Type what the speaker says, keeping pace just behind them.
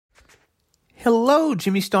Hello,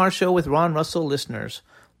 Jimmy Star Show with Ron Russell listeners.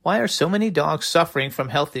 Why are so many dogs suffering from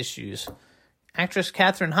health issues? Actress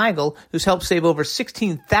Katherine Heigl, who's helped save over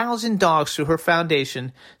 16,000 dogs through her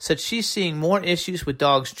foundation, said she's seeing more issues with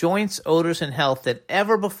dogs' joints, odors, and health than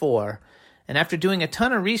ever before. And after doing a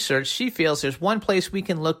ton of research, she feels there's one place we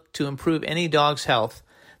can look to improve any dog's health.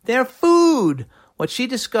 Their food! What she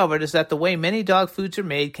discovered is that the way many dog foods are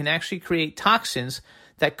made can actually create toxins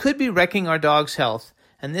that could be wrecking our dog's health.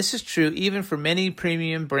 And this is true even for many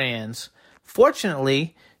premium brands.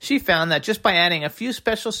 Fortunately, she found that just by adding a few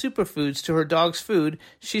special superfoods to her dog's food,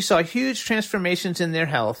 she saw huge transformations in their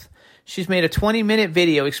health. She's made a 20-minute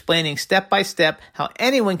video explaining step-by-step how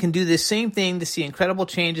anyone can do this same thing to see incredible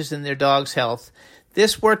changes in their dog's health.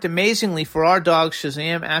 This worked amazingly for our dogs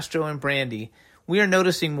Shazam, Astro, and Brandy. We are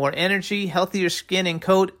noticing more energy, healthier skin and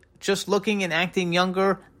coat, just looking and acting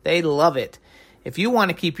younger. They love it. If you want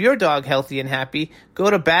to keep your dog healthy and happy, go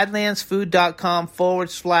to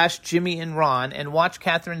badlandsfood.com/Jimmy and Ron and watch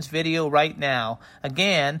Catherine's video right now.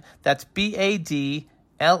 Again, that's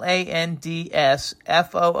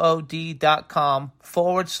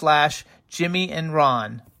badlandsfood.com/Jimmy and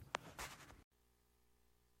Ron.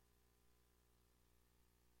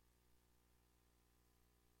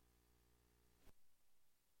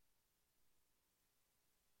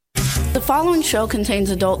 The following show contains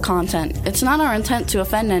adult content. It's not our intent to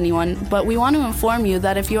offend anyone, but we want to inform you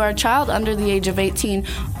that if you are a child under the age of 18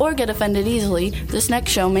 or get offended easily, this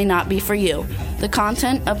next show may not be for you. The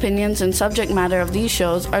content, opinions, and subject matter of these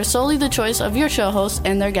shows are solely the choice of your show hosts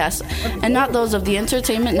and their guests, and not those of the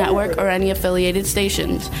Entertainment Network or any affiliated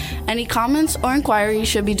stations. Any comments or inquiries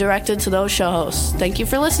should be directed to those show hosts. Thank you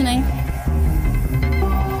for listening.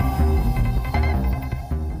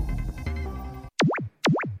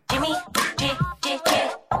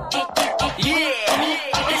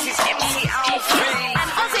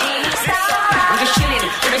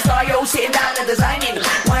 Sitting down and designing,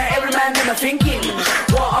 where every man never thinking,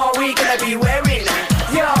 what are we gonna be wearing?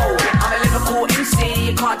 Yo, I'm a Liverpool MC,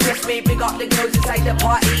 you can't test me. Big up the girls inside the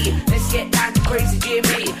party, let's get down to crazy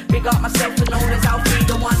Jimmy. Big up myself and known as Alfie,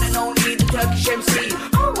 the one and only, the Turkish MC.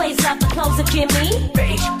 Always love the clothes of Jimmy.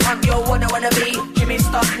 Bitch, I'm your one I wanna be, Jimmy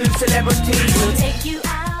Star, new celebrity. We'll take you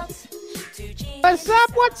out to Jimmy.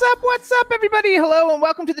 What's up, everybody? Hello, and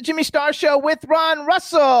welcome to the Jimmy Star Show with Ron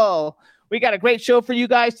Russell. We got a great show for you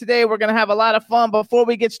guys today. We're going to have a lot of fun. Before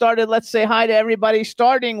we get started, let's say hi to everybody,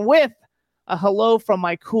 starting with a hello from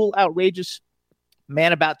my cool, outrageous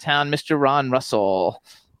man about town, Mr. Ron Russell.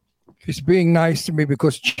 He's being nice to me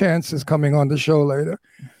because Chance is coming on the show later.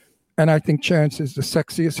 And I think Chance is the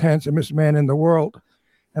sexiest, handsomest man in the world.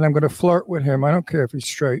 And I'm going to flirt with him. I don't care if he's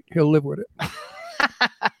straight. He'll live with it.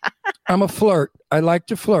 I'm a flirt. I like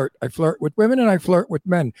to flirt. I flirt with women and I flirt with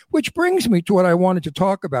men, which brings me to what I wanted to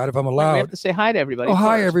talk about, if I'm allowed. We have to say hi to everybody. Oh, first.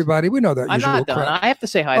 Hi, everybody. We know that. I'm not done. Crap. I have to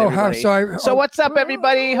say hi to everybody. So what's up,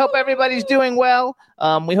 everybody? Hope everybody's doing well.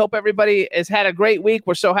 We hope everybody has had a great week.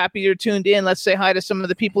 We're so happy you're tuned in. Let's say hi to some of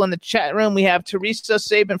the people in the chat room. We have Teresa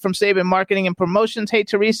Sabin from Sabin Marketing and Promotions. Hey,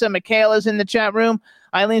 Teresa. Michaela's in the chat room.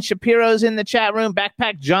 Eileen Shapiro's in the chat room.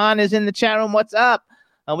 Backpack John is in the chat room. What's up?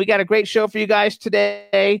 We got a great show for you guys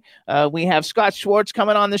today. We have Scott Schwartz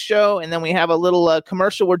coming on the show, and then we have a little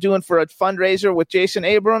commercial we're doing for a fundraiser with Jason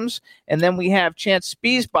Abrams, and then we have Chance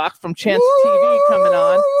Spiessbach from Chance TV coming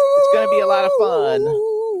on. It's going to be a lot of fun.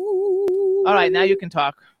 All right, now you can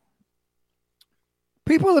talk.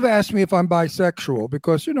 People have asked me if I'm bisexual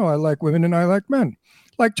because, you know, I like women and I like men.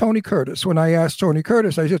 Like Tony Curtis. When I asked Tony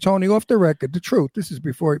Curtis, I said, Tony, off the record, the truth. This is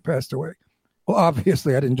before he passed away. Well,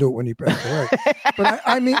 obviously, I didn't do it when he passed away. But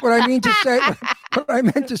I meant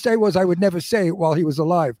to say was I would never say it while he was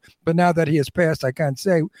alive. But now that he has passed, I can't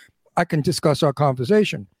say. I can discuss our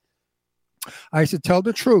conversation. I said, tell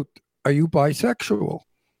the truth. Are you bisexual?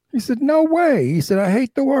 He said, no way. He said, I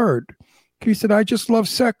hate the word. He said, I just love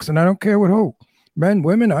sex, and I don't care with who. Men,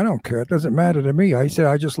 women, I don't care. It doesn't matter to me. I said,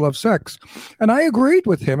 I just love sex. And I agreed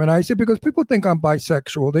with him. And I said, because people think I'm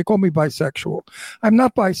bisexual. They call me bisexual. I'm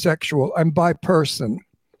not bisexual. I'm bi-person.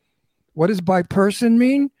 What does bi-person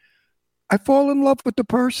mean? I fall in love with the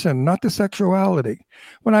person, not the sexuality.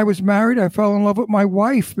 When I was married, I fell in love with my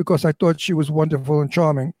wife because I thought she was wonderful and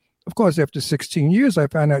charming. Of course, after 16 years, I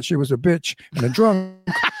found out she was a bitch and a drunk.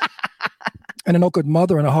 And a no good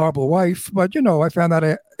mother and a horrible wife. But, you know, I found out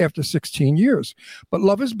after 16 years. But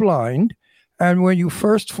love is blind. And when you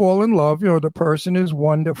first fall in love, you know, the person is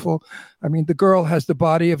wonderful. I mean, the girl has the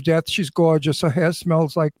body of death. She's gorgeous. Her hair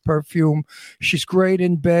smells like perfume. She's great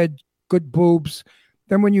in bed, good boobs.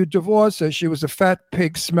 Then when you divorce her, she was a fat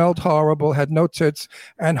pig, smelled horrible, had no tits,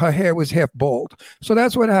 and her hair was half bald. So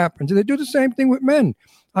that's what happens. And they do the same thing with men.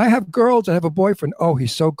 I have girls that have a boyfriend. Oh,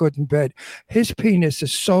 he's so good in bed. His penis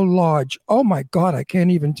is so large. Oh, my God, I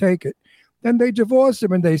can't even take it. Then they divorce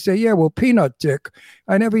him and they say, yeah, well, peanut dick.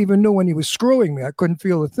 I never even knew when he was screwing me. I couldn't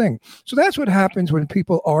feel a thing. So that's what happens when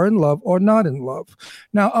people are in love or not in love.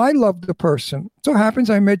 Now, I love the person. So it happens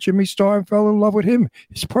I met Jimmy Starr and fell in love with him,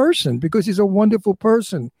 his person, because he's a wonderful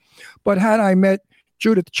person. But had I met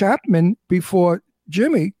Judith Chapman before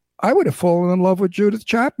Jimmy, I would have fallen in love with Judith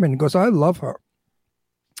Chapman because I love her.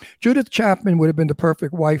 Judith Chapman would have been the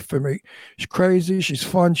perfect wife for me. She's crazy. She's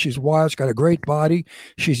fun. She's wild. She's got a great body.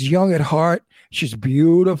 She's young at heart. She's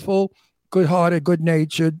beautiful, good-hearted,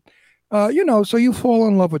 good-natured. So you fall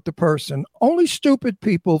in love with the person. Only stupid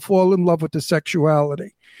people fall in love with the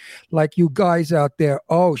sexuality. Like you guys out there,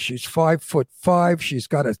 oh, she's 5'5". She's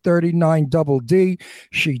got a 39 double D.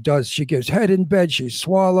 She gives head in bed. She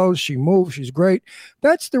swallows. She moves. She's great.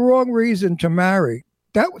 That's the wrong reason to marry.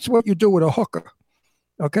 That's what you do with a hooker.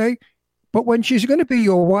 Okay? But when she's going to be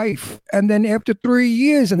your wife, and then after 3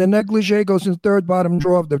 years and the negligee goes in the third bottom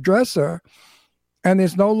drawer of the dresser, and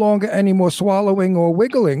there's no longer any more swallowing or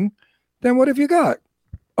wiggling, then what have you got?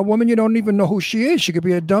 A woman you don't even know who she is. She could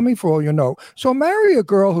be a dummy for all you know. So marry a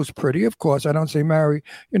girl who's pretty, of course. I don't say marry,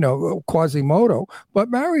 Quasimodo,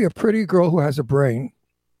 but marry a pretty girl who has a brain.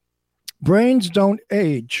 Brains don't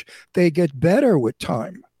age. They get better with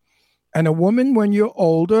time. And a woman, when you're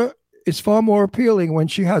older, is far more appealing when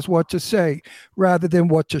she has what to say rather than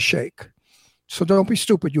what to shake. So don't be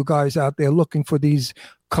stupid, you guys out there looking for these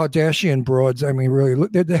Kardashian broads. I mean, really,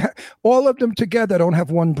 all of them together don't have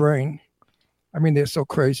one brain. I mean, they're so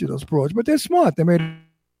crazy, those broads, but they're smart. They made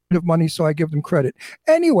enough money, so I give them credit.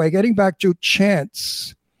 Anyway, getting back to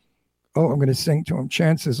Chance. Oh, I'm going to sing to him.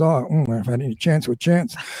 Chances are, I've had any chance with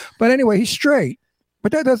Chance. But anyway, he's straight.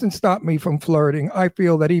 But that doesn't stop me from flirting. I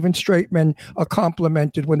feel that even straight men are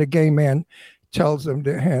complimented when a gay man tells them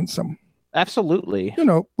they're handsome. Absolutely.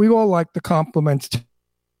 We all like the compliments.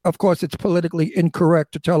 Of course, it's politically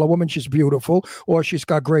incorrect to tell a woman she's beautiful or she's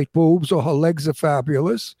got great boobs or her legs are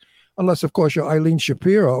fabulous. Unless, of course, you're Eileen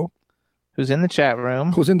Shapiro. Who's in the chat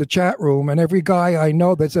room. And every guy I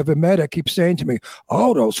know that's ever met her keeps saying to me,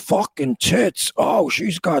 oh, those fucking tits. Oh,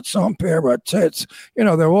 she's got some pair of tits.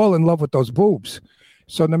 They're all in love with those boobs.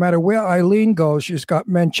 So no matter where Eileen goes, she's got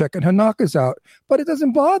men checking her knockers out. But it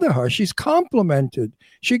doesn't bother her. She's complimented.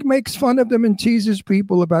 She makes fun of them and teases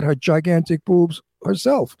people about her gigantic boobs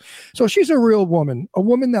herself. So she's a real woman, a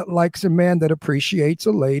woman that likes a man that appreciates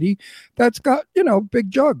a lady that's got,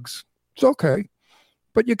 big jugs. It's okay.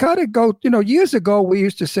 But you got to go, years ago, we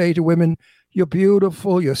used to say to women, you're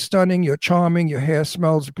beautiful, you're stunning, you're charming, your hair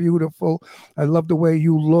smells beautiful. I love the way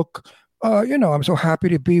you look. I'm so happy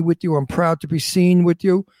to be with you. I'm proud to be seen with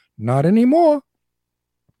you. Not anymore.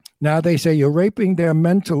 Now they say you're raping them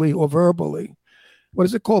mentally or verbally. What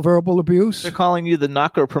is it called? Verbal abuse? They're calling you the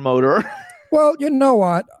knocker promoter. Well, you know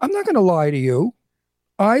what? I'm not going to lie to you.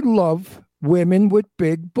 I love women with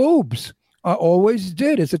big boobs. I always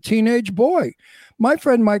did as a teenage boy. My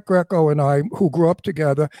friend Mike Greco and I, who grew up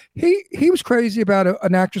together, he was crazy about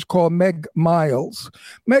an actress called Meg Miles.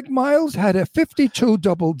 Meg Miles had a 52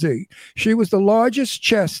 double D. She was the largest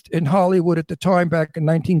chest in Hollywood at the time back in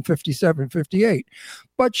 1957, 58.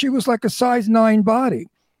 But she was like a size 9 body,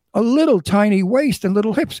 a little tiny waist and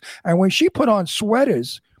little hips. And when she put on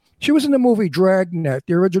sweaters, she was in the movie Dragnet,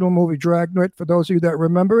 the original movie Dragnet, for those of you that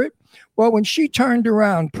remember it. Well, when she turned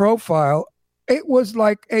around profile, it was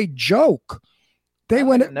like a joke.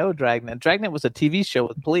 No, Dragnet. Dragnet was a TV show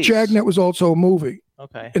with police. Dragnet was also a movie.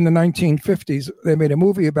 Okay. In the 1950s, they made a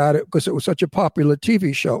movie about it because it was such a popular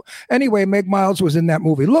TV show. Anyway, Meg Miles was in that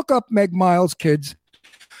movie. Look up Meg Miles, kids,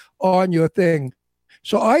 on your thing.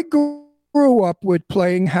 So I grew up with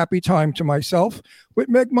playing Happy Time to myself with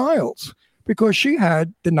Meg Miles because she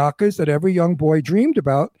had the knockers that every young boy dreamed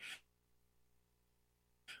about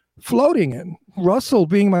floating in. Russell,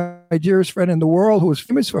 being my dearest friend in the world, who was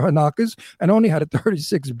famous for her knockers and only had a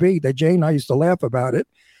 36B, that Jane and I used to laugh about it,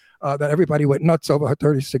 that everybody went nuts over her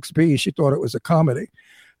 36B. She thought it was a comedy.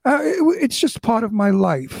 It's just part of my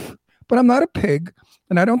life. But I'm not a pig,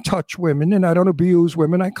 and I don't touch women, and I don't abuse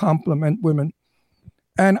women. I compliment women.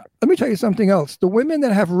 And let me tell you something else. The women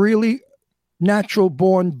that have really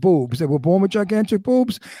natural-born boobs, they were born with gigantic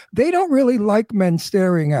boobs, they don't really like men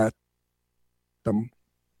staring at them,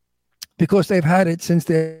 because they've had it since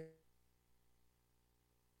they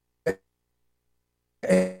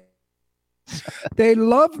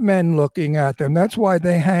love men looking at them. That's why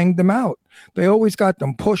they hang them out. They always got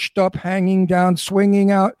them pushed up, hanging down,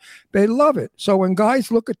 swinging out. They love it. So when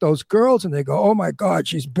guys look at those girls and they go, oh my God,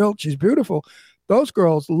 she's built, she's beautiful, those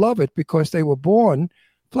girls love it because they were born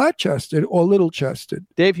flat-chested or little-chested.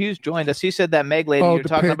 Dave Hughes joined us. He said that Meg lady you're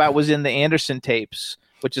talking about was in the Anderson tapes,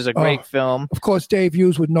 which is a great film. Of course, Dave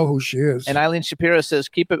Hughes would know who she is. And Eileen Shapiro says,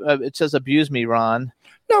 "Keep it." It says, "Abuse me, Ron."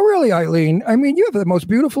 No, really, Eileen. I mean, you have the most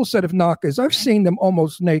beautiful set of knockers. I've seen them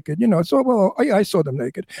almost naked. So I saw them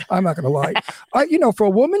naked. I'm not going to lie. For a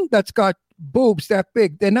woman that's got boobs that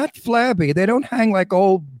big, they're not flabby. They don't hang like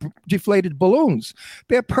old deflated balloons.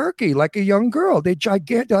 They're perky, like a young girl. They're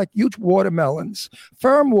gigantic, like huge watermelons,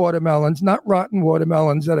 firm watermelons, not rotten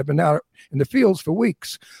watermelons that have been out in the fields for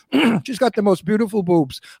weeks. She's got the most beautiful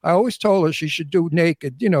boobs. I always told her she should do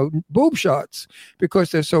naked, boob shots because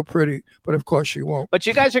they're so pretty. But of course she won't. But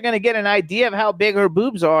you guys are going to get an idea of how big her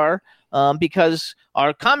boobs are because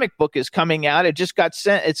our comic book is coming out. It just got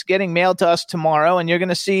sent. It's getting mailed to us tomorrow. And you're going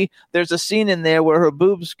to see there's a scene in there where her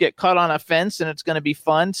boobs get cut on a fence, and it's going to be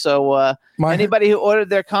fun. So anybody who ordered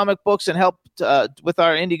their comic books and helped with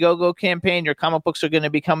our Indiegogo campaign, your comic books are going to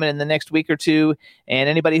be coming in the next week or two. And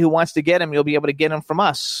anybody who wants to get them, you'll be able to get them from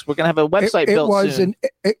us. We're going to have a website built soon.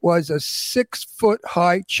 It was a 6-foot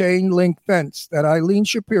high chain link fence that Eileen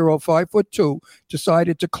Shapiro, 5'2",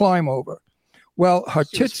 decided to climb over. Well, her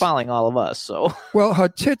tits following all of us. So well, her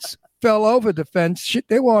tits fell over the fence.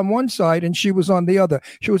 They were on one side and she was on the other.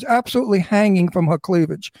 She was absolutely hanging from her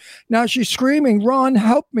cleavage. Now she's screaming, "Ron,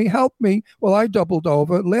 help me, help me." Well, I doubled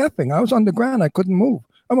over laughing. I was on the ground. I couldn't move.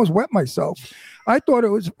 I almost wet myself. I thought it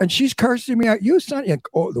was, and she's cursing me out. "You son,"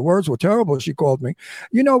 the words were terrible. She called me.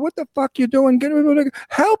 "What the fuck you doing?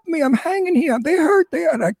 Help me! I'm hanging here. They hurt there."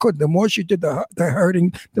 And I couldn't. The more she did the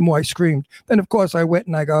hurting, the more I screamed. Then of course I went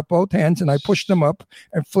and I got both hands and I pushed them up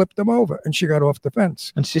and flipped them over, and she got off the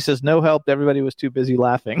fence. And she says, "No help. Everybody was too busy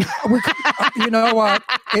laughing." You know what?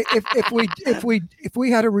 If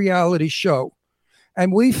we had a reality show,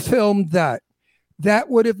 and we filmed that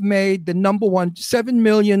would have made the number one 7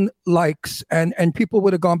 million likes, and people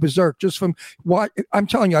would have gone berserk just from what I'm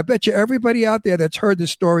telling you. I bet you everybody out there that's heard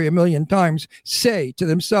this story a million times say to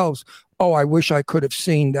themselves, "Oh, I wish I could have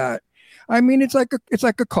seen that." I mean, it's like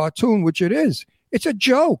a cartoon, which it is. It's a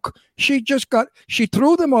joke. She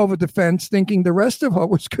threw them over the fence thinking the rest of her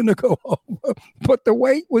was going to go over, but the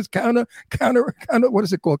weight was kind of, what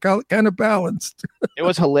is it called? Counterbalanced. It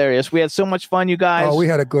was hilarious. We had so much fun, you guys. Oh, we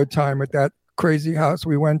had a good time at that crazy house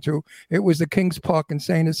we went to. It was the Kings Park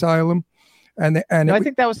Insane Asylum, and I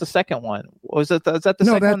think that was the second one. Was that the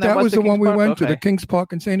second one? That was the one we went to, the Kings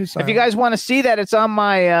Park Insane Asylum. If you guys want to see that, it's on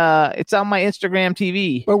my Instagram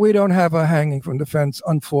TV. But we don't have her hanging from the fence,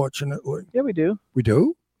 unfortunately. Yeah, we do. We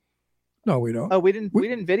do? No, we don't. Oh, we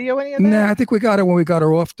didn't video any of that? Nah, I think we got her when we got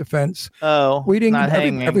her off the fence. Oh, we didn't. Not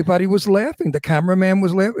hanging. Everybody was laughing. The cameraman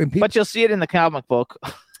was laughing. But you'll see it in the comic book.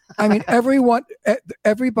 I mean,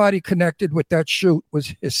 everybody connected with that shoot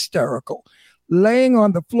was hysterical. Laying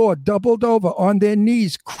on the floor, doubled over on their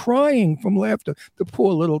knees, crying from laughter. The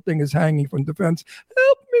poor little thing is hanging from the fence.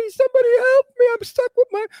 "Help me, somebody help me. I'm stuck with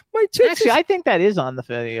my tits." Actually, I think that is on the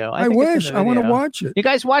video. I wish. I want to watch it. You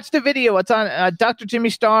guys watch the video. It's on Dr. Jimmy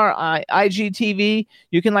Star, IGTV.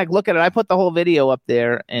 You can look at it. I put the whole video up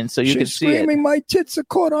there, and so you can see it. She's screaming, "My tits are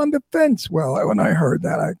caught on the fence." Well, when I heard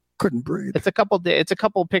that, I couldn't breathe. It's a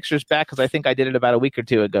couple pictures back because I think I did it about a week or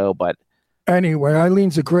two ago. But anyway,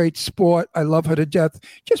 Eileen's a great sport. I love her to death.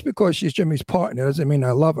 Just because she's Jimmy's partner doesn't mean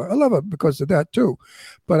I love her. I love her because of that too.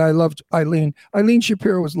 But I loved Eileen. Eileen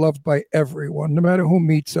Shapiro was loved by everyone, no matter who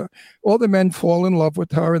meets her. All the men fall in love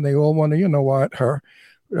with her, and they all want to, her.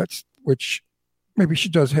 Which maybe she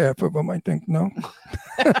does half of them, I think. No,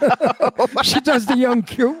 she does the young,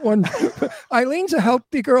 cute one. Eileen's a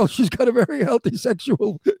healthy girl. She's got a very healthy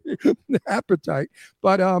sexual appetite.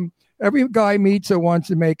 But every guy meets her wants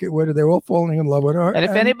to make it with her. They're all falling in love with her. And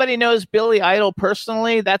if anybody knows Billy Idol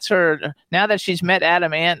personally, that's her. Now that she's met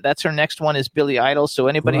Adam Ant, that's her next one is Billy Idol. So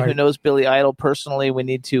anybody who knows Billy Idol personally, we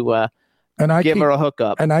need to give her a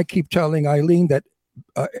hookup. And I keep telling Eileen that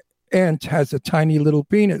Ant has a tiny little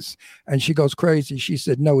penis, and she goes crazy. She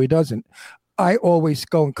said, "No, he doesn't." I always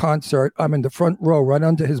go in concert. I'm in the front row right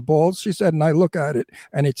under his balls, she said, and I look at it,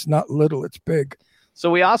 and it's not little, it's big. So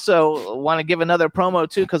we also want to give another promo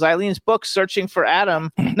too, because Eileen's book, Searching for Adam.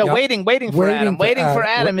 No, yep. Waiting for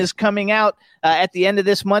Adam is coming out at the end of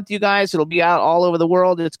this month, you guys. It'll be out all over the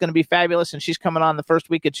world. It's going to be fabulous. And she's coming on the first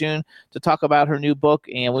week of June to talk about her new book.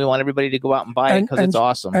 And we want everybody to go out and buy it because it's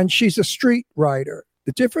awesome. And she's a street writer.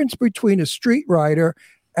 The difference between a street writer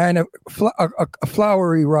and a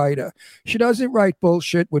flowery writer. She doesn't write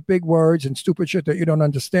bullshit with big words and stupid shit that you don't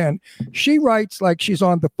understand. She writes like she's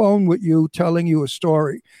on the phone with you telling you a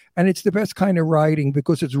story. And it's the best kind of writing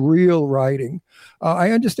because it's real writing.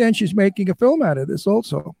 I understand she's making a film out of this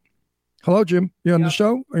also. Hello, Jim. You on the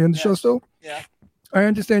show? Are you on the show still? Yeah. I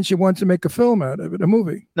understand she wants to make a film out of it, a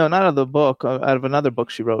movie. No, not out of the book. Out of another book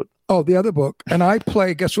she wrote. Oh, the other book. And I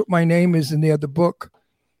play, guess what my name is in the other book?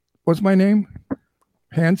 What's my name?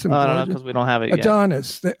 Handsome. I don't know because we don't have it yet.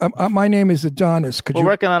 Adonis. My name is Adonis. We're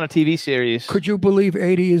working on a TV series. Could you believe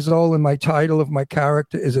 80 years old and my title of my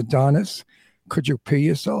character is Adonis? Could you pee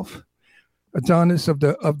yourself? Adonis of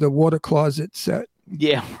the water closet set.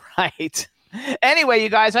 Yeah, right. Anyway, you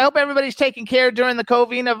guys, I hope everybody's taking care during the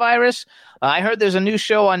COVID virus. I heard there's a new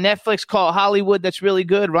show on Netflix called Hollywood that's really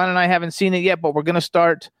good. Ron and I haven't seen it yet, but we're going to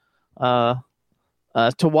start to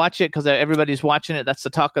watch it because everybody's watching it. That's the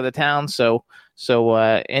talk of the town. So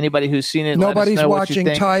anybody who's seen it, nobody's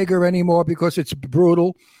watching Tiger anymore because it's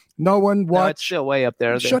brutal. No one watched. No, it's still way up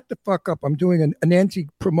there. Shut the fuck up. I'm doing an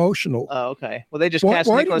anti-promotional. Oh, okay. Well, they just cast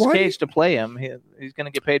Nicolas Cage to play him. He's going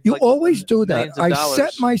to get paid. You always do that. I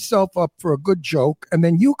set myself up for a good joke, and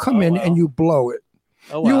then you come in and you blow it.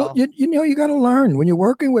 Oh, wow. You know, you got to learn. When you're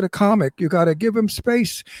working with a comic, you got to give him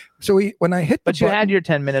space. So when I hit the button, you had your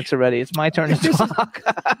 10 minutes already. It's my turn to talk.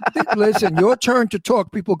 Listen, your turn to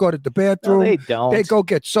talk. People go to the bathroom. No, they don't. They go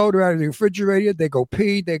get soda out of the refrigerator. They go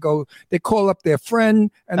pee. They call up their friend.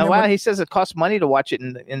 And he says it costs money to watch it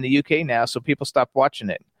in the UK now, so people stop watching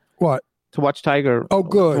it. What? To watch Tiger. Oh,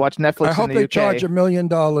 good. To watch Netflix. I hope in the they UK. charge $1 million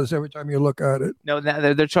every time you look at it. No,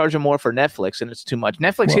 they're charging more for Netflix, and it's too much.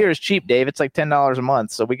 Netflix here is cheap, Dave. It's like $10 a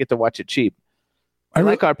month, so we get to watch it cheap. I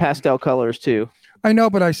like our pastel colors too. I know,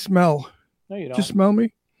 but I smell. No, you don't. Just smell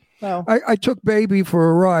me. No. I took baby for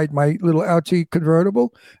a ride, my little LT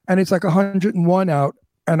convertible, and it's like 101 out,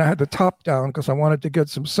 and I had the top down because I wanted to get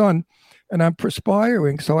some sun, and I'm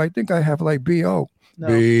perspiring, so I think I have like BO. No.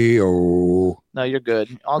 BO. No, you're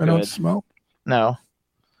good. All I good. don't smell. No.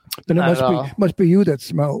 Then it must be you that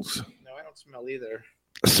smells. No, I don't smell either.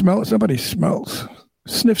 Smell. Somebody smells.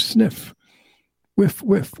 Sniff, sniff. Whiff,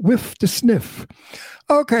 whiff, whiff to sniff.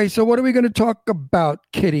 Okay, so what are we going to talk about,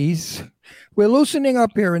 kiddies? We're loosening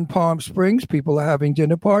up here in Palm Springs. People are having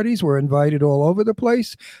dinner parties. We're invited all over the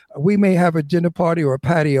place. We may have a dinner party or a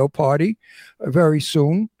patio party very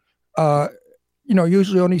soon.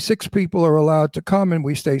 Usually only 6 people are allowed to come, and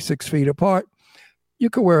we stay 6 feet apart. You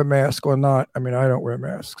can wear a mask or not. I mean, I don't wear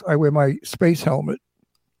masks. I wear my space helmet,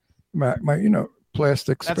 my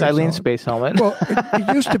plastic. That's Eileen's space helmet. Well,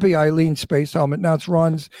 it used to be Eileen's space helmet. Now it's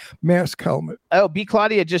Ron's mask helmet. Oh, B.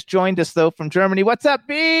 Claudia just joined us though from Germany. What's up,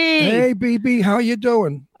 B? Hey, BB, how you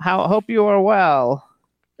doing? Hope you are well.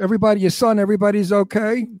 Everybody, your son, everybody's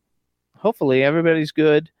okay? Hopefully, everybody's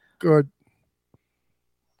good. Good.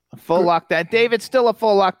 Full lockdown. David, still a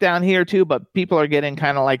full lockdown here too, but people are getting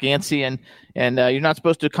kind of like antsy, and you're not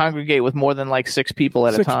supposed to congregate with more than like 6 people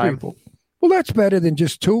at a time. People. Well, that's better than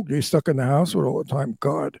just 2. You're stuck in the house with all the time.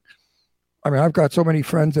 God, I mean, I've got so many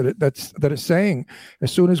friends that are saying,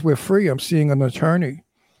 as soon as we're free, I'm seeing an attorney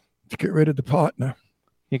to get rid of the partner.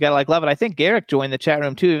 You gotta love it. I think Garrick joined the chat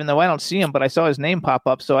room too, even though I don't see him, but I saw his name pop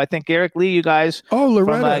up. So I think Garrick Lee, you guys. Oh,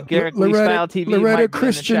 Loretta, from Garrick Lee Style TV. Loretta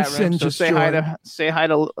Christensen. So say hi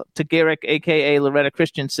to Garrick, aka Loretta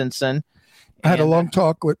Christensen. I had a long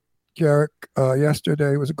talk with Garrick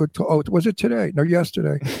yesterday. It was a good talk. Oh, was it today? No,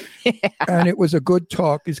 yesterday. Yeah. And it was a good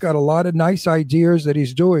talk. He's got a lot of nice ideas that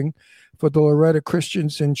he's doing for the Loretta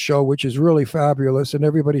Christensen show, which is really fabulous, and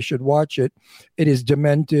everybody should watch it. It is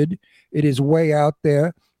demented. It is way out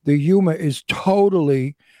there. The humor is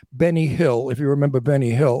totally Benny Hill, if you remember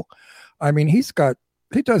Benny Hill. I mean, he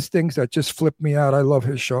does things that just flip me out. I love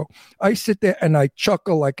his show. I sit there and I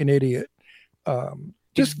chuckle like an idiot.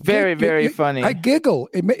 Just very, very funny. I giggle.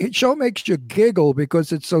 It show makes you giggle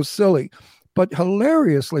because it's so silly, but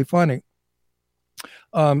hilariously funny.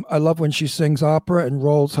 I love when she sings opera and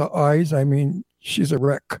rolls her eyes. I mean, she's a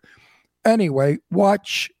wreck. Anyway,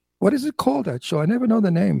 watch. What is it called, that show? I never know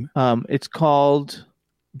the name. It's called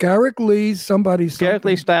Garrick Lee Garrick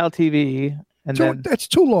Lee Style TV. And that's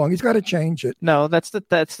too long. He's got to change it. No, that's it.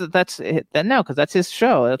 No, because that's his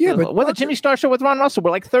show. But the Jimmy Star Show with Ron Russell.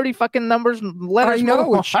 We're like 30 fucking letters. I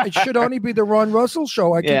know. It should only be the Ron Russell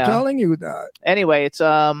show. I keep telling you that. Anyway, it's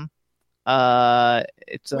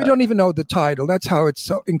we don't even know the title. That's how it's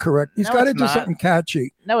so incorrect. He's got to do something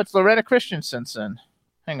catchy. No, it's Loretta Christensen.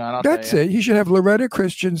 Hang on, that's it. He should have Loretta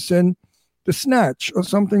Christensen, The Snatch, or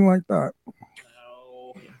something like that.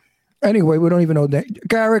 No. Anyway, we don't even know that.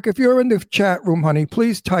 Garrick, if you're in the chat room, honey,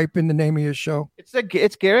 please type in the name of your show.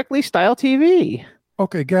 It's Garrick Lee Style TV.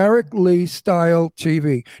 Okay, Garrick Lee Style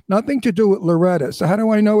TV. Nothing to do with Loretta. So how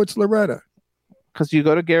do I know it's Loretta? Because you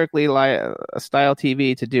go to Garrick Lee Style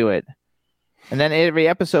TV to do it. And then every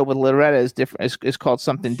episode with Loretta is different. Is called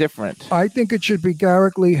something different. I think it should be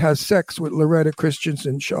Garrick Lee has sex with Loretta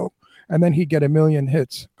Christensen show, and then he'd get 1 million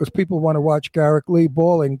hits because people want to watch Garrick Lee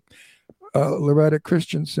bowling Loretta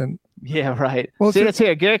Christensen. Yeah, right. Well, See, let's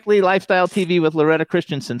hear Garrick Lee Lifestyle TV with Loretta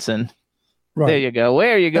Christensen. Right. There you go.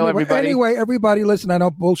 There you go, everybody. Anyway, everybody, listen, I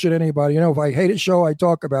don't bullshit anybody. If I hate a show, I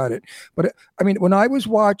talk about it. But I mean, when I was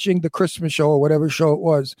watching the Christmas show or whatever show it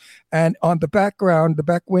was, and on the background, the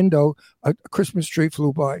back window, a Christmas tree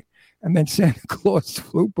flew by, and then Santa Claus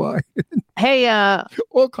flew by. Hey,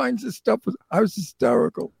 all kinds of stuff. I was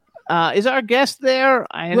hysterical. Is our guest there?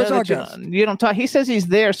 I Where's know our that guest? you don't talk. He says he's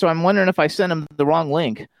there, so I'm wondering if I sent him the wrong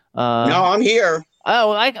link. No, I'm here.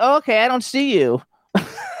 Oh, okay. I don't see you.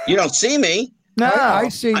 You don't see me. No, I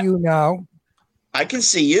see you now. I can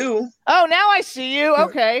see you. Oh, now I see you.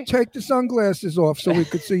 Okay. Take the sunglasses off so we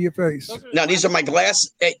could see your face. No, these are my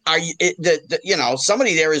glasses. Are you?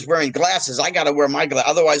 Somebody there is wearing glasses. I got to wear my glasses.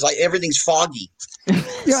 Otherwise, everything's foggy.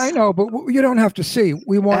 Yeah, I know, but you don't have to see.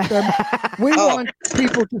 We want them. We want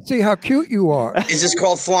people to see how cute you are. Is this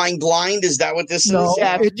called flying blind? Is that what this No. is?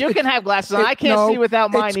 Yeah, you can have glasses on. I can't see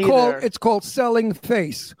without mine either. It's called selling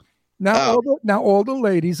face. Now, all the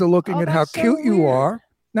ladies are looking at how cute you are.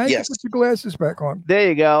 Now you can put your glasses back on. There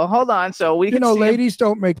you go. Hold on, so we can. Ladies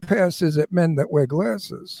don't make passes at men that wear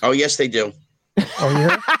glasses. Oh, yes, they do. Oh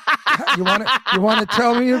yeah. You want to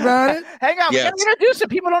tell me about it? Hang on, Yes. we gotta introduce him.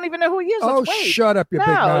 People don't even know who he is. Let's wait. Shut up, you big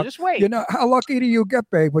mouth. Just wait. You know how lucky do you get,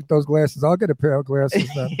 babe, with those glasses? I'll get a pair of glasses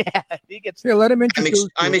then. Yeah, he gets. Here, let him introduce.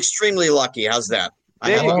 I'm extremely lucky. How's that?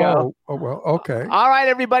 There you go. Oh well, okay. All right,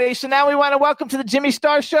 everybody. So now we want to welcome to the Jimmy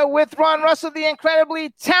Star Show with Ron Russell, the incredibly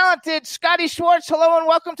talented Scotty Schwartz. Hello and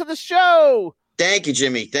welcome to the show. Thank you,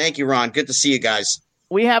 Jimmy. Thank you, Ron. Good to see you guys.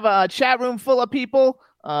 We have a chat room full of people.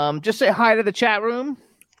 Just say hi to the chat room.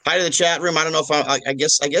 Hi to the chat room. I don't know if I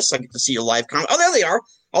guess I get to see your live comment. Oh, there they are.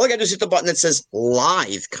 All I got to do is hit the button that says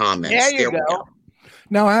live comments. There you we go.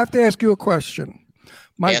 Now I have to ask you a question.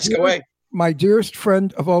 Ask away. My dearest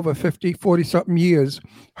friend of over 40-something years,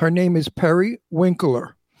 her name is Perry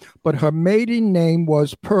Winkler, but her maiden name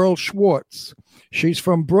was Pearl Schwartz. She's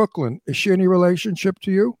from Brooklyn. Is she any relationship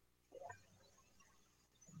to you?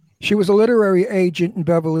 She was a literary agent in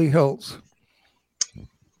Beverly Hills.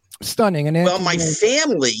 Stunning. Well, my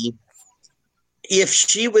family, if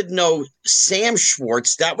she would know Sam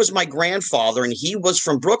Schwartz, that was my grandfather, and he was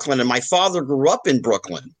from Brooklyn, and my father grew up in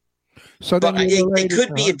Brooklyn. So then it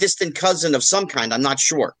could be a distant cousin of some kind. I'm not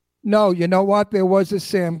sure. No, you know what? There was a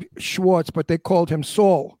Sam Schwartz, but they called him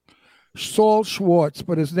Saul Schwartz,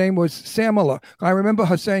 but his name was Samela. I remember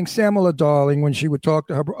her saying Samela, darling, when she would talk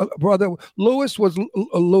to her brother. Louis was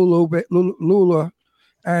Lula,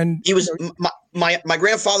 and he was my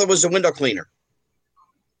grandfather was a window cleaner.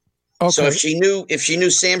 Okay. So if she knew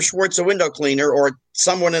Sam Schwartz, a window cleaner, or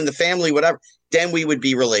someone in the family, whatever, then we would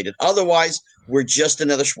be related. Otherwise, we're just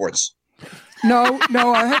another Schwartz. No,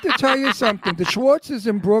 I have to tell you something. The Schwartzes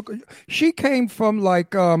in Brooklyn. She came from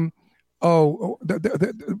like near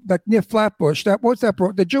Flatbush. What's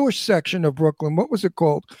that? The Jewish section of Brooklyn. What was it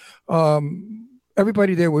called?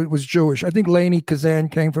 Everybody there was Jewish. I think Lainey Kazan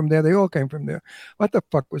came from there. They all came from there. What the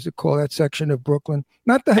fuck was it called? That section of Brooklyn?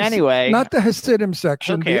 Not the Hasidim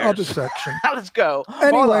section. The other section. Let's go.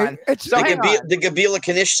 Anyway, it's the Gabila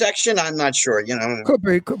Kanish section. I'm not sure. Could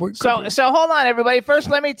be. So hold on, everybody. First,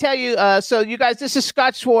 let me tell you. So you guys, this is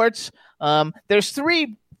Scott Schwartz. There's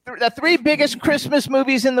the three biggest Christmas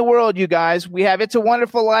movies in the world, you guys. We have It's a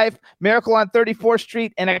Wonderful Life, Miracle on 34th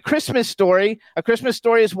Street, and A Christmas Story. A Christmas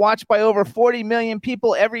Story is watched by over 40 million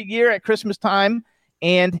people every year at Christmas time.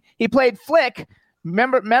 And he played Flick.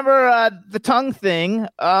 Remember the tongue thing,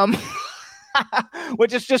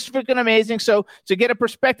 which is just freaking amazing. So to get a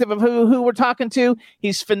perspective of who we're talking to,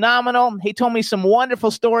 he's phenomenal. He told me some wonderful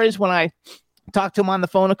stories when I talked to him on the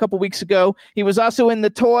phone a couple weeks ago. He was also in The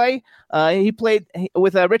Toy. He played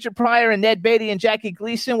with Richard Pryor and Ned Beatty and Jackie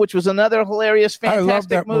Gleason, which was another hilarious,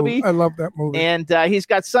 fantastic movie. I love that movie. And he's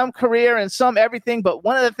got some career and some everything. But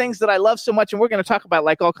one of the things that I love so much, and we're going to talk about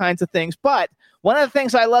like all kinds of things, but one of the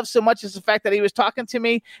things I love so much is the fact that he was talking to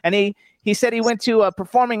me, and he said he went to a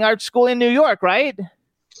performing arts school in New York, right?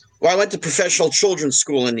 Well, I went to professional children's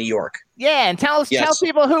school in New York. Yeah, and tell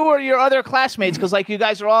people who are your other classmates, because like you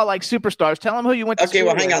guys are all like superstars. Tell them who you went to school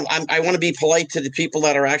with. Okay, well, hang on. I want to be polite to the people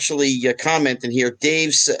that are actually commenting here.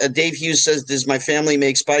 Dave Hughes says, does my family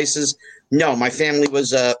make spices? No, my family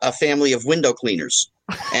was a family of window cleaners.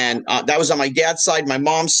 And that was on my dad's side. My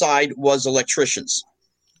mom's side was electricians.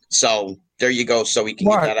 So there you go. So we can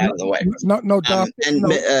get that out of the way. No doubt.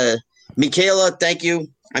 Michaela, thank you.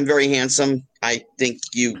 I'm very handsome. I think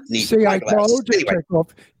you need my glasses. Anyway,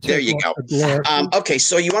 there you go. Okay,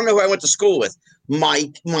 so you want to know who I went to school with?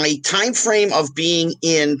 My time frame of being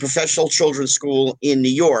in professional children's school in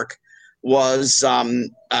New York was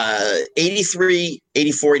 83,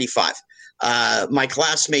 84, 85. My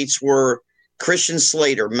classmates were Christian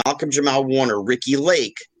Slater, Malcolm Jamal Warner, Ricky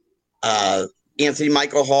Lake, Anthony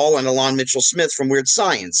Michael Hall, and Alon Mitchell Smith from Weird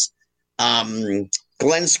Science. Glenn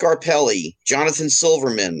Scarpelli, Jonathan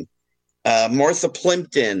Silverman, Martha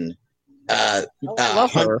Plimpton,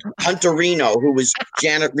 Hunter Reno, who was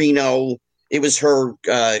Janet Reno. It was her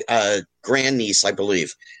grandniece, I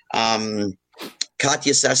believe.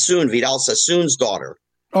 Katya Sassoon, Vidal Sassoon's daughter.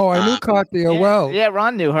 Oh, I knew Katya well. Yeah,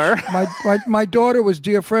 Ron knew her. My daughter was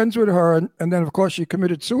dear friends with her, and then, of course, she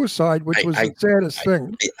committed suicide, which was the saddest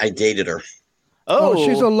thing. I dated her. Oh,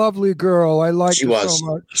 she's a lovely girl. I liked her so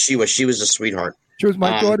much. She was a sweetheart. She was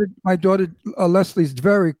my daughter. My daughter Leslie's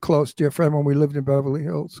very close dear friend when we lived in Beverly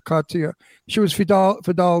Hills. Katya. She was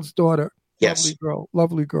Vidal's daughter. Yes.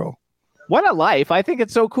 Lovely girl. What a life. I think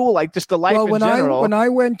it's so cool. Like just the life in general. When I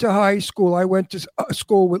went to high school, I went to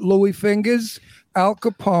school with Louis Fingers, Al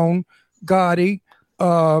Capone, Gotti,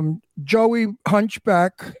 Joey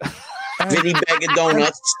Hunchback, Vinny Bag of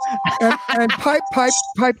Donuts, and Pipe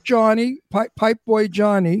Boy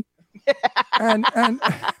Johnny, and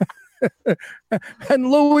and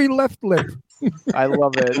Louis Left Lip. I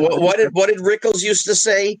love it. What did Rickles used to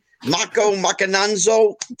say? Mako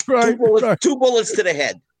Macananzo, right, two bullets to the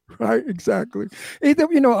head. Right, exactly. Either,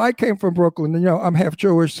 I came from Brooklyn, and I'm half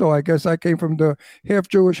Jewish, so I guess I came from the half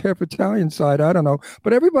Jewish, half Italian side. I don't know.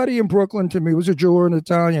 But everybody in Brooklyn to me was a Jew or an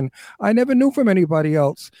Italian. I never knew from anybody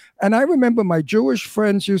else. And I remember my Jewish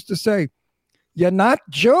friends used to say, "You're not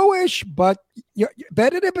Jewish, but you're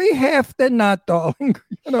better to be half than not, darling."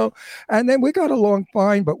 And then we got along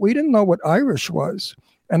fine, but we didn't know what Irish was.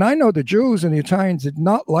 And I know the Jews and the Italians did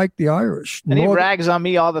not like the Irish. And he rags on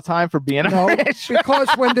me all the time for being Irish. Because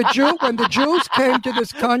when the Jews came to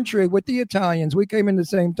this country with the Italians, we came in the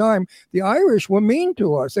same time. The Irish were mean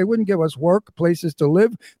to us. They wouldn't give us work, places to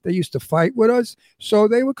live. They used to fight with us. So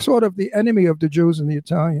they were sort of the enemy of the Jews and the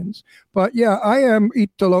Italians. But yeah, I am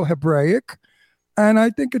Italo-Hebraic, and I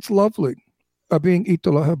think it's lovely being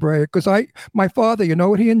Italo-Hebraic because my father, you know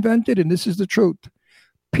what he invented? And this is the truth.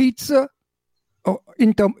 Pizza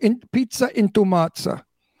into matzah.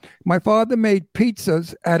 My father made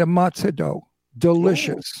pizzas out of matzah dough.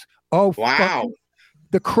 Delicious. Oh, wow.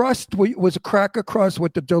 The crust was a cracker crust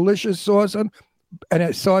with the delicious sauce on, and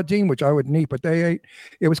a sardine, which I wouldn't eat, but they ate.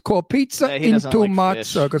 It was called pizza into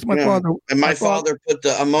matzah because my father put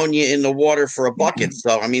the ammonia in the water for a bucket.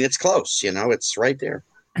 So, I mean, it's close, it's right there.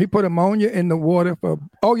 He put ammonia in the water for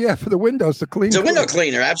the windows to clean. It's a window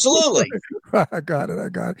cleaner, absolutely. I got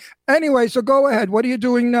it. Anyway, so go ahead. What are you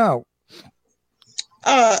doing now?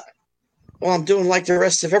 Well, I'm doing like the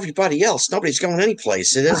rest of everybody else. Nobody's going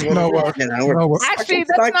anyplace. It is what Actually,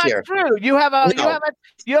 that's not true. You have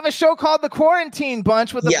a show called The Quarantine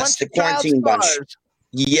Bunch with a bunch of Quarantine Bunch. Stars.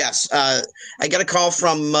 Yes, I got a call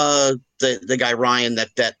from the guy Ryan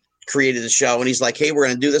that created the show, and he's like, "Hey, we're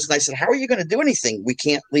going to do this." And I said, "How are you going to do anything? We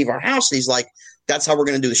can't leave our house." And he's like, "That's how we're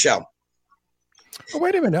going to do the show." Oh,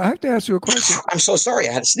 wait a minute, I have to ask you a question. I'm so sorry,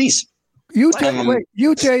 I had to sneeze. You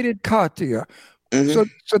dated Katya, so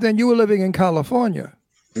then you were living in California.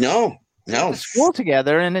 No. We went to school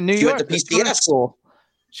together and in New York. She went to PCS school.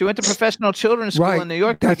 She went to professional children's school in New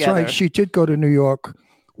York. That's together. Right. She did go to New York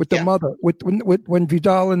with the mother. When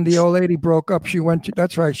Vidal and the old lady broke up, she went to.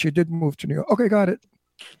 That's right. She did move to New York. Okay, got it.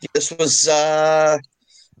 This was I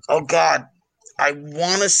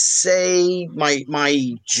want to say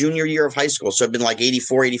my junior year of high school. So it'd been like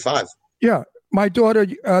 84, 85. Yeah. My daughter,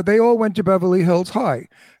 they all went to Beverly Hills High,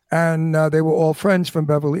 and they were all friends from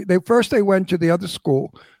Beverly. They went to the other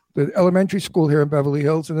school, the elementary school here in Beverly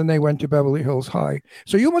Hills, and then they went to Beverly Hills High.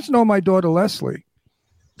 So you must know my daughter, Leslie.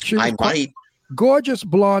 She was gorgeous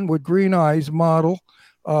blonde with green eyes, model.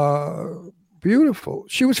 Beautiful.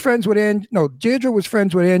 She was friends with Deirdre was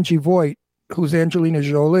friends with Angie Voight, who's Angelina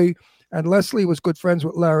Jolie, and Leslie was good friends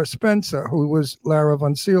with Lara Spencer, who was Lara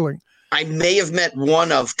Von Sealing. I may have met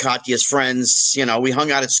one of Katya's friends. We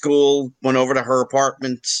hung out at school, went over to her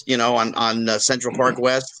apartment, on Central Park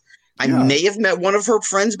West. I may have met one of her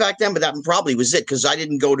friends back then, but that probably was it because I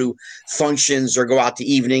didn't go to functions or go out to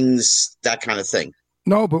evenings, that kind of thing.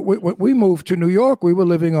 No, but we moved to New York. We were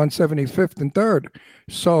living on 75th and 3rd.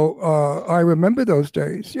 So I remember those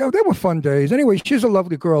days. Yeah, they were fun days. Anyway, she's a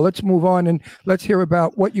lovely girl. Let's move on and let's hear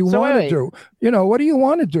about what you want to do. What do you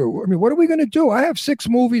want to do? I mean, what are we going to do? I have 6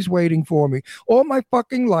 movies waiting for me all my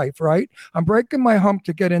fucking life, right? I'm breaking my hump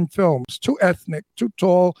to get in films. Too ethnic, too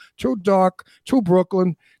tall, too dark, too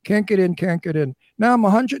Brooklyn. Can't get in. Now I'm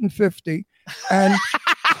 150. And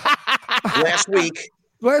last week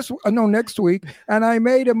next week, and I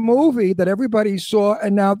made a movie that everybody saw,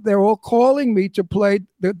 and now they're all calling me to play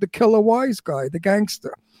the killer wise guy, the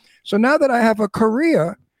gangster. So now that I have a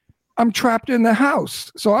career, I'm trapped in the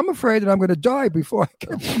house. So I'm afraid that I'm going to die before I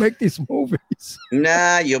can make these movies.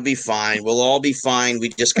 Nah, you'll be fine. We'll all be fine. We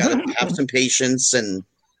just got to have some patience and,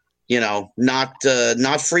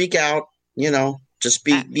 not freak out, just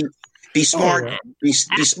be smart, be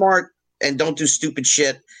smart and don't do stupid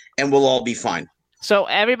shit and we'll all be fine. So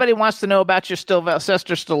everybody wants to know about your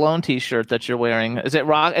Sylvester Stallone t-shirt that you're wearing. Is it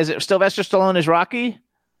Sylvester Stallone as Rocky?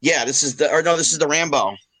 Yeah, this is the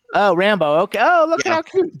Rambo. Oh, Rambo. Okay. Oh, look how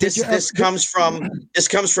cute. This comes from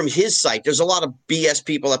his site. There's a lot of BS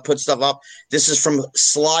people that put stuff up. This is from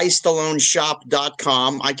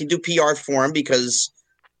SlyStalloneShop.com. I can do PR for him because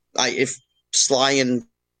if Sly and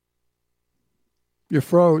you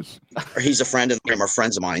froze. He's a friend of him or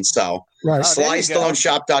friends of mine. So right.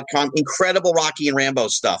 SlyStalloneShop.com. Incredible Rocky and Rambo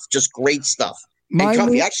stuff. Just great stuff. And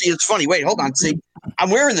comfy. Actually, it's funny. Wait, hold on. See, I'm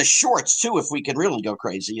wearing the shorts too. If we could really go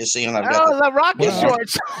crazy, you see, and I've got the Rocky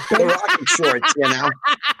shorts. The Rocky shorts,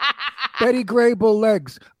 Betty Grable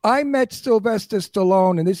legs. I met Sylvester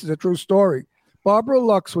Stallone, and this is a true story. Barbara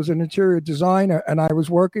Lux was an interior designer, and I was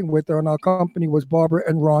working with her, and our company was Barbara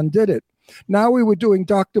and Ron Did It. Now we were doing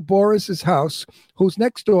Dr. Boris's house, who's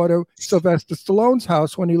next door to Sylvester Stallone's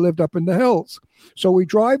house when he lived up in the hills. So we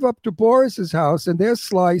drive up to Boris's house, and there's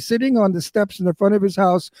Sly sitting on the steps in the front of his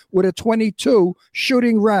house with a .22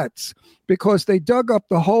 shooting rats because they dug up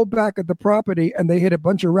the whole back of the property and they hit a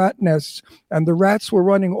bunch of rat nests, and the rats were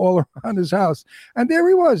running all around his house. And there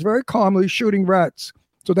he was, very calmly shooting rats.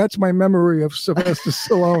 So that's my memory of Sylvester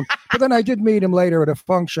Stallone. But then I did meet him later at a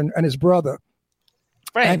function, and his brother.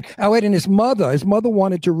 Frank. And his mother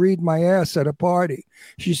wanted to read my ass at a party.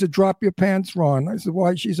 She said, "Drop your pants, Ron." I said,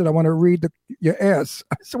 "Why?" She said, "I want to read your ass."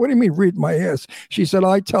 I said, "What do you mean read my ass?" She said,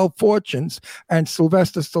 "I tell fortunes." And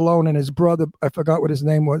Sylvester Stallone and his brother, I forgot what his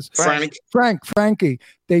name was. Frankie.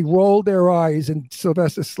 They rolled their eyes, and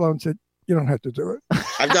Sylvester Stallone said, "You don't have to do it."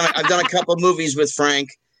 I've done a couple of movies with Frank,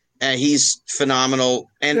 and he's phenomenal.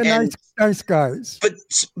 And nice guys.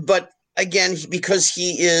 But again, because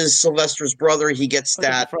he is Sylvester's brother, he gets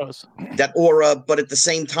that aura, but at the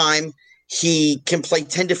same time, he can play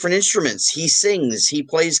 10 different instruments. He sings, he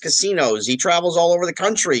plays casinos, he travels all over the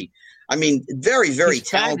country. I mean, very, very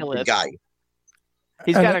talented guy.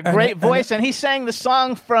 He's got a great voice, and he sang the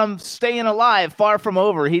song from Staying Alive, Far From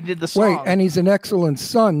Over. He did the song. Wait, and he's an excellent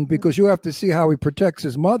son because you have to see how he protects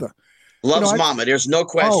his mother. Loves Mama, there's no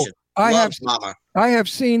question. Loves Mama. I have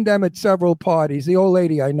seen them at several parties. The old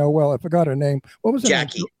lady I know well, I forgot her name. What was her name?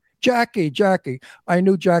 Jackie. I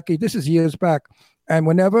knew Jackie. This is years back. And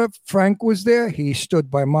whenever Frank was there, he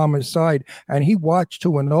stood by Mama's side, and he watched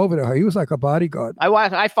who went over to her. He was like a bodyguard.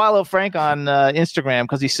 I follow Frank on Instagram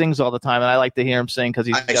because he sings all the time, and I like to hear him sing because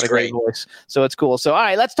he's got a great voice. So it's cool. So, all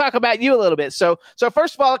right, let's talk about you a little bit. So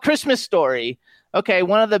first of all, A Christmas Story. Okay,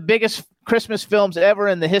 one of the biggest Christmas films ever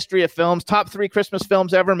in the history of films. Top 3 Christmas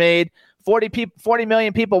films ever made. 40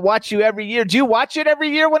 million people watch you every year. Do you watch it every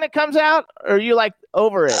year when it comes out, or are you like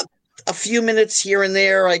over it? A few minutes here and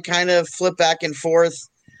there. I kind of flip back and forth.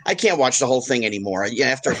 I can't watch the whole thing anymore.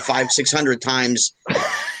 After 500-600 times,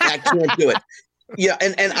 I can't do it. Yeah,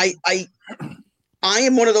 and I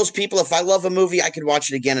am one of those people. If I love a movie, I can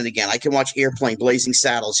watch it again and again. I can watch Airplane, Blazing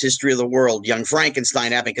Saddles, History of the World, Young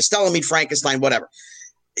Frankenstein, Abbott and Costello, Meet Frankenstein, whatever.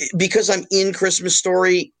 Because I'm in Christmas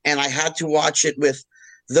Story, and I had to watch it with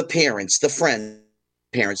the parents, the friend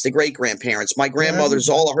parents, the great grandparents, my grandmother's,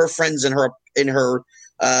 all of her friends in her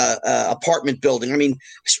apartment building. I mean,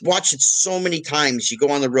 watch it so many times. You go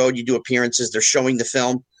on the road, you do appearances, they're showing the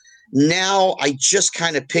film. Now I just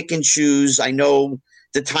kind of pick and choose. I know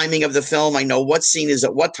the timing of the film. I know what scene is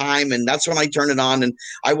at what time, and that's when I turn it on. And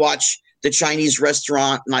I watch the Chinese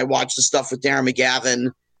restaurant, and I watch the stuff with Darren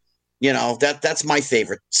McGavin. That's my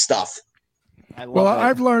favorite stuff.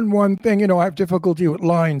 I've learned one thing. I have difficulty with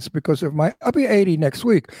lines because of I'll be 80 next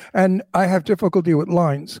week, and I have difficulty with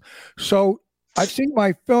lines. So I've seen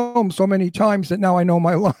my film so many times that now I know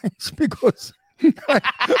my lines because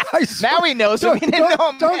now he knows. Don't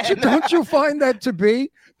you find that to be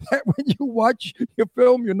that when you watch your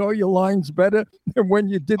film, you know your lines better than when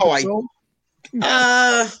you did the film?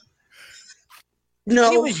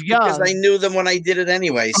 No, because I knew them when I did it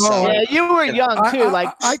anyway. So. Yeah, you were young too.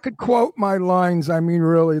 I could quote my lines. I mean,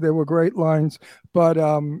 really, they were great lines. But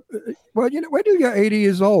Well, when you're 80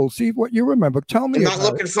 years old, see what you remember. Tell me. I'm not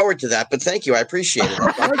looking forward to that, but thank you. I appreciate it.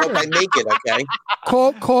 I hope I make it. Okay.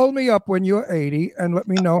 Call me up when you're 80 and let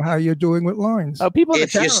me know how you're doing with lines. Oh, people.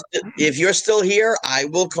 If you're still here, I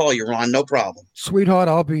will call you, Ron. No problem. Sweetheart,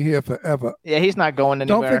 I'll be here forever. Yeah, he's not going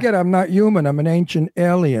anywhere. Don't forget, I'm not human. I'm an ancient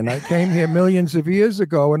alien. I came here millions of years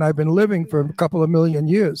ago, and I've been living for a couple of million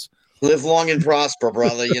years. Live long and prosper,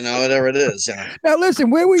 brother. Whatever it is. Now, listen,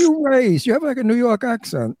 where were you raised? You have like a New York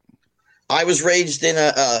accent. I was raised in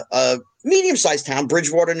a medium-sized town,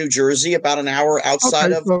 Bridgewater, New Jersey, about an hour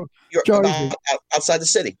outside outside the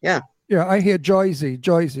city. Yeah. Yeah, I hear Jersey.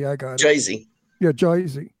 I got it. Jersey. Yeah,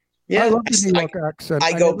 Jersey. Yeah. I love the New York accent.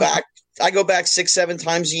 I go back 6-7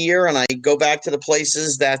 times a year, and I go back to the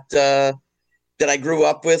places that I grew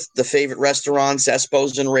up with, the favorite restaurants,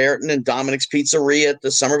 Espo's and Raritan and Dominic's Pizzeria at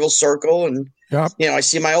the Somerville Circle. And, I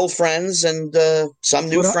see my old friends and some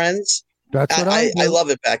new friends. That's what I love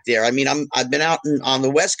it back there. I mean, I've been out on the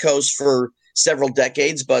West Coast for several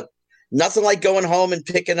decades, but nothing like going home and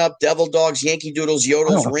picking up Devil Dogs, Yankee Doodles,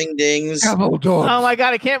 Yodels, Ring Dings. Devil Dogs. Oh my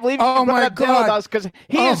God, I can't believe you brought up Devil Dogs because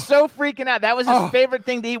he is so freaking out. That was his favorite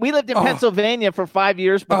thing to eat. We lived in Pennsylvania for 5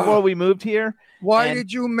 years before we moved here. Why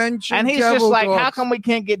did you mention And he's Devil just like, Dogs? how come we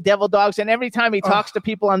can't get Devil Dogs? And every time he talks to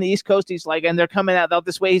people on the East Coast, he's like, and they're coming out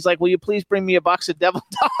this way. He's like, will you please bring me a box of Devil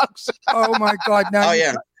Dogs? Oh my God. Now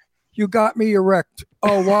you got me erect.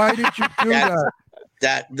 Oh, why did you do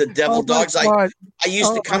that? The Devil Dogs. I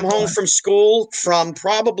used to come home from school from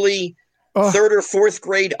probably 3rd or 4th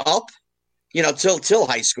grade up, till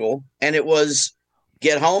high school. And it was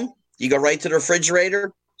get home, you go right to the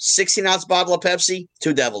refrigerator, 16-ounce bottle of Pepsi,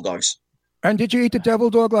 2 Devil Dogs. And did you eat the Devil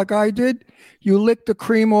Dog like I did? You licked the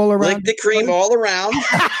cream all around. Lick the cream all around.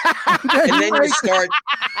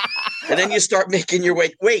 and then you start making your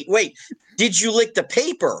way. Wait. Did you lick the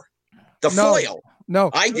paper? The foil?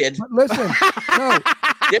 No. I did. Listen. No.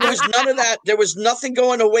 There was none of that. There was nothing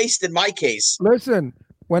going to waste in my case. Listen,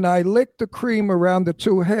 when I licked the cream around the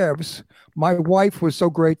 2 halves, my wife was so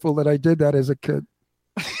grateful that I did that as a kid.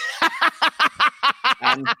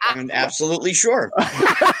 I'm absolutely sure.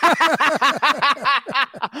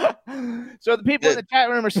 So the people in the chat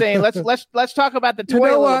room are saying, let's talk about the toy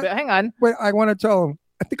a little bit. Hang on. Wait, I want to tell them.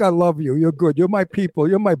 I think I love you. You're good. You're my people.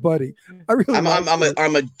 You're my buddy. I really.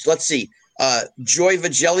 I'm a. Let's see.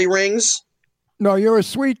 Joyva jelly rings. No, you're a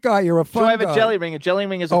sweet guy. You're a fun guy. Joyva jelly ring. A jelly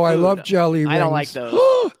ring is. I love jelly rings. I don't like those.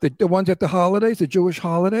 the ones at the holidays, the Jewish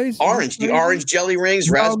holidays. The orange jelly rings,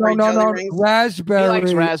 raspberry jelly rings. Raspberry. He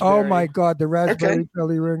likes raspberry. Oh my God, the raspberry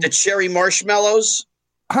jelly rings. The cherry marshmallows.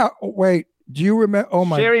 Wait, do you remember? Oh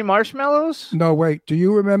my. Cherry marshmallows? No, wait. Do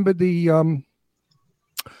you remember the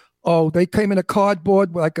they came in a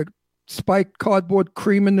cardboard, like a spiked cardboard,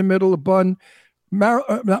 cream in the middle, a bun. Not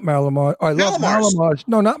Malamar. I love Malamars.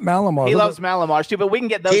 No, not Malamar. He loves Malamars too, but we can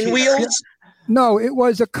get those. Pinwheels? No, it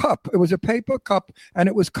was a cup. It was a paper cup, and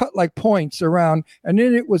it was cut like points around. And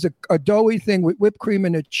then it was a doughy thing with whipped cream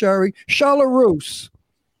and a cherry. Chalarousse.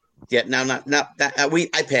 Yeah, not that.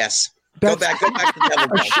 I pass. Go back to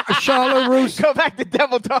Devil Dogs. Chalarousse. Go back to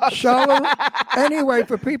Devil Dogs. Anyway,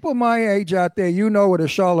 for people my age out there, you know what a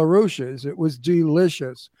Chalarousse is. It was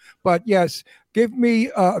delicious. But yes, give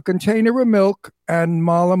me a container of milk and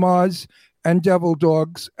Malamars and Devil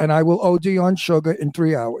Dogs, and I will OD on sugar in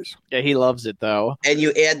 3 hours. Yeah, he loves it though. And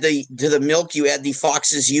you add to the milk, you add the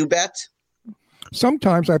Fox's You Bet.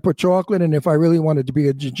 Sometimes I put chocolate in if I really wanted to be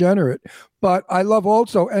a degenerate. But I love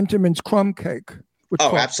also Entenmann's crumb cake.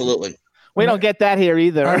 Absolutely. We don't get that here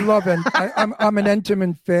either. I love it. I'm an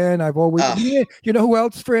Entenmann fan. I've always, you know who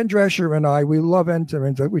else? Fran Drescher and I, we love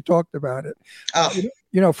Entenmann's. We talked about it.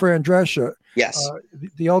 Fran Drescher. Yes.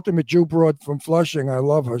 The ultimate Jew broad from Flushing. I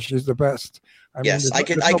love her. She's the best. I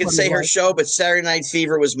could say her show, but Saturday Night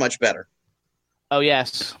Fever was much better. Oh,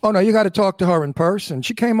 yes. Oh, no, you got to talk to her in person.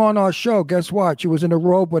 She came on our show. Guess what? She was in a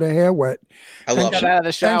robe with her hair wet. I love it. Out of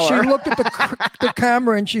the shower. And she looked at the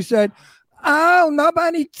camera and she said, "Oh,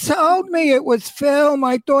 nobody told me it was film.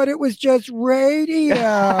 I thought it was just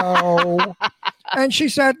radio." And she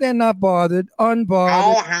sat there not bothered, unbothered.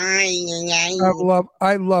 Oh, hi.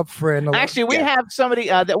 I love Fran. Actually, we have somebody.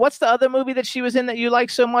 What's the other movie that she was in that you like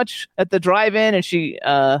so much at the drive-in? And she,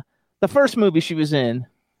 the first movie she was in.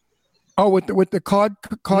 Oh, with the car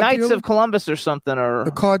Knights dealer? of Columbus or something, or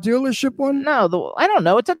The car dealership one? no, I don't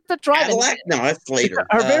know. It's at the drive-in. Cadillac? No, that's later.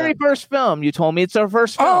 Her very first film. You told me it's her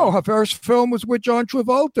first film. Oh, her first film was with John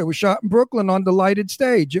Travolta. It was shot in Brooklyn on the lighted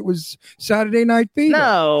stage. It was Saturday Night Fever.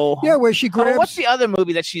 No. Yeah, where she grabbed. What's the other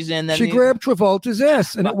movie that she's in? She grabbed Travolta's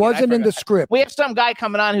ass, and it wasn't in the script. We have some guy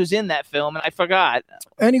coming on who's in that film, and I forgot.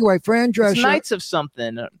 Anyway, Fran It's Drescher. Knights of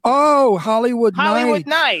something. Oh, Hollywood Hollywood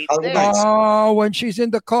Nights. Nights. There. Oh, when she's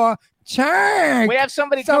in the car. Tank. We have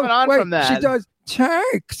somebody coming on from that. She does.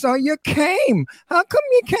 Tank, so you came. How come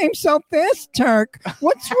you came so fast, Turk?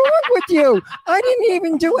 What's wrong with you? I didn't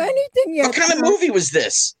even do anything yet. What kind of movie was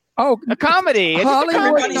this? Oh, a comedy.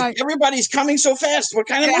 Everybody's coming so fast. What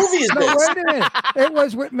kind of movie is no, this? wait a minute. It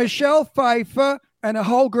was with Michelle Pfeiffer and a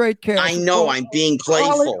whole great cast. I know. I'm being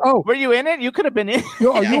playful. Were you in it? You could have been in it.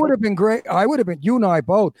 You would have been great. I would have been. You and I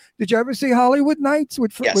both. Did you ever see Hollywood Nights?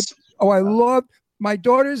 Yes. I love. My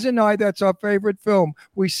daughters and I, that's our favorite film.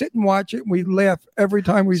 We sit and watch it and we laugh every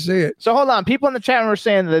time we see it. So hold on. People in the chat room are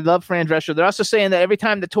saying that they love Fran Drescher. They're also saying that every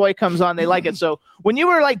time the toy comes on, they like it. So when you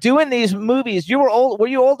were like doing these movies, were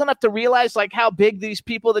you old enough to realize like how big these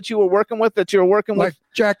people that you were working with, like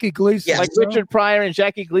Jackie Gleason, like Richard Pryor and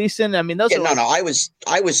Jackie Gleason? I mean, those are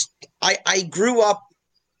I grew up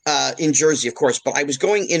in Jersey, of course, but I was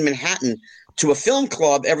going in Manhattan to a film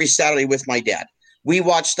club every Saturday with my dad. We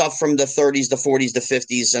watched stuff from the 30s, the 40s, the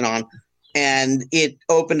 50s, and on. And it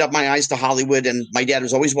opened up my eyes to Hollywood. And my dad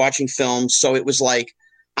was always watching films. So it was like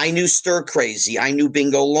I knew Stir Crazy. I knew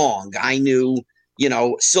Bingo Long. I knew,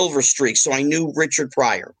 Silver Streak. So I knew Richard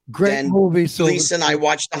Pryor. Great movie. Gleason, I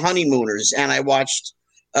watched The Honeymooners. And I watched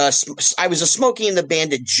I was a Smokey and the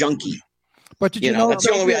Bandit junkie. But did you know that's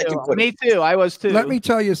the only way I can put it. Me too. I was too. Let me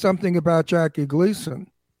tell you something about Jackie Gleason.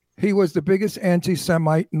 He was the biggest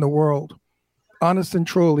anti-Semite in the world. Honest and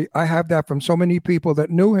truly, I have that from so many people that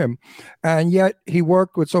knew him. And yet he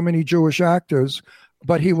worked with so many Jewish actors,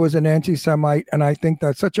 but he was an anti-Semite. And I think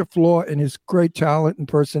that's such a flaw in his great talent and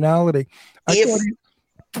personality.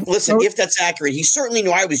 If that's accurate, he certainly knew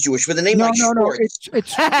I was Jewish with a name like Schwartz.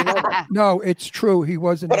 It's true. He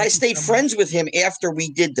wasn't. But I stayed friends with him after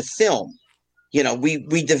we did the film.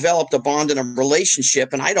 We developed a bond and a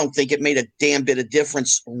relationship, and I don't think it made a damn bit of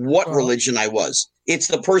difference what religion I was. It's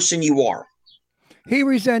the person you are. He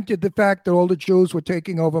resented the fact that all the Jews were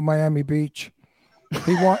taking over Miami Beach.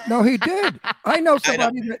 He did. I know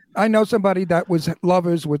somebody that was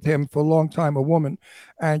lovers with him for a long time, a woman,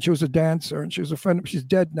 and she was a dancer, and she was a friend. She's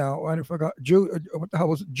dead now. I forgot. What the hell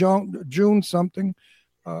was it? June something.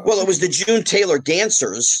 Well, it was the June Taylor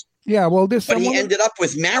Dancers. Yeah. Well, he ended up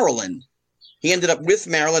with Marilyn. He ended up with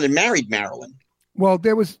Marilyn and married Marilyn. Well,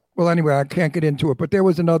 anyway, I can't get into it, but there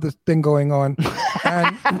was another thing going on.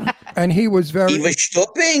 And he was very... He was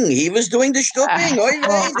stooping. He was doing the stooping.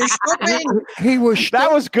 The stooping. He was...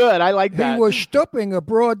 That was good. I like that. He was stooping a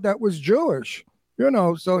broad that was Jewish.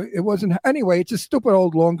 So it wasn't... Anyway, it's a stupid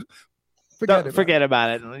old long... Forget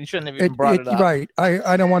about it. You shouldn't have even brought it up. Right.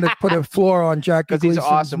 I don't want to put a floor on Jackie Gleason's he's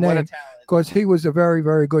awesome. What a name, talent. because he was a very,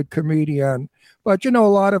 very good comedian. But, a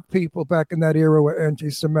lot of people back in that era were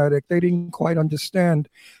anti-Semitic. They didn't quite understand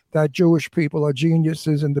that Jewish people are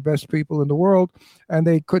geniuses and the best people in the world, and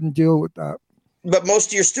they couldn't deal with that. But most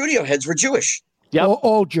of your studio heads were Jewish. Yep.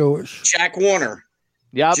 All Jewish. Jack Warner.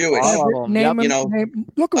 Yep. Jewish.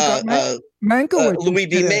 Look, Mankiewicz. Louis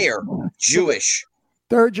B. Mayer. Jewish.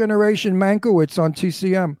 Third generation Mankiewicz on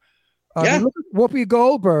TCM. Look at Whoopi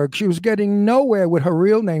Goldberg. She was getting nowhere with her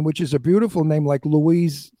real name, which is a beautiful name like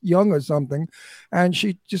Louise Young or something. And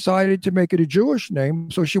she decided to make it a Jewish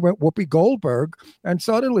name. So she went Whoopi Goldberg. And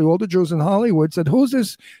suddenly all the Jews in Hollywood said, who's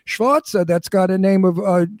this Schwartz that's got a name of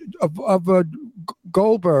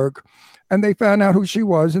Goldberg? And they found out who she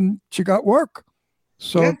was, and she got work.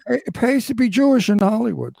 So it pays to be Jewish in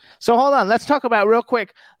Hollywood. So hold on. Let's talk about real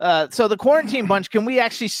quick. So the Quarantine Bunch, can we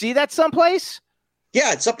actually see that someplace?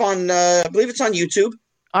 Yeah, it's up on, I believe it's on YouTube.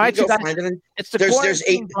 All right, find it. It's the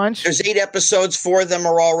Quarantine Bunch. There's 8 episodes. 4 of them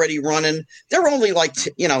are already running. They're only like,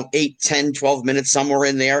 8, 10, 12 minutes, somewhere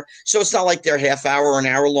in there. So it's not like they're half hour or an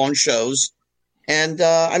hour long shows. And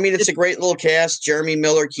it's a great little cast. Jeremy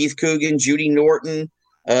Miller, Keith Coogan, Judy Norton,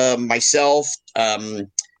 myself,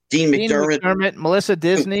 Dean McDermott, Melissa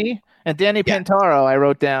Disney, and Danny Pintaro. I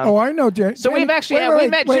wrote down. Oh, I know Danny. So we've actually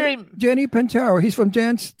met Jerry. Danny Pintaro. He's from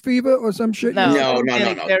Dance Fever or some shit. No.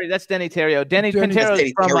 That's Danny Terrio. Danny Pintaro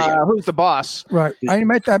is from Who's the Boss? Right. I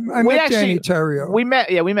met Danny Terrio. We met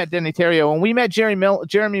Danny Terrio, and we met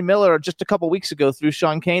Jeremy Miller just a couple weeks ago through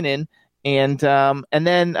Sean Kanan, and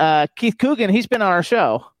then Keith Coogan. He's been on our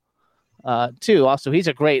show. too. Also, he's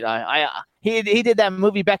a great. He did that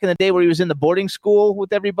movie back in the day where he was in the boarding school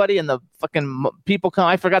with everybody and the fucking people come.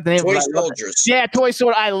 I forgot the name. Toy of it. Soldiers. Yeah, Toy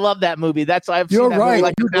Soldiers. I love that movie. I've You're seen that right. movie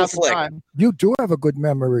like You 1,000 times. You do have a good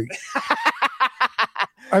memory.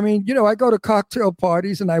 I mean, I go to cocktail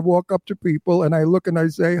parties and I walk up to people and I look and I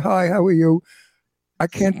say, "Hi, how are you?" I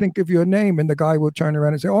can't think of your name, and the guy will turn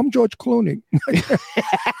around and say, "Oh, I'm George Clooney."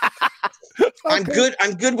 I'm good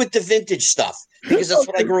with the vintage stuff because that's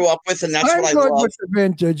what I grew up with, and that's what I love. With the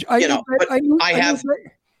vintage. I knew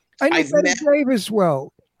Dave as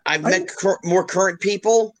well. I've met more current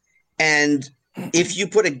people, and if you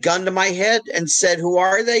put a gun to my head and said, "Who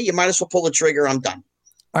are they?" you might as well pull the trigger. I'm done.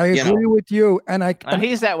 I agree with you, and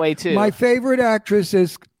he's that way too. My favorite actress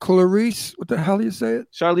is Clarice. What the hell do you say it?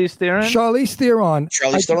 Charlize Theron. Charlize Theron.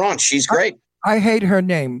 She's great. I hate her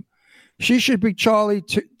name. She should be Charlie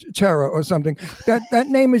Terra or something. That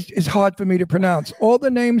name is hard for me to pronounce. All the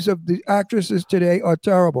names of the actresses today are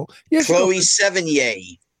terrible. Chloe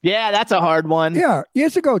Sevigny. Yeah, that's a hard one. Yeah,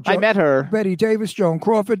 years ago, I met her. Betty Davis, Joan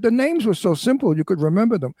Crawford. The names were so simple you could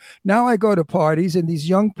remember them. Now I go to parties and these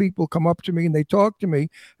young people come up to me and they talk to me,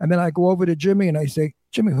 and then I go over to Jimmy and I say,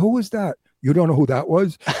 "Jimmy, who was that?" "You don't know who that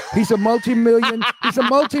was? He's a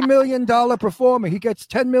multi-million dollar performer. He gets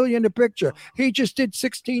 $10 million a picture. He just did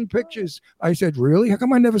 16 pictures." I said, "Really? How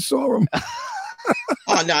come I never saw him?"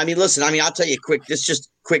 Oh no! I mean, listen. I mean, I'll tell you just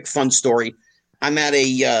quick fun story. I'm at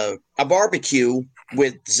a barbecue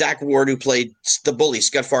with Zach Ward, who played the bully,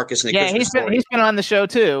 Scott Farkas, in the Christmas Story. He's been on the show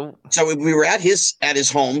too. So we were at his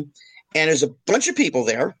home, and there's a bunch of people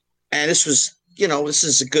there, and this was, this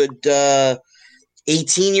is a good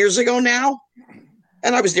 18 years ago now,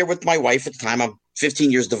 and I was there with my wife at the time. I'm 15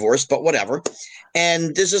 years divorced, but whatever.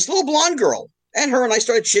 And there's this little blonde girl, and her and I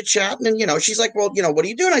started chit chatting, and she's like, "Well, what do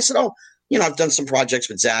you do?" And I said, "Oh, I've done some projects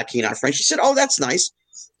with Zach, our friend." She said, "Oh, that's nice."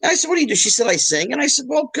 And I said, "What do you do?" She said, "I sing." And I said,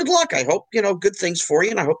 "Well, good luck. I hope, good things for you.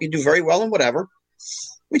 And I hope you do very well and whatever."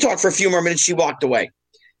 We talked for a few more minutes. She walked away.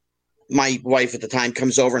 My wife at the time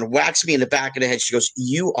comes over and whacks me in the back of the head. She goes,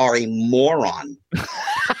 "You are a moron."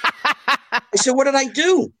 I said, "What did I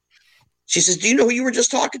do?" She says, "Do you know who you were just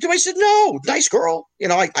talking to?" I said, "No, nice girl.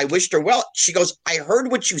 I wished her well." She goes, "I heard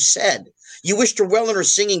what you said. You wished her well in her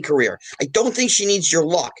singing career. I don't think she needs your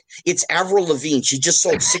luck. It's Avril Lavigne. She just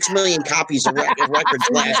sold 6 million copies of records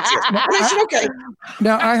last year." And I said, "Okay."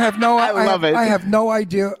 Now I have no, I have no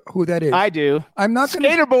idea who that is. I do. I'm not going to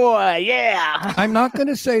Skater Boy. Yeah. I'm not going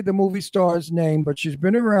to say the movie star's name, but she's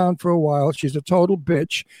been around for a while. She's a total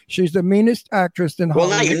bitch. She's the meanest actress in Hollywood.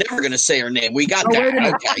 Well, now you're never going to say her name. We got that. Wait a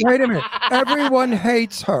minute. Okay. Wait a minute. Everyone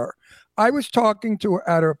hates her. I was talking to her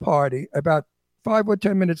at her party. About 5 or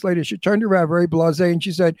 10 minutes later, she turned around very blasé and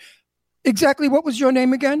she said, "Exactly what was your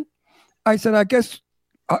name again?" I said, "I guess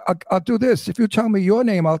I'll do this. If you tell me your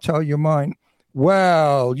name, I'll tell you mine."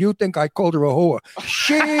 "Well, you think I called her a whore."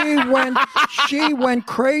 She went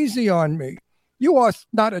crazy on me. "You are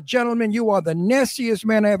not a gentleman. You are the nastiest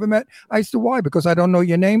man I ever met." I said, "Why?" "Because I don't know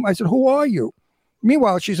your name." I said, "Who are you?"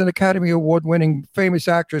 Meanwhile, she's an Academy Award-winning famous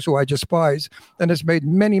actress who I despise and has made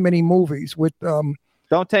many, many movies with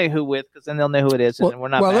Don't tell you who with, because then they'll know who it is, and we're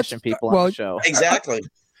not bashing people on the show. Exactly.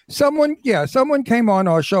 Someone came on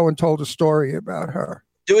our show and told a story about her.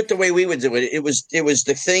 Do it the way we would do it. It was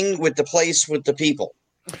the thing with the place with the people.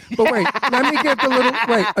 But wait, let me get the little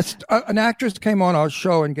an actress came on our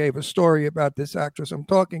show and gave a story about this actress I'm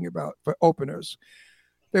talking about for openers.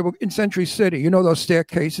 They were in Century City. Those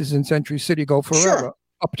staircases in Century City go forever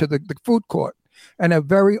up to the food court. And a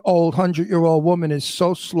very old 100-year-old woman is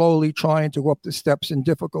so slowly trying to go up the steps in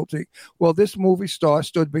difficulty. Well, this movie star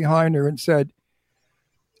stood behind her and said,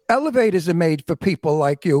 "Elevators are made for people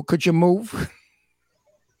like you. Could you move?"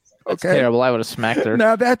 That's terrible. I would have smacked her.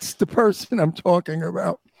 Now that's the person I'm talking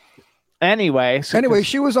about. Anyway,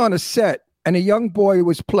 she was on a set and a young boy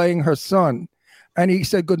was playing her son. And he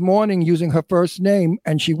said, "Good morning," using her first name.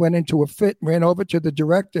 And she went into a fit, ran over to the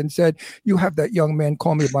director and said, "You have that young man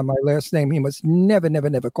call me by my last name. He must never, never,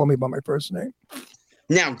 never call me by my first name."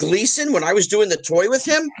 Now, Gleason, when I was doing the toy with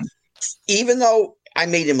him, even though I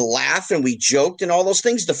made him laugh and we joked and all those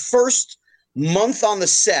things, the first month on the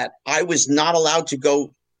set, I was not allowed to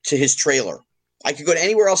go to his trailer. I could go to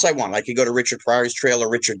anywhere else I want. I could go to Richard Pryor's trailer,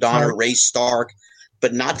 Richard Donner, Ray Stark,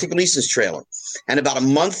 but not to Gleason's trailer. And about a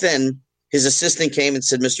month in, his assistant came and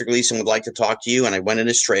said, "Mr. Gleason would like to talk to you." And I went in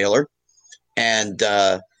his trailer, and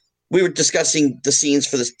we were discussing the scenes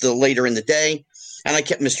for the later in the day. And I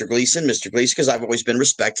kept Mr. Gleason, because I've always been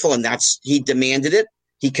respectful, and he demanded it,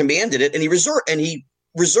 he commanded it, and he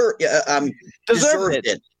deserved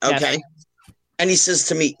it. Okay, yes. And he says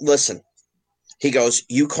to me, "Listen," he goes,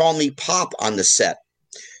 "you call me Pop on the set.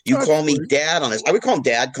 You call me dad on this. I would call him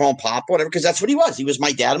dad, call him pop, whatever, because that's what he was. He was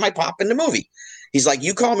my dad and my pop in the movie. He's like,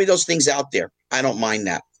 you call me those things out there. I don't mind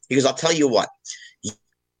that. He goes, I'll tell you what. You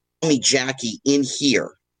call me Jackie in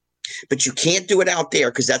here, but you can't do it out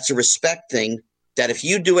there because that's a respect thing. That if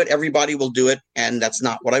you do it, everybody will do it, and that's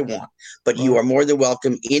not what I want. But you are more than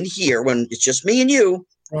welcome in here when it's just me and you.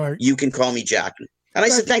 Right. You can call me Jackie. And I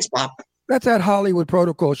said, thanks, Pop. That's that Hollywood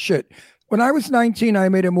protocol shit. When I was 19, I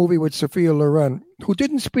made a movie with Sophia Loren, who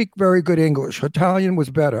didn't speak very good English. Her Italian was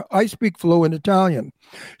better. I speak fluent Italian.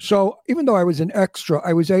 So even though I was an extra,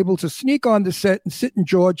 I was able to sneak on the set and sit in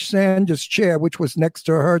George Sanders' chair, which was next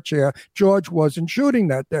to her chair. George wasn't shooting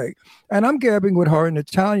that day. And I'm gabbing with her in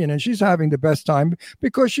Italian, and she's having the best time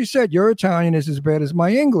because she said, your Italian is as bad as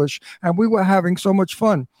my English. And we were having so much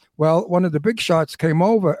fun. Well, one of the big shots came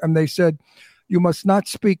over, and they said, you must not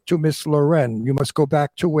speak to Miss Loren. You must go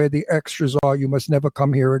back to where the extras are. You must never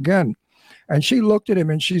come here again. And she looked at him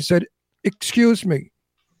and she said, excuse me.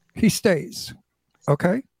 He stays.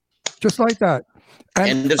 Okay? Just like that.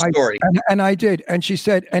 End of story. And I did. And she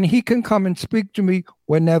said, and he can come and speak to me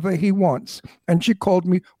whenever he wants. And she called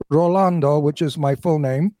me Rolando, which is my full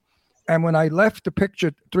name. And when I left the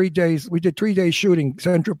picture 3 days, we did 3 days shooting,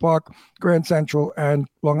 Central Park, Grand Central, and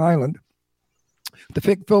Long Island. The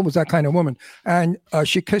film was that kind of woman. And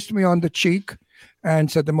she kissed me on the cheek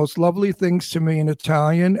and said the most lovely things to me in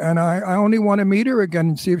Italian. And I only want to meet her again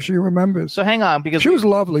and see if she remembers. So hang on, because she was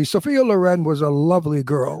lovely. Sophia Loren was a lovely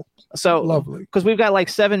girl. So lovely. Because we've got like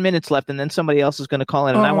 7 minutes left, and then somebody else is going to call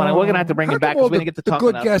in, and we're going to have to bring him back because we didn't get to talk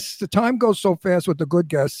good enough. Guests. The time goes so fast with the good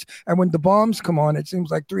guests, and when the bombs come on, it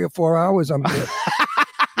seems like 3 or 4 hours I'm there.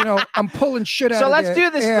 You know, I'm pulling shit out. So of let's do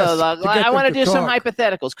this though. I want to do some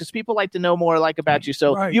hypotheticals because people like to know more about you.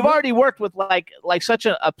 So you've already worked with like such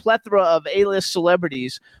a plethora of A-list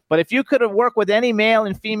celebrities. But if you could have worked with any male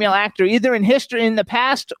and female actor, either in history, in the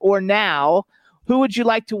past, or now, who would you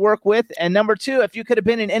like to work with? And number two, if you could have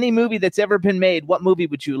been in any movie that's ever been made, what movie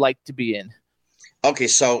would you like to be in? Okay,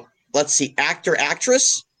 so let's see, actor,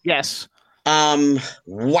 actress. Yes.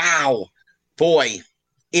 Wow, boy.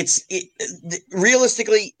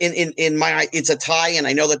 Realistically in my eye, it's a tie, and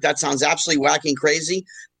I know that sounds absolutely wacky and crazy,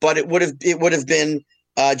 but it would have been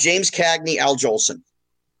James Cagney, Al Jolson.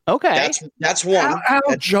 Okay, that's one. Al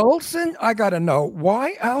Jolson, I gotta know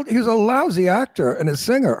why. Al, he's a lousy actor and a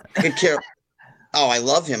singer. Oh, I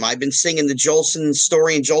love him. I've been singing the Jolson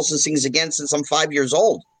story and Jolson Sings Again since I'm 5 years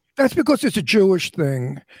old. That's because it's a Jewish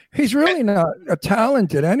thing. He's really not a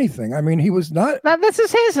talented anything. I mean, he was not. Now, this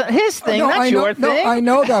is his thing, not your thing. No, I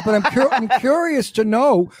know that, but I'm curious to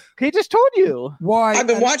know. He just told you why. I've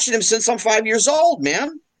been watching him since I'm 5 years old,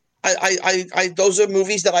 man. I those are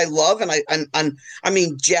movies that I love, and I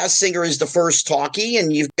mean, Jazz Singer is the first talkie,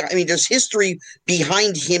 and there's history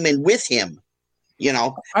behind him and with him, you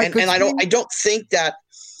know. I don't think that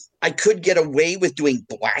I could get away with doing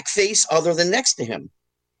blackface other than next to him.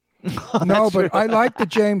 No, but I like the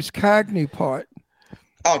James Cagney part.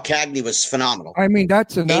 Oh, Cagney was phenomenal. I mean,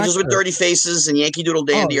 that's an Angels actor. with Dirty Faces and Yankee Doodle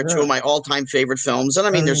Dandy are two of my all-time favorite films, and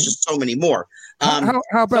I mean, there's just so many more. How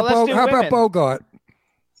about Bogart?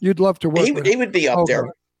 You'd love to work with him. He would be up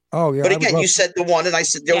there. Oh yeah. But again, you said the one, and I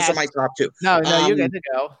said those are my top two. No, you get to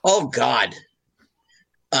go. Oh God,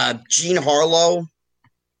 Jean Harlow,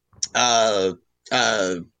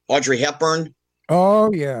 Audrey Hepburn.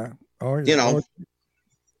 Oh yeah. You know.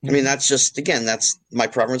 I mean, that's my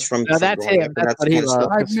preference from. No, that's him. That's what he loves.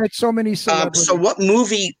 I've met so many celebrities. So what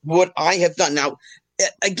movie would I have done? Now,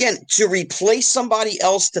 again, to replace somebody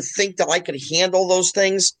else to think that I could handle those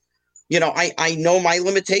things, you know, I know my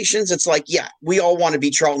limitations. It's like, yeah, we all want to be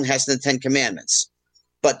Charlton Heston in the 10 Commandments,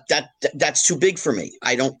 but that's too big for me.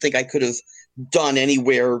 I don't think I could have done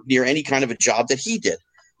anywhere near any kind of a job that he did.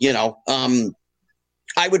 You know,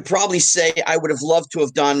 I would probably say I would have loved to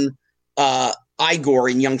have done Igor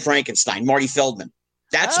in Young Frankenstein, Marty Feldman.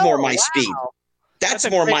 That's more my speed. That's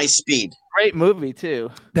more my speed. Great movie too.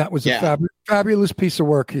 That was a fabulous piece of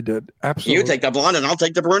work he did. Absolutely. You take the blonde and I'll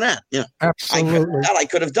take the brunette. Yeah, absolutely. I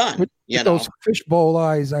could have done. With those fishbowl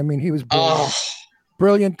eyes. I mean, he was brilliant.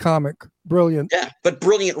 Brilliant comic. Brilliant. Yeah, but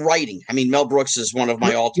brilliant writing. I mean, Mel Brooks is one of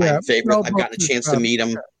my all-time favorites. I've gotten a chance to meet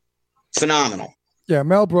him. Phenomenal. Yeah,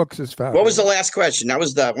 Mel Brooks is fabulous. What was the last question? That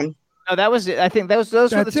was that one. No, that was it. I think those were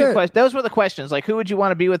the two questions. Those were the questions. Like, who would you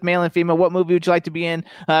want to be with, male and female? What movie would you like to be in?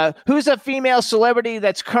 Who's a female celebrity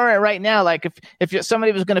that's current right now? Like, if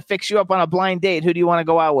somebody was going to fix you up on a blind date, who do you want to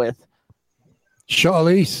go out with?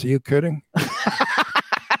 Charlize, are you kidding?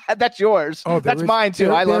 That's yours. Oh, that's mine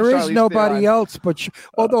too. I love There Charlize is nobody Theron. else, but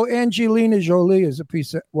although Angelina Jolie is a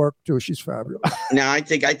piece of work too, she's fabulous. No, I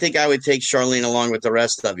think I would take Charlene along with the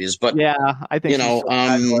rest of you. But Yeah, I think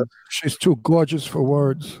She's too gorgeous for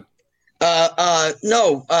words.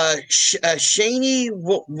 no, Shani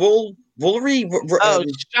Woolery.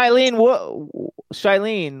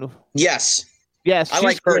 Shailene. Yes, Yes, I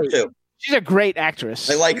like her too. She's a great actress.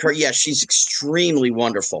 I like her. Yes, she's extremely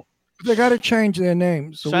wonderful. They got to change their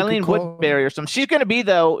names. So Shailene Woodbury or something. She's going to be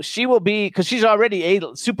she will be because she's already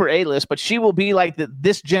super A-list, but she will be like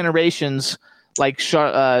this generation's like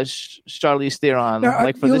Charlize Theron, now,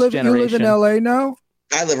 like for this generation. You live in L.A. now?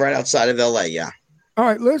 I live right outside of L.A. Yeah. All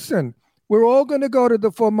right, listen. We're all going to go to the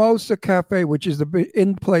Formosa Cafe, which is the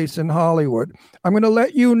in place in Hollywood. I'm going to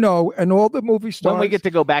let you know, and all the movie stars. When we get to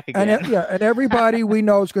go back again. And everybody we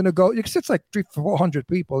know is going to go. It's like 300-400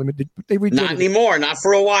 people. I mean, they not anymore. Not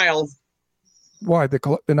for a while. Why? They're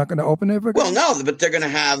not going to open it again? Well, no, but they're going to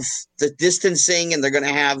have the distancing, and they're going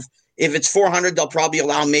to have. If it's 400, they'll probably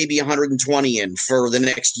allow maybe 120 in for the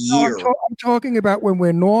next year. No, I'm talking about when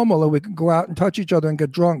we're normal and we can go out and touch each other and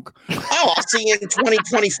get drunk. Oh, I'll see you in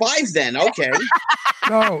 2025 then. Okay.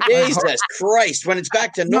 No, Jesus Christ. When it's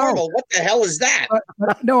back to normal, what the hell is that?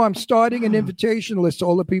 No, I'm starting an invitation list to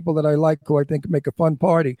all the people that I like who I think make a fun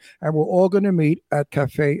party. And we're all going to meet at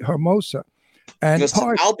Cafe Hermosa. And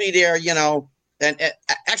listen, I'll be there, And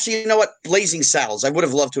actually, you know what? Blazing Saddles. I would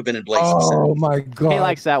have loved to have been in Blazing Saddles. Oh, my God. He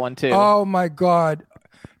likes that one, too. Oh, my God.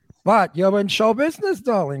 But you're in show business,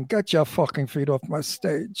 darling. Get your fucking feet off my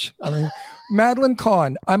stage. I mean, Madeline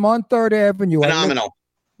Kahn. I'm on 3rd Avenue. Phenomenal.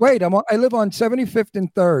 I live on 75th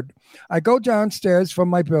and 3rd. I go downstairs from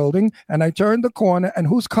my building, and I turn the corner, and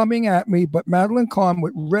who's coming at me but Madeline Kahn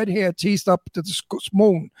with red hair teased up to the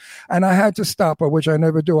moon. And I had to stop her, which I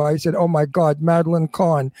never do. I said, oh, my God, Madeline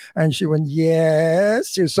Kahn. And she went, yes.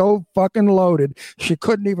 She's so fucking loaded. She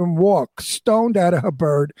couldn't even walk, stoned out of her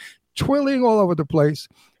bird, twirling all over the place.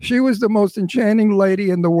 She was the most enchanting lady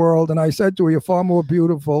in the world. And I said to her, you're far more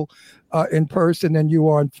beautiful in person than you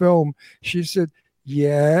are on film. She said,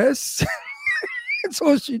 yes. That's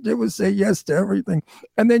all she did was say yes to everything.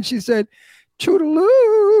 And then she said, toodaloo.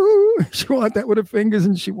 She wanted that with her fingers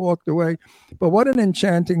and she walked away. But what an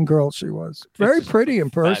enchanting girl she was. Very pretty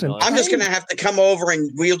in person. I'm just going to have to come over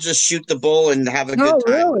and we'll just shoot the bull and have a good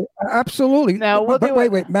time. Really? Absolutely. Now, but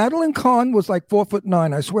wait. Madeline Kahn was like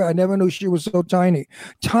 4'9". I swear, I never knew she was so tiny.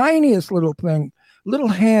 Tiniest little thing. Little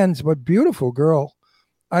hands, but beautiful girl.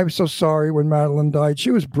 I'm so sorry when Madeline died.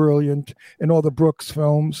 She was brilliant in all the Brooks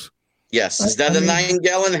films. Yes. Is that a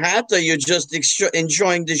 9-gallon hat or you're just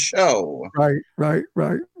enjoying the show? Right. You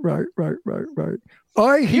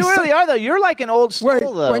really are, though. You're like an old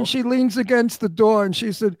school, though. When she leans against the door and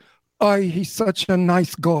she said, he's such a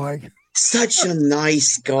nice guy. Such a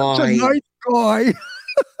nice guy. Such a nice guy.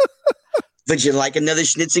 Would you like another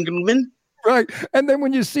Schnitzelgruben? Right. And then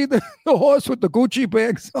when you see the horse with the Gucci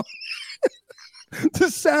bags on,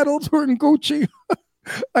 the saddles were in Gucci.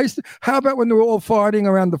 How about when they were all farting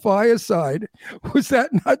around the fireside? Was that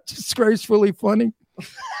not disgracefully funny?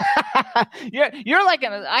 You're like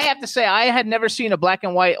I have to say, I had never seen a black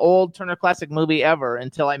and white old Turner Classic movie ever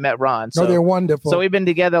until I met Ron. So, no, they're wonderful. So we've been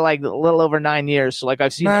together like a little over 9 years. So like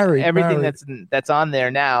I've seen everything that's on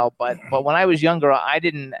there now. But when I was younger, I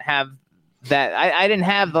didn't have that. I didn't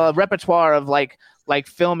have the repertoire of like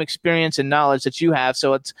film experience and knowledge that you have.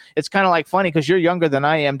 So it's kind of like funny because you're younger than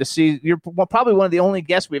I am to see. You're probably one of the only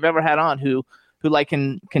guests we've ever had on who like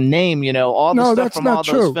can name, all the stuff from all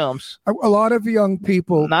those films. A lot of young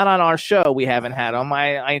people. Not on our show. We haven't had them.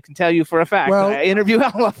 I can tell you for a fact. Well, I interview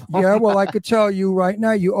all of them. Yeah. Well, I could tell you right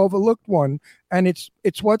now, you overlooked one, and it's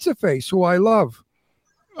what's her face, who I love.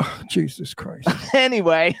 Oh, Jesus Christ.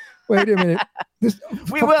 Anyway. Wait a minute.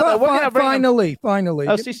 Finally.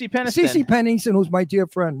 Oh, CeCe Peniston. CeCe Peniston, who's my dear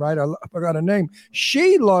friend, right? I forgot her name.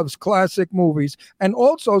 She loves classic movies, and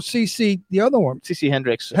also CeCe, the other one, CeCe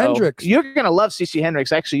Hendricks. Oh, you're gonna love CeCe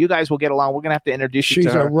Hendricks. Actually, you guys will get along. We're gonna have to introduce you to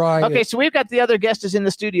her. She's a riot. Okay, so we've got the other guest is in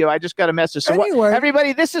the studio. I just got a message. So anyway,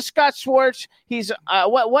 everybody, this is Scott Schwartz. He's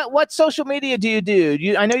what social media do you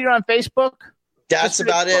do? I know you're on Facebook. That's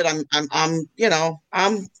about it. I'm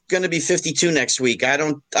going to be 52 next week. I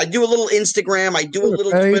do a little Instagram. I do a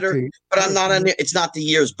little Twitter, but I'm not on there. It's not the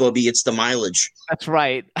years, Booby. It's the mileage. That's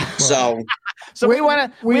right. So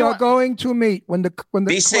we are going to meet when the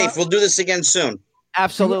be safe. We'll do this again soon.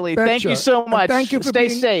 Absolutely. Thank you so much. Thank you for Stay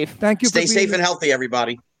safe. Thank you. Stay safe and healthy,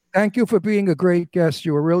 everybody. Thank you for being a great guest.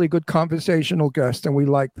 You're a really good conversational guest, and we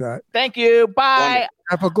like that. Thank you. Bye.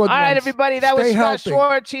 Have a good one. All right, everybody. That was Stay Scott healthy.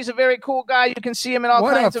 Schwartz. He's a very cool guy. You can see him in all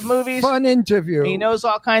What kinds a of movies. fun interview. He knows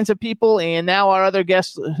all kinds of people. And now our other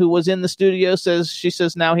guest who was in the studio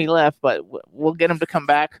says now he left, but we'll get him to come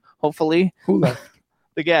back, hopefully. Who left?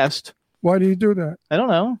 The guest. Why do you do that? I don't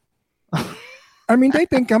know. I mean, they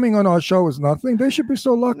think coming on our show is nothing. They should be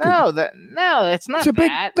so lucky. No, it's not It's a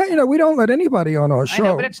big, that. we don't let anybody on our I show.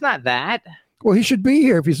 know, but it's not that. Well, he should be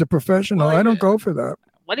here if he's a professional. Well, I don't go for that.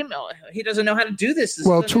 What do you know? He doesn't know how to do this.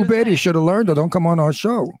 Well, too bad he should have learned it. Don't come on our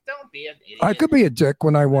show. Don't be an idiot. I could be a dick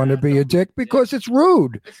when I want to be a dick because it's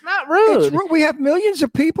rude. It's not rude. It's rude. We have millions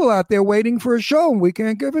of people out there waiting for a show, and we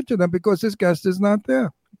can't give it to them because this guest is not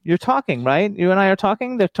there. You're talking, right? You and I are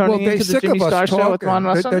talking? They're turning They're into the sick Jimmy of us Star Show with Ron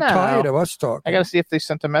talking. Russell? They're No. tired of us talking. I got to see if they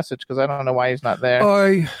sent a message because I don't know why he's not there.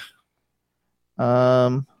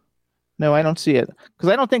 No, I don't see it because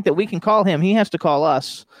I don't think that we can call him. He has to call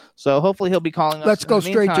us. So hopefully he'll be calling us. Let's go in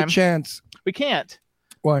the straight to meantime. Chance. We can't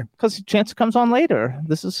Why? because Chance comes on later.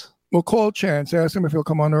 We'll call Chance. Ask him if he'll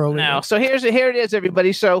come on early. No. So here it is,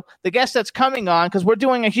 everybody. So the guest that's coming on, because we're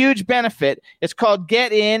doing a huge benefit. It's called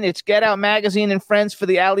Get In. It's Get Out Magazine and Friends for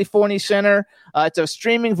the Ali Forney Center. It's a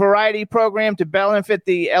streaming variety program to benefit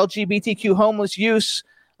the LGBTQ homeless youth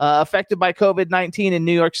affected by COVID-19 in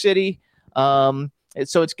New York City.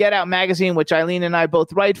 So it's Get Out Magazine, which Eileen and I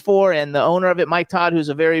both write for, and the owner of it, Mike Todd, who's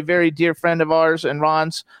a very, very dear friend of ours and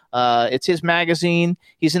Ron's. It's his magazine.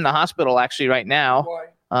 He's in the hospital actually right now. Why?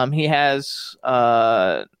 He has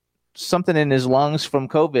something in his lungs from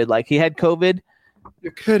COVID. Like he had COVID.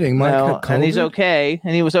 You're kidding, Mike. No, had and he's COVID? okay.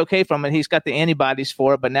 And he was okay from it. He's got the antibodies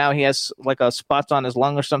for it, but now he has like a spots on his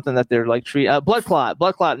lung or something that they're like blood clot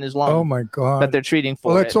in his lung. Oh my God. That they're treating for.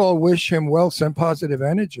 Well, let's it. all wish him well. Send positive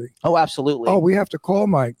energy. Oh, absolutely. Oh, we have to call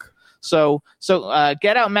Mike. So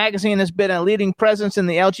Get Out Magazine has been a leading presence in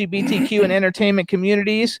the LGBTQ and entertainment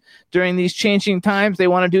communities during these changing times. They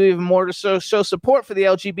want to do even more to show support for the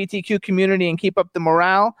LGBTQ community and keep up the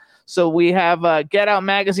morale. So we have Get Out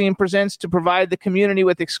Magazine presents to provide the community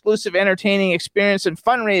with exclusive entertaining experience and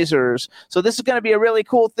fundraisers. So this is going to be a really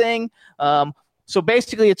cool thing. So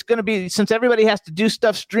basically, it's going to be, since everybody has to do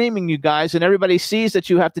stuff streaming, you guys, and everybody sees that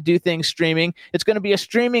you have to do things streaming, it's going to be a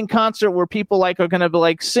streaming concert where people are going to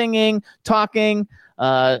be singing, talking.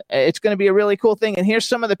 It's going to be a really cool thing. And here's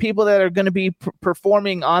some of the people that are going to be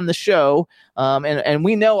performing on the show. And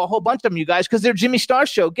we know a whole bunch of them, you guys, because they're Jimmy Star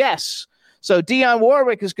Show guests. So Dionne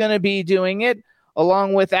Warwick is going to be doing it,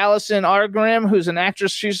 along with Allison Argram, who's an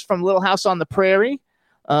actress. She's from Little House on the Prairie.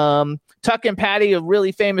 Tuck and Patty, a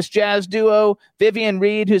really famous jazz duo. Vivian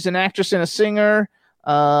Reed, who's an actress and a singer.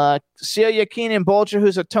 Celia Keenan Bolger,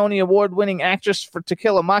 who's a Tony Award-winning actress for To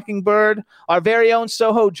Kill a Mockingbird. Our very own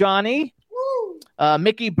Soho Johnny.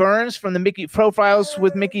 Mickey Burns from the Mickey Profiles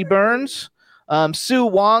with Mickey Burns. Sue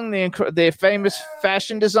Wong, the famous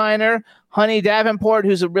fashion designer. Honey Davenport,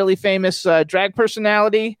 who's a really famous drag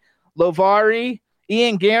personality. Lovari.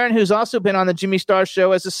 Ian Guerin, who's also been on the Jimmy Star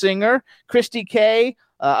Show as a singer. Christy Kay.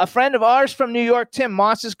 A friend of ours from New York, Tim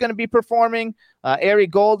Moss, is going to be performing. Ari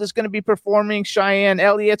Gold is going to be performing. Cheyenne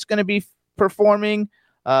Elliott's going to be performing.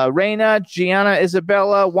 Raina, Gianna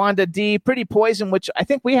Isabella, Wanda D, Pretty Poison, which I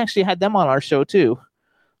think we actually had them on our show too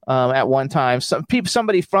at one time.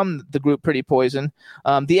 Somebody from the group Pretty Poison.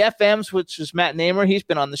 The FMs, which is Matt Namer, he's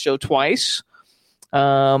been on the show twice.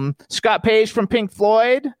 Scott Page from Pink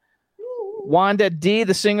Floyd. Wanda D,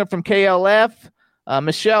 the singer from KLF.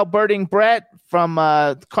 Michelle Birding Brett from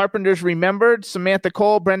Carpenters Remembered. Samantha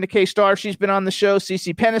Cole, Brenda K. Starr, she's been on the show.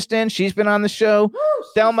 Cece Peniston, she's been on the show.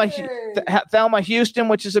 Thelma Houston,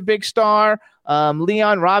 which is a big star.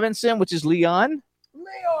 Leon Robinson, which is Leon.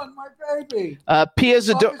 Leon, my baby. Pia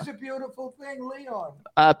Love is a beautiful thing, Leon.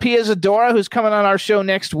 Pia Zadora, who's coming on our show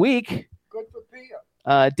next week. Good for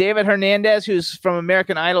Pia. David Hernandez, who's from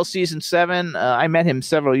American Idol Season 7. I met him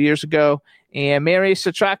several years ago. And Mary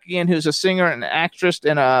Satrakian, who's a singer and actress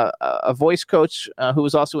and a voice coach who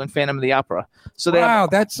was also in Phantom of the Opera. So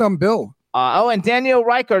That's some bill. And Danielle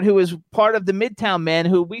Reichert, who is part of the Midtown Men,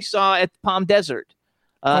 who we saw at Palm Desert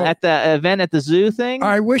at the event at the zoo thing.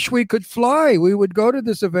 I wish we could fly. We would go to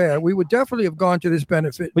this event. We would definitely have gone to this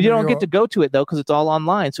benefit. But you don't get to go to it, though, because it's all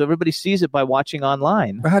online. So everybody sees it by watching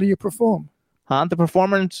online. How do you perform? The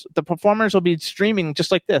performers will be streaming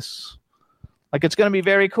just like this. Like, it's going to be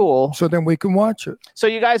very cool. So then we can watch it. So,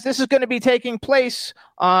 you guys, this is going to be taking place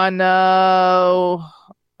on, I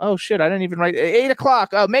didn't even write, 8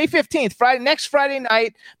 o'clock, May 15th, next Friday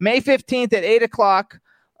night, May 15th at 8 o'clock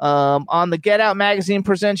on the Get Out Magazine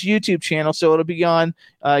Presents YouTube channel. So it'll be on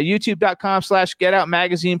youtube.com/Get Out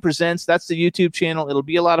Magazine Presents. That's the YouTube channel. It'll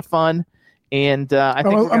be a lot of fun. And I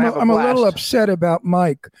think we're going to have a blast. I'm a little upset about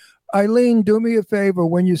Mike. Eileen, do me a favor.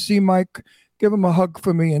 When you see Mike, give him a hug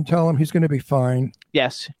for me and tell him he's going to be fine.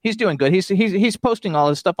 Yes, he's doing good. He's posting all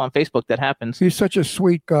his stuff on Facebook that happens. He's such a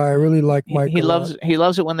sweet guy. I really like Mike. He loves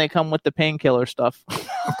it when they come with the painkiller stuff.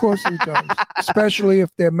 Of course he does. Especially if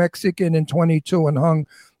they're Mexican and 22 and hung,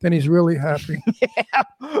 then he's really happy. Yeah.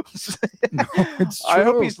 No, it's true. I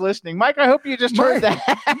hope he's listening. Mike, I hope you just heard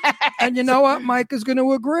that. And you know what? Mike is going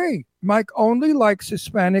to agree. Mike only likes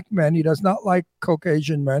Hispanic men. He does not like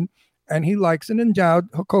Caucasian men. And he likes an endowed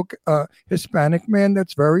Hispanic man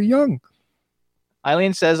that's very young.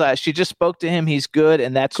 Eileen says she just spoke to him. He's good,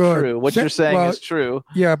 and that's true. What you're saying is true.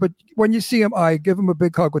 Yeah, but when you see him, give him a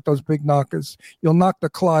big hug with those big knockers. You'll knock the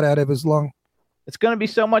clot out of his lung. It's going to be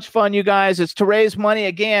so much fun, you guys. It's to raise money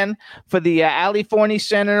again for the Ali Forney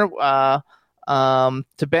Center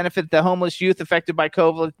to benefit the homeless youth affected by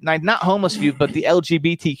COVID. Not homeless youth, but the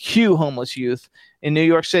LGBTQ homeless youth in New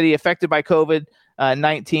York City affected by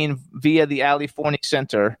COVID-19 via the Ali Forney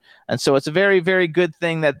Center. And so it's a very, very good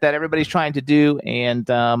thing that everybody's trying to do. And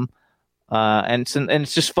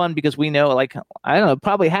it's just fun because we know, like, I don't know,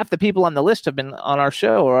 probably half the people on the list have been on our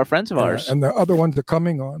show or are friends of ours. And the other ones are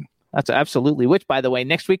coming on. That's absolutely. Which, by the way,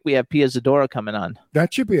 next week we have Pia Zadora coming on.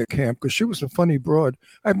 That should be a camp because she was a funny broad.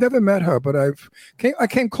 I've never met her, but I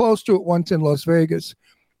came close to it once in Las Vegas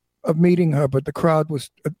of meeting her, but the crowd was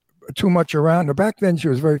too much around her. Back then, she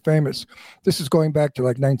was very famous. This is going back to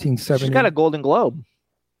like 1970. She's got a Golden Globe.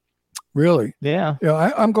 Really? Yeah.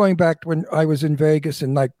 Yeah, I'm going back to when I was in Vegas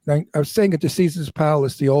and I was staying at the Caesars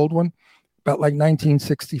Palace, the old one, about like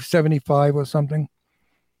 1960, 75 or something.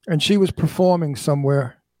 And she was performing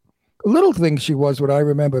somewhere. A little thing she was, what I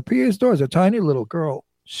remember. Pia's daughter is a tiny little girl.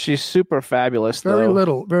 She's super fabulous, very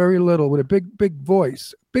little, with a big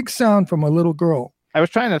voice, big sound from a little girl. I was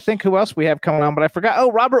trying to think who else we have coming on, but I forgot.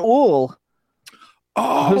 Oh, Robert Wool.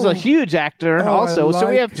 Who's a huge actor also. So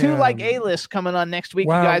we have two A-lists coming on next week,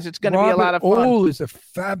 wow. You guys. It's going to be a lot of fun. Robert Wool is a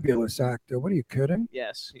fabulous actor. What are you kidding?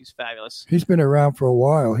 Yes, he's fabulous. He's been around for a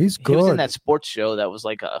while. He's good. He was in that sports show that was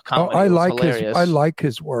like a comedy. I like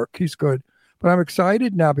his work. He's good. But I'm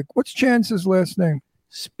excited now. What's Chance's last name?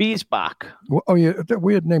 Spiessbach. Oh, yeah. That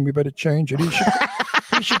weird name. You better change it.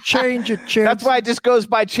 He should change it, Chance. That's why it just goes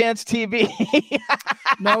by Chance TV.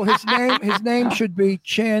 No, his name should be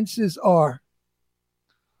Chances Are.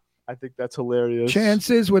 I think that's hilarious.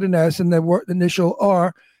 Chances with an S and the initial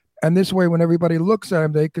R. And this way, when everybody looks at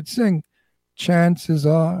him, they could sing Chances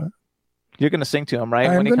Are. You're going to sing to him, right?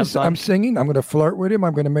 I'm singing. I'm going to flirt with him.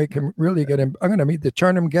 I'm going to make him really get him. I'm going to either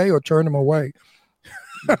turn him gay or turn him away.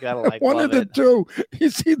 You gotta one of the two.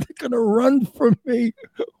 He's either going to run from me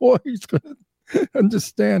or he's going to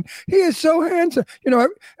understand. He is so handsome. You know,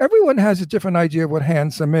 everyone has a different idea of what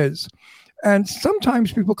handsome is. And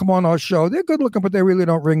sometimes people come on our show. They're good looking, but they really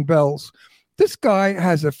don't ring bells. This guy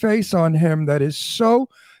has a face on him that is so.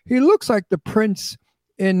 He looks like the prince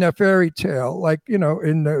in a fairy tale, like, you know,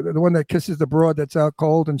 in the one that kisses the broad that's out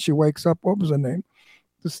cold and she wakes up. What was her name?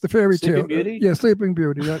 This is the fairy tale. Beauty? Yeah, Sleeping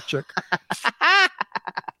Beauty, that chick.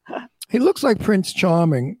 He looks like Prince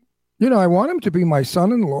Charming. You know, I want him to be my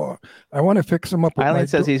son-in-law. I want to fix him up. Eileen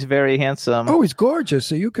says he's very handsome. Oh, he's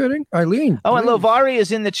gorgeous. Are you kidding? Eileen. Oh, and Lovari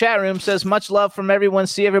is in the chat room, says, much love from everyone.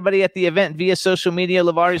 See everybody at the event via social media.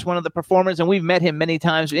 Lovari is one of the performers, and we've met him many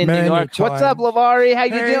times in New York. What's up, Lovari? How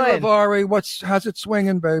you doing? Hey, Lovari. How's it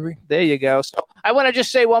swinging, baby? There you go. So I want to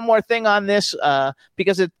just say one more thing on this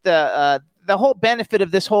because the whole benefit of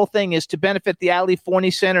this whole thing is to benefit the Ali Forney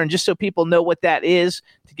Center. And just so people know what that is,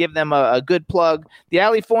 to give them a good plug, the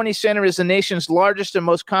Ali Forney Center is the nation's largest and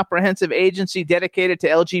most comprehensive agency dedicated to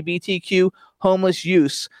LGBTQ homeless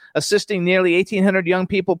youth, assisting nearly 1,800 young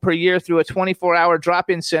people per year through a 24-hour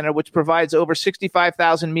drop-in center, which provides over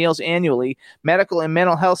 65,000 meals annually, medical and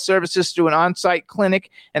mental health services through an on-site clinic,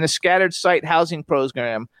 and a scattered site housing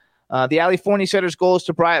program. The Ali Forney Center's goal is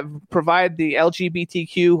to provide the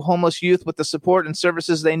LGBTQ homeless youth with the support and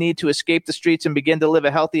services they need to escape the streets and begin to live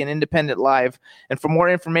a healthy and independent life. And for more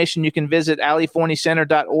information, you can visit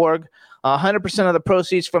aliforneycenter.org. 100% of the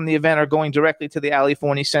proceeds from the event are going directly to the Ali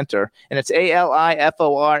Forney Center. And it's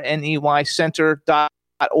ALIFORNEY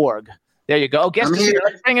center.org. There you go. Guess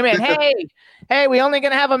bring him in. Hey, we only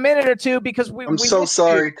going to have a minute or two because I'm so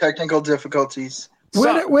sorry. Technical difficulties.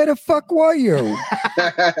 Where the fuck were you?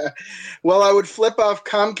 Well, I would flip off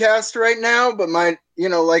Comcast right now, but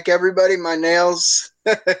like everybody, my nails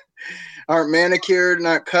aren't manicured,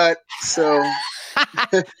 not cut. So,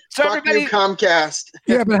 so fuck you, Comcast.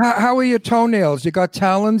 Yeah, but how are your toenails? You got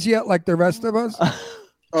talons yet, like the rest of us?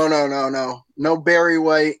 Oh, no. No Barry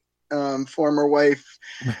White. former wife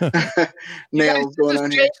nails going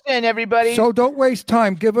on here. Jason, everybody. So don't waste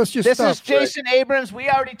time. Give us your This stuff. is Jason Abrams. We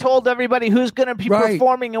already told everybody who's going to be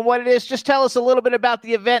performing and what it is. Just tell us a little bit about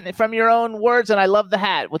the event from your own words. And I love the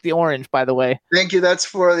hat with the orange, by the way. Thank you. That's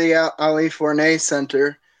for the Ali Fournet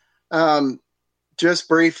Center. Just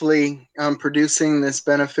briefly, I'm producing this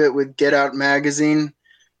benefit with Get Out Magazine.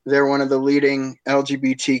 They're one of the leading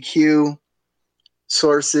LGBTQ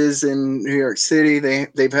sources in New York City.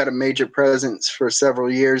 They've had a major presence for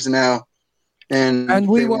several years now, and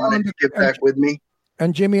we they were wanted to get back with me.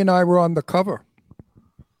 And Jimmy and I were on the cover.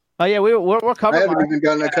 Oh yeah, we're covered. I haven't even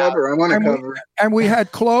gotten a cover. I want a cover. And we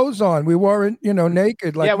had clothes on. We weren't,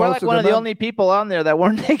 naked. Like we're like one of the only people on there that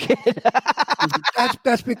weren't naked.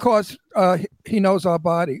 That's because he knows our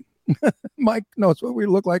body. Mike knows what we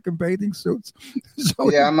look like in bathing suits.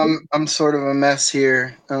 So yeah, I'm sort of a mess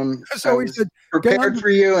here. So he said, prepared for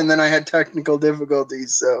you, and then I had technical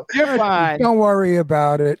difficulties. So you're fine. Don't worry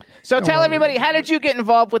about it. So tell everybody, how did you get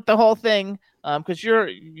involved with the whole thing? Because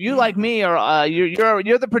you like me, or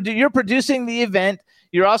you're producing the event.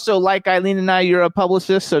 You're also like Eileen and I. You're a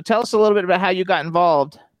publicist. So tell us a little bit about how you got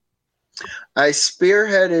involved. I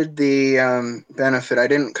spearheaded the benefit. I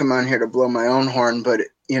didn't come on here to blow my own horn, but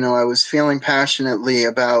I was feeling passionately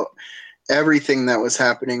about everything that was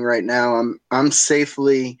happening right now. I'm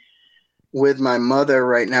safely with my mother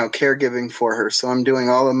right now, caregiving for her. So I'm doing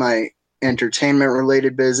all of my entertainment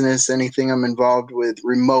related business, anything I'm involved with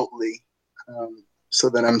remotely, so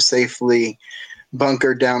that I'm safely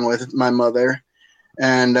bunkered down with my mother.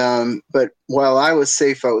 And but while I was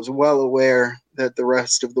safe, I was well aware that the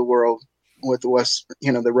rest of the world,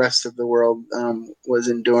 the rest of the world was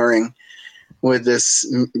enduring with this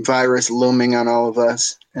virus looming on all of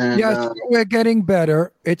us. And, yes, we're getting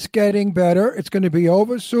better. It's getting better. It's going to be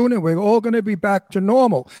over soon, and we're all going to be back to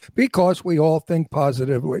normal because we all think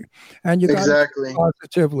positively. And you got to think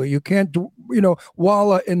positively. You can't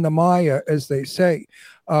walla in the mire, as they say.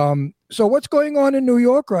 So what's going on in New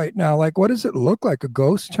York right now? Like, what does it look like? A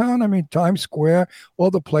ghost town? I mean, Times Square,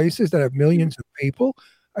 all the places that have millions of people.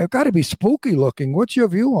 It's got to be spooky looking. What's your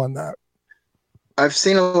view on that? I've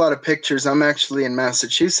seen a lot of pictures. I'm actually in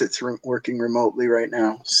Massachusetts working remotely right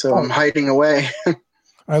now, so I'm hiding away.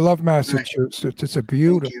 I love Massachusetts. It's a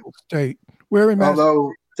beautiful state. We're in Massachusetts.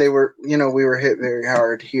 Although they were, we were hit very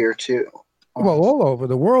hard here too. Well, all over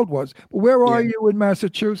the world was. But where are you in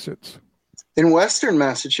Massachusetts? In Western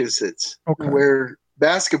Massachusetts, where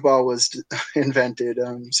basketball was invented,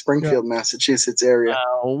 Springfield, Massachusetts area.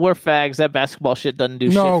 We're fags. That basketball shit doesn't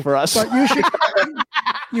do shit for us. But you should.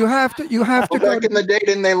 You have to back in the day,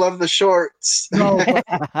 didn't they love the shorts? No,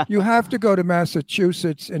 you have to go to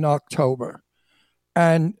Massachusetts in October,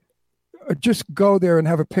 and just go there and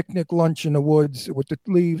have a picnic lunch in the woods with the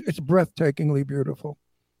leaves. It's breathtakingly beautiful.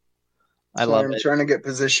 I love it. I'm trying to get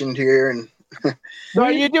positioned here, and so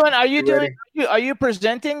are you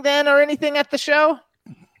presenting then or anything at the show?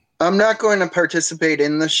 I'm not going to participate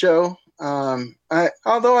in the show.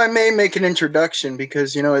 Although I may make an introduction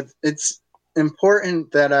because it's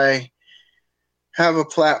important that I have a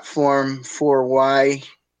platform for why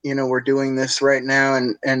we're doing this right now,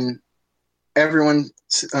 and everyone's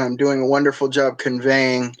doing a wonderful job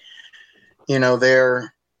conveying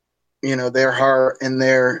their heart and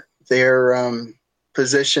their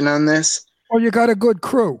position on this. Well, you got a good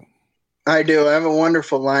crew. I do. I have a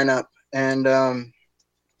wonderful lineup, and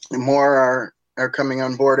more are coming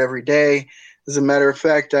on board every day. As a matter of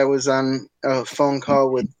fact, I was on a phone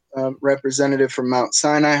call with a representative from Mount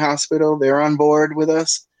Sinai Hospital. They're on board with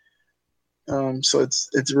us. So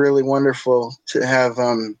it's really wonderful to have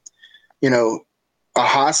a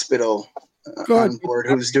hospital on board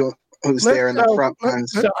who's there in the front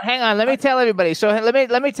lines. So hang on, let me tell everybody. So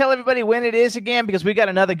let me tell everybody when it is again, because we got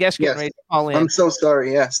another guest getting ready to call in. I'm so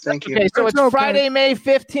sorry. Yes, thank you. Okay, so it's Friday, May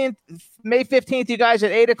 15th. May 15th, you guys,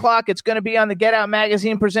 at 8:00. It's going to be on the Get Out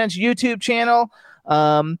Magazine Presents YouTube channel.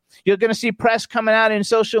 You're going to see press coming out in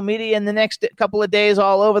social media in the next couple of days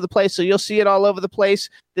all over the place. So you'll see it all over the place.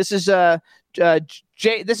 This is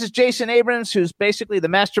Jason Abrams, who's basically the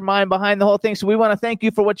mastermind behind the whole thing. So we want to thank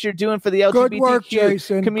you for what you're doing for the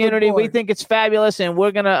LGBTQ community. We think it's fabulous, and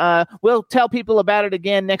we're gonna we'll tell people about it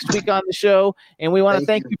again next week on the show. And we want to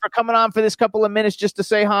thank you for coming on for this couple of minutes just to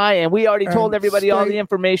say hi. And we already told everybody all the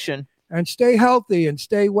information. And stay healthy and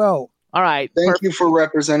stay well. All right. Thank you for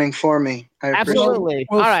representing for me. Absolutely.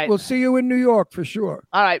 All right. We'll see you in New York for sure.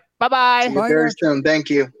 All right. Bye-bye. See you very soon. Thank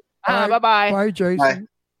you. Bye-bye. Bye, Jason. Bye.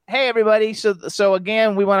 Hey, everybody. So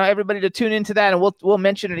again, we want everybody to tune into that, and we'll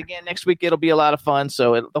mention it again next week. It'll be a lot of fun.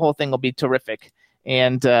 So the whole thing will be terrific.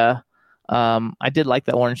 And I did like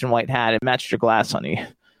the orange and white hat. It matched your glass, honey.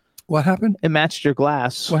 What happened? It matched your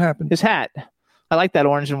glass. What happened? His hat. I like that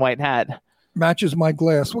orange and white hat. Matches my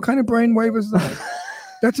glass. What kind of brainwave is that?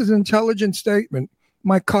 That's an intelligent statement.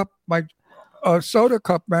 My cup, my soda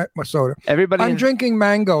cup, my soda. I'm drinking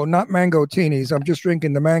mango, not mango teenies. I'm just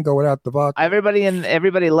drinking the mango without the vodka.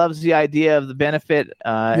 Everybody loves the idea of the benefit.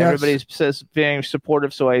 Yes. Everybody says very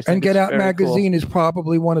supportive. So I think and Get Out magazine is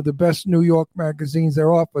probably one of the best New York magazines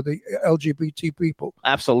there are for the LGBT people.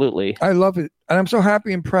 Absolutely, I love it, and I'm so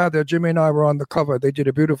happy and proud that Jimmy and I were on the cover. They did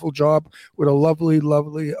a beautiful job with a lovely,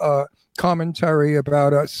 lovely commentary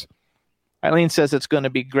about us. Eileen says it's going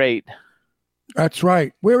to be great. That's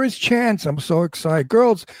right. Where is Chance? I'm so excited.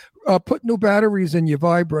 Girls, put new batteries in your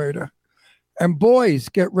vibrator. And boys,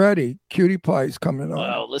 get ready. Cutie Pie's coming on.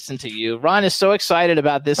 Oh, listen to you. Ron is so excited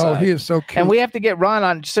about this. Oh, he is so cute. And we have to get Ron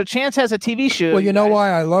on. So Chance has a TV show. Well, you know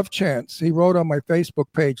why I love Chance? He wrote on my Facebook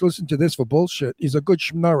page, listen to this for bullshit. He's a good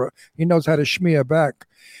schmurrer. He knows how to schmear back.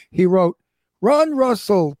 He wrote, Ron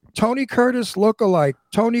Russell, Tony Curtis lookalike.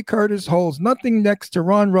 Tony Curtis holds nothing next to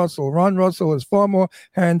Ron Russell. Ron Russell is far more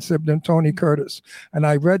handsome than Tony Curtis. And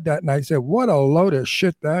I read that and I said, what a load of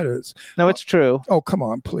shit that is. No, it's true. Oh, come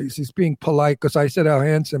on, please. He's being polite because I said how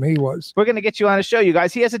handsome he was. We're going to get you on a show, you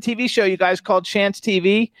guys. He has a TV show, you guys, called Chance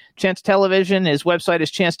TV, Chance Television. His website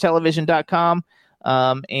is chancetelevision.com.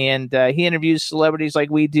 And he interviews celebrities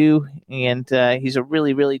like we do, and he's a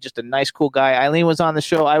really, really just a nice, cool guy. Eileen was on the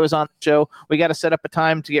show. I was on the show. We got to set up a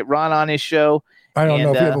time to get Ron on his show. I don't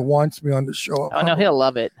know if he ever wants me on the show. Oh, no, he'll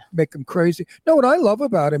love it. Make him crazy. No, what I love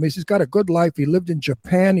about him is he's got a good life. He lived in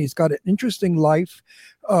Japan. He's got an interesting life.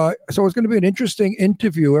 So it's going to be an interesting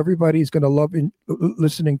interview. Everybody's going to love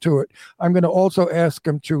listening to it. I'm going to also ask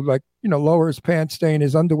him to, lower his pants, stay in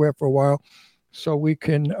his underwear for a while, so we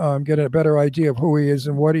can get a better idea of who he is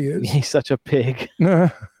and what he is. He's such a pig.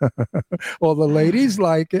 All the ladies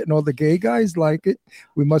like it and all the gay guys like it.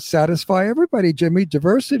 We must satisfy everybody, Jimmy.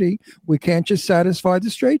 Diversity. We can't just satisfy the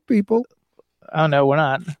straight people. Oh, no, we're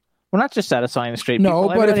not. We're not just satisfying the straight people.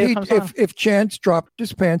 No, but if Chance dropped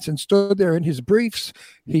his pants and stood there in his briefs,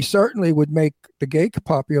 he certainly would make the gay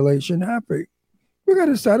population happy. We got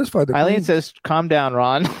to satisfy the Eileen queens. says, calm down,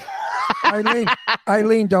 Ron.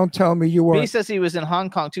 Eileen, don't tell me you were. He says he was in Hong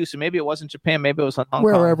Kong too, so maybe it wasn't Japan, maybe it was Hong Kong.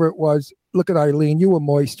 Wherever it was. Look at Eileen. You were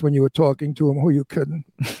moist when you were talking to him. Who you kidding?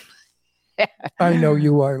 I know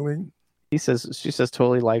you, Eileen. She says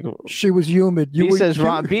totally like she was humid. B says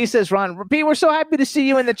Ron. B, we're so happy to see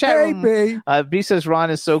you in the chat room. B. B says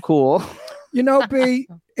Ron is so cool. You know, B,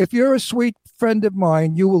 if you're a sweet friend of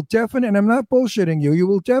mine, you will definitely, and I'm not bullshitting you, you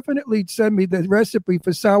will definitely send me the recipe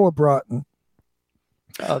for sauerbraten.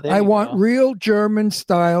 Oh, I want real German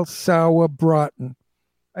style sauerbraten.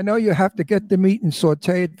 I know you have to get the meat and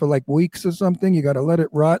saute it for like weeks or something. You got to let it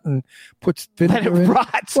rot and put vinegar in.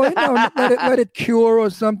 Well, let it cure or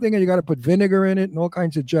something, and you got to put vinegar in it and all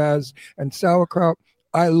kinds of jazz and sauerkraut.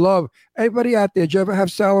 I love everybody out there. Did you ever have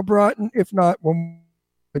sauerbraten? If not,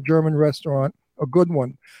 a German restaurant, a good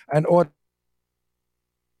one, and order.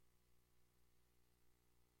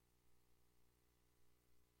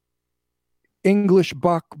 English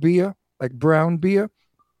Bock beer, like brown beer,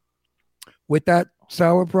 with that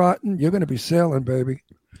sauerbraten, you're going to be sailing, baby.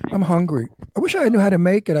 I'm hungry. I wish I knew how to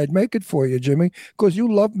make it. I'd make it for you, Jimmy, because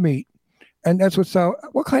you love meat. And that's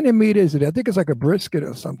what kind of meat is it? I think it's like a brisket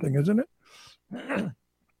or something, isn't it?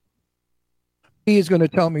 B is going to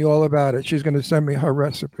tell me all about it. She's going to send me her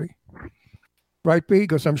recipe. Right, B?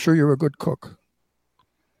 Because I'm sure you're a good cook.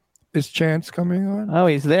 Is Chance coming on? Oh,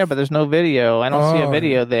 he's there, but there's no video. I don't see a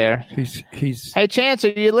video there. He's. Hey, Chance,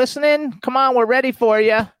 are you listening? Come on, we're ready for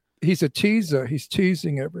you. He's a teaser. He's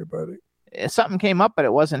teasing everybody. Something came up, but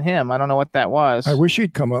it wasn't him. I don't know what that was. I wish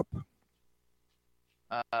he'd come up.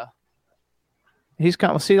 He's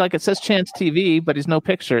come. See, like it says Chance TV, but he's no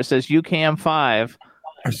picture. It says UCAM 5.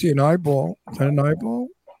 I see an eyeball. Is that an eyeball?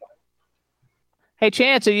 Hey,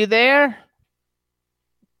 Chance, are you there?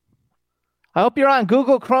 I hope you're on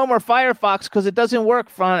Google Chrome or Firefox because it doesn't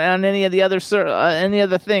work on any of the other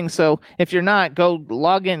things. So if you're not, go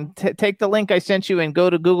log in. Take the link I sent you and go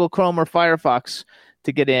to Google Chrome or Firefox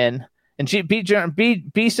to get in. And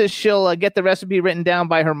B says she'll get the recipe written down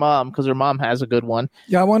by her mom because her mom has a good one.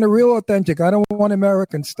 Yeah, I want a real authentic. I don't want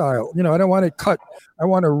American style. I don't want it cut. I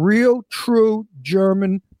want a real, true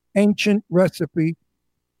German ancient recipe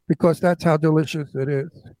because that's how delicious it is.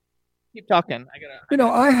 Keep talking.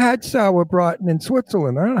 I had sauerbraten in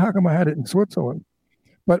Switzerland. I don't know how come I had it in Switzerland,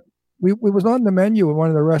 but we was on the menu in one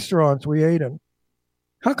of the restaurants we ate in.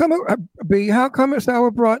 How come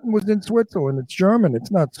sauerbraten was in Switzerland? It's German.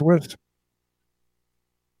 It's not Swiss.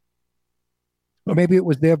 Or maybe it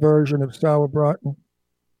was their version of sauerbraten.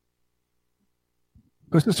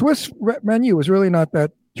 Because the Swiss menu is really not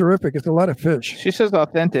that terrific. It's a lot of fish. She says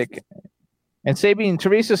authentic. And Sabine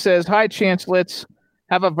Teresa says, hi, Chance. Let's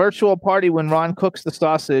have a virtual party when Ron cooks the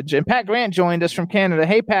sausage. And Pat Grant joined us from Canada.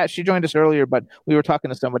 Hey, Pat. She joined us earlier, but we were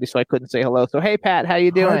talking to somebody, so I couldn't say hello. So, hey, Pat, how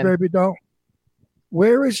you doing? Hi, baby doll.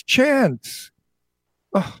 Where is Chance?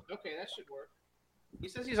 Oh. Okay, that should work. He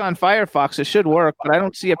says he's on Firefox. It should work, but I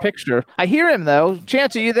don't see a picture. I hear him, though.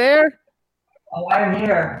 Chance, are you there? Oh, I'm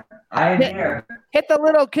here. I'm here. Hit the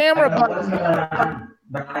little camera I don't know what's button. going on,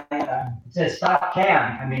 but it says stop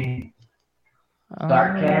cam. I mean,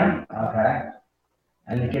 start cam. Okay.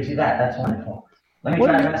 And it gives you that. That's wonderful. Let me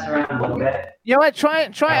try to mess around a little bit. You know what? Try.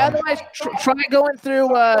 Otherwise, try going through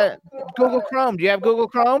Google Chrome. Do you have Google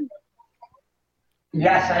Chrome?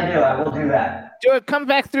 Yes, I do. I will do that. Do it. Come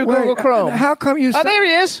back through Google Chrome. How come you? Oh, there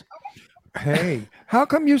he is. Hey, how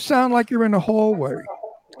come you sound like you're in a hallway?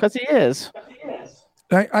 Because he is.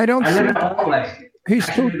 I don't I live see. in a hallway. He's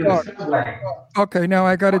too dark. Okay, now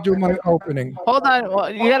I got to do my opening. Hold on.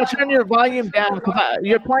 Well, you got to turn your volume down because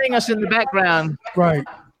you're playing us in the background. Right.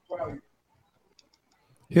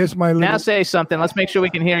 Here's my little... Now say something. Let's make sure we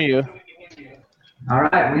can hear you. All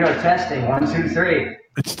right, we are testing. 1, 2, 3.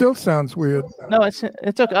 It still sounds weird. No, it's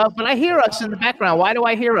okay. Oh, but I hear us in the background. Why do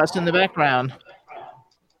I hear us in the background?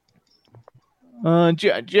 Do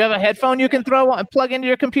you have a headphone you can plug into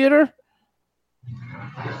your computer?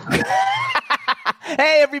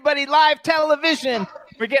 Hey, everybody, live television.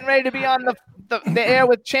 We're getting ready to be on the air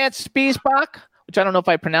with Chance Spiessbach, which I don't know if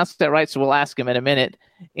I pronounced that right, so we'll ask him in a minute.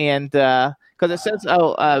 And because it says,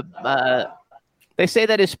 they say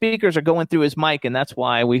that his speakers are going through his mic, and that's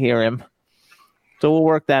why we hear him. So we'll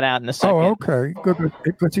work that out in a second. Oh, okay. Good.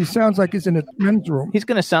 Because he sounds like he's in a men's room. He's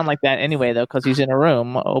going to sound like that anyway, though, because he's in a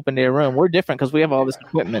room, open-air room. We're different because we have all this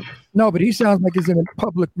equipment. No, but he sounds like he's in a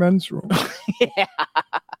public men's room. Yeah.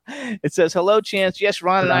 It says, hello, Chance. Yes,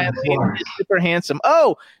 Ron and I are super handsome.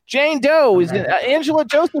 Oh, Jane Doe is in. Angela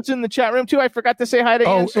Joseph's in the chat room, too. I forgot to say hi to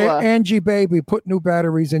Angela. Angie, baby, put new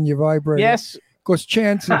batteries in your vibrator. Yes. Because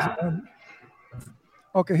chances...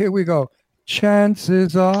 okay, here we go.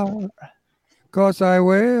 Chances are... 'Cause I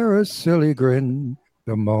wear a silly grin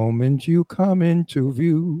the moment you come into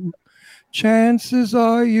view. Chances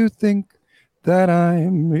are you think that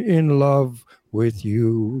I'm in love with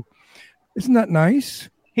you. Isn't that nice?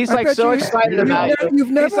 He's like so excited about it. You've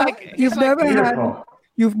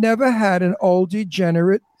never had an old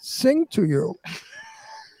degenerate sing to you.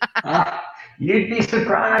 You'd be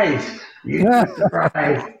surprised. You'd be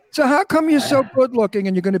surprised. So how come you're so good looking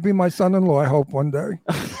and you're going to be my son-in-law, I hope, one day?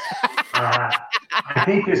 I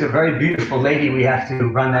think there's a very beautiful lady we have to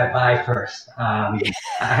run that by first. I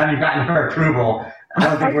haven't gotten her approval. I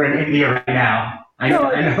don't think we're in India right now. I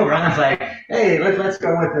know Ron's like, hey, let's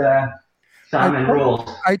go with the Simon rules.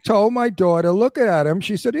 I told my daughter, look at him.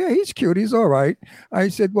 She said, yeah, he's cute. He's all right. I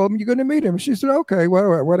said, well, you're going to meet him. She said, okay,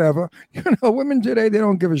 whatever. You know, women today, they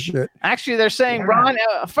don't give a shit. Actually, they're saying, Ron,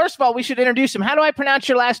 first of all, we should introduce him. How do I pronounce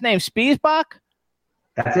your last name? Spiessbach?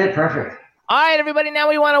 That's it. Perfect. All right, everybody, now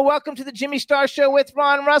we want to welcome to the Jimmy Star Show with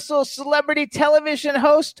Ron Russell, celebrity television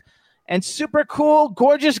host and super cool,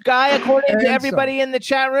 gorgeous guy, according to everybody in the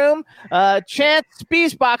chat room, Chance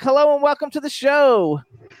Spiessbach. Hello and welcome to the show.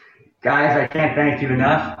 Guys, I can't thank you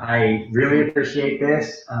enough. I really appreciate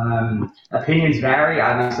this. Opinions vary.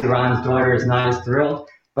 Obviously, Ron's daughter is not as thrilled.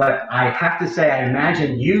 But I have to say, I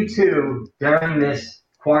imagine you two, during this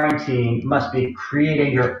quarantine, must be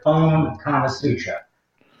creating your own Kama Sutra.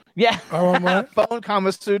 Yeah. Oh, Phone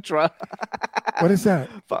Kama Sutra. What is that?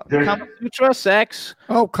 Kama Sutra, sex.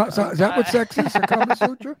 Oh, so is that what sex is? A Kama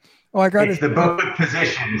Sutra? Oh, I got it. It's the book of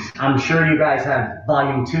positions. I'm sure you guys have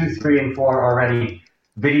volume 2, 3, and 4 already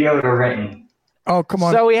videoed or written. Oh, come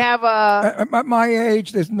on. So we have at my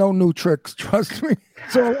age, there's no new tricks. Trust me.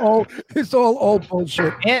 It's all old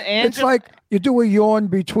bullshit. It's like you do a yawn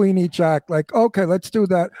between each act. Like, okay, let's do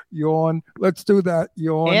that. Yawn. Let's do that.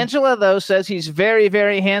 Yawn. Angela, though, says he's very,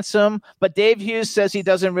 very handsome, but Dave Hughes says he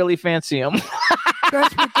doesn't really fancy him.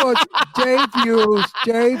 That's because Dave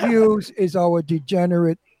Hughes is our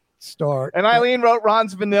degenerate star. And Eileen wrote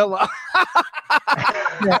Ron's vanilla.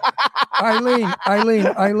 Yeah. Eileen.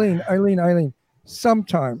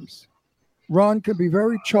 Sometimes Ron can be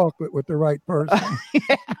very chocolate with the right person.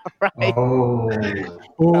 Yeah, right. Oh.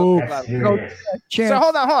 So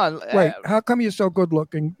hold on. Wait, how come you're so good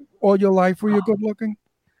looking? All your life were you good looking?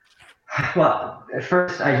 Well, at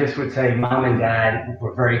first I just would say mom and dad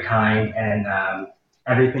were very kind and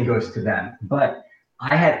everything goes to them. But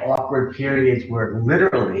I had awkward periods where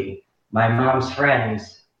literally my mom's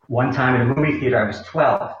friends, one time in a movie theater, I was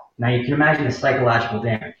 12. Now you can imagine the psychological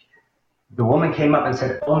damage. the woman came up and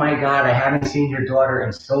said, "Oh my God, I haven't seen your daughter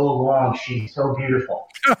in so long. She's so beautiful."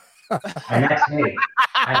 And that's me.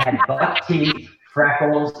 I had buck teeth,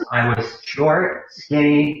 freckles. I was short,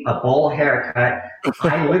 skinny, a bowl haircut.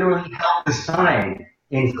 I literally held the sign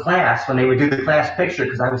in class when they would do the class picture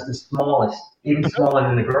because I was the smallest, even smaller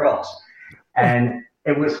than the girls. And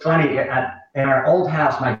it was funny. In our old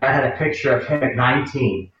house, my dad had a picture of him at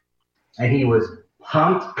 19, and he was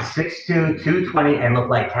pumped, 6'2", 220, and looked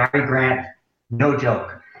like Cary Grant, no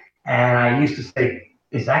joke. And I used to say,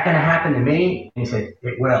 "Is that going to happen to me?" And he said,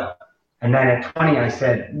 "It will." And then at 20, I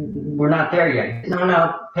said, "We're not there yet."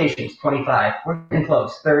 No, patience, 25. We're getting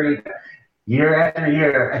close, 30. Year after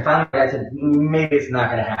year. And finally, I said, maybe it's not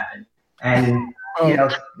going to happen. And, it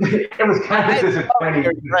was kind of disappointing.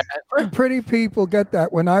 Pretty people get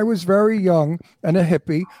that. When I was very young and a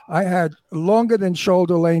hippie, I had longer than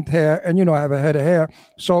shoulder length hair. And, I have a head of hair.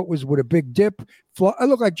 So it was with a big dip. I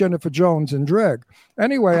look like Jennifer Jones in drag.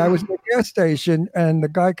 Anyway, I was at the gas station and the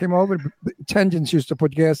guy came over. The attendants used to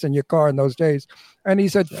put gas in your car in those days. And he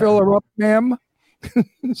said, "Fill her up, ma'am."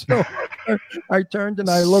 So I turned and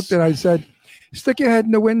I looked and I said, "Stick your head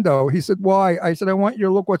in the window." He said, "Why?" I said, "I want you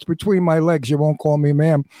to look what's between my legs. You won't call me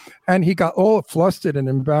ma'am." And he got all flustered and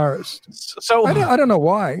embarrassed. So I don't know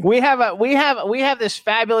why. We have this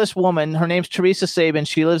fabulous woman. Her name's Teresa Sabin.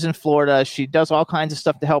 She lives in Florida. She does all kinds of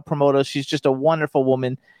stuff to help promote us. She's just a wonderful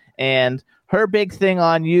woman. And her big thing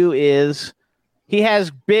on you is he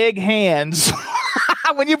has big hands.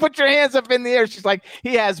 When you put your hands up in the air, she's like,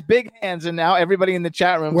 "He has big hands," and now everybody in the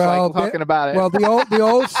chat room is talking about it. Well, the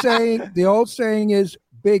old saying is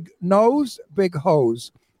big nose, big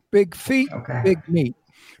hose, big feet, big meat.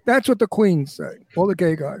 That's what the queens say. All the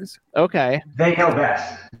gay guys. Okay. They know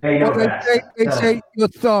best. They say your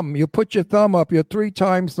thumb. You put your thumb up. You're 3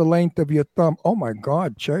 times the length of your thumb. Oh my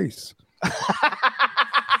God, Chase.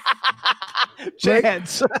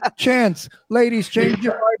 Chance. Ladies, change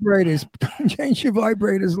your vibrators. Change your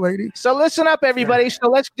vibrators, ladies. So listen up, everybody. So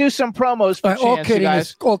let's do some promos for Chance, you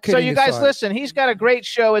guys. So you guys listen. He's got a great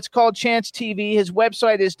show. It's called Chance TV. His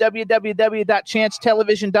website is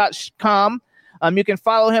www.chancetelevision.com. You can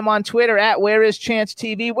follow him on Twitter at Where Is Chance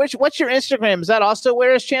TV. What's your Instagram? Is that also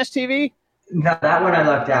Where Is Chance TV? No, that one I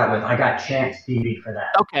lucked out with. I got Chance TV for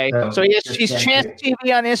that. Okay. So he's Chance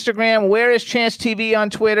TV on Instagram. Where Is Chance TV on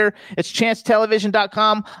Twitter? It's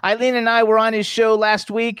chancetelevision.com. Eileen and I were on his show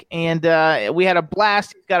last week, and we had a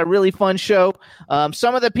blast. He's got a really fun show.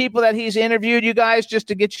 Some of the people that he's interviewed, you guys, just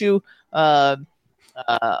to get you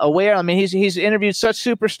aware. I mean, he's interviewed such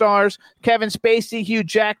superstars: Kevin Spacey, Hugh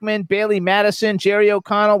Jackman, Bailey Madison, Jerry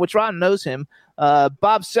O'Connell, which Ron knows him,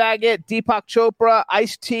 Bob Saget, Deepak Chopra,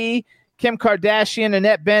 Ice-T, Kim Kardashian,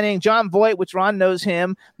 Annette Bening, John Voight, which Ron knows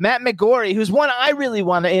him, Matt McGorry, who's one I really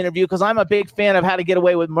want to interview because I'm a big fan of How to Get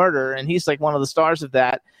Away with Murder, and he's like one of the stars of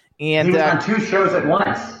that. And he was on 2 shows at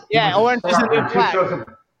once. Yeah, Orange is the New Black.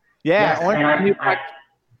 Yeah, Orange is the New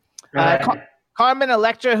Black. Carmen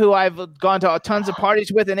Electra, who I've gone to tons of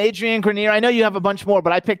parties with, and Adrienne Grenier. I know you have a bunch more,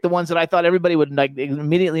 but I picked the ones that I thought everybody would like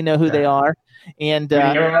immediately know who they are. And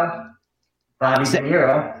Bobby De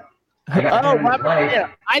Niro. I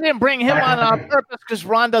didn't bring him on purpose because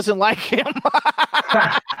Ron doesn't like him.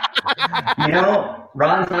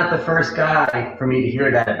 Ron's not the first guy for me to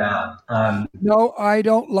hear that about. No, I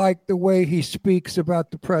don't like the way he speaks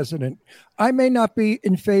about the president. I may not be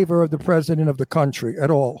in favor of the president of the country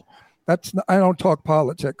at all. I don't talk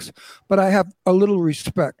politics, but I have a little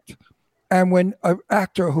respect. And when an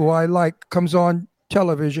actor who I like comes on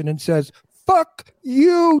television and says, "Fuck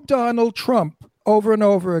you, Donald Trump," over and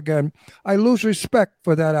over again, I lose respect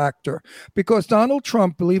for that actor, because Donald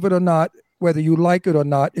Trump, believe it or not, whether you like it or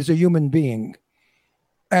not, is a human being.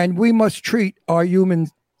 And we must treat our human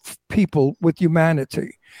people with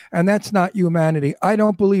humanity. And that's not humanity. I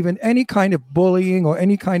don't believe in any kind of bullying or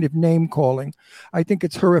any kind of name calling. I think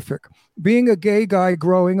it's horrific. Being a gay guy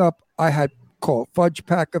growing up, I had called fudge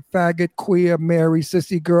packer, faggot, queer, Mary,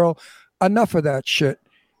 sissy girl. Enough of that shit.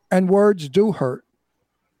 And words do hurt.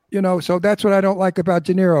 So that's what I don't like about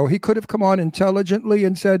De Niro. He could have come on intelligently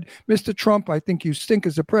and said, "Mr. Trump, I think you stink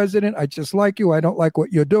as a president. I just like you. I don't like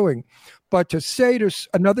what you're doing." But to say to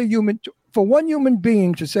another human, for one human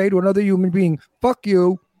being to say to another human being, "Fuck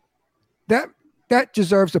you," that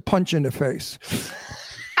deserves a punch in the face.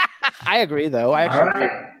 I agree, though. All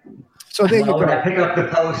right. So there you go. When I pick up the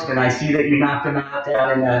post and I see that you knocked him out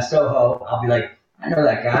down in Soho, I'll be like, "I know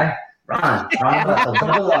that guy. Ron Russell,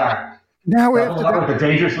 double R. Now after that, with a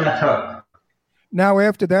dangerous left hook." Now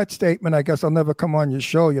after that statement, I guess I'll never come on your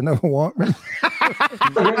show. You never want me.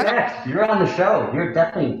 You're next. You're on the show. You're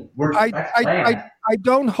definitely. I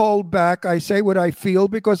don't hold back. I say what I feel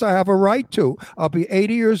because I have a right to. I'll be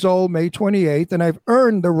 80 years old May 28th, and I've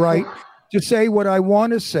earned the right to say what I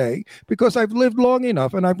want to say because I've lived long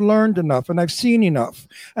enough and I've learned enough and I've seen enough.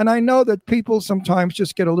 And I know that people sometimes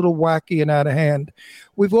just get a little wacky and out of hand.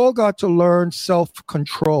 We've all got to learn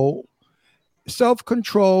self-control.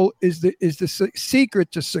 Self-control is the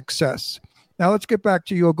secret to success. Now let's get back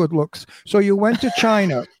to your good looks. So you went to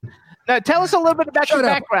China. Now, tell us a little bit about your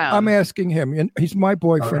background. I'm asking him. He's my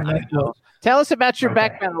boyfriend. Right. Tell us about your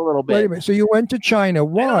background a little bit. Wait a minute. So you went to China.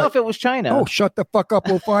 Why? I don't know if it was China. Oh, shut the fuck up.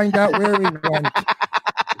 We'll find out where he went.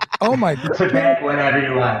 Oh, my God. Forget whatever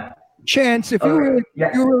you want. Chance, if you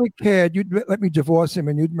really cared, you'd let me divorce him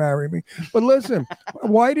and you'd marry me. But listen,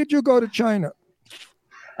 why did you go to China?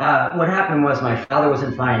 What happened was my father was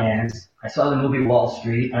in finance. I saw the movie Wall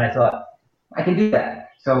Street, and I thought, I can do that.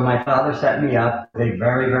 So my father set me up with a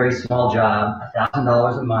very, very small job,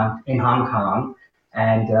 $1,000 a month in Hong Kong,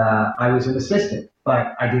 and I was an assistant.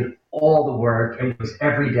 But I did all the work. It was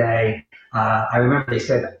every day. I remember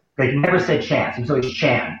they never said Chance. It was always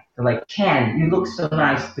Chan. They're like, Chan, you look so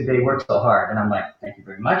nice today. You work so hard. And I'm like, thank you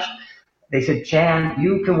very much. They said, Chan,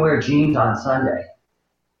 you can wear jeans on Sunday.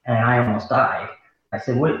 And I almost died. I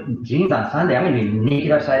said, what, jeans on Sunday? I'm going to be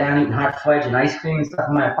naked upside down eating hot fudge and ice cream and stuff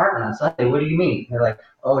in my apartment on Sunday. What do you mean? They're like,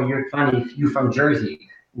 oh, you're funny. You from Jersey.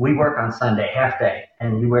 We work on Sunday, half day,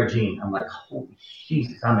 and you wear jeans. I'm like, holy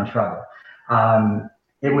Jesus, I'm in trouble.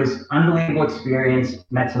 It was unbelievable experience.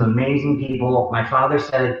 Met some amazing people. My father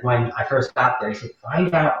said when I first got there, he said,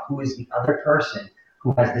 find out who is the other person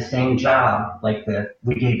who has the same job, like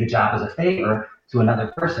we gave the job as a favor to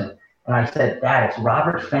another person. And I said, Dad, it's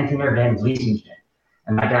Robert Fentiner Van Vliesingen.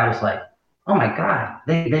 And my dad was like, oh my God,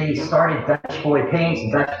 they started Dutch Boy Paints,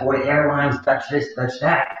 Dutch Boy Airlines, Dutch this, Dutch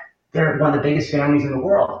that. They're one of the biggest families in the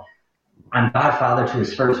world. I'm godfather to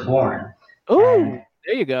his firstborn. Ooh,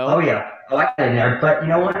 there you go. Oh, yeah. I like that in there. But you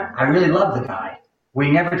know what? I really love the guy. We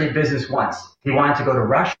never did business once. He wanted to go to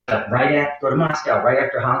Russia, go to Moscow right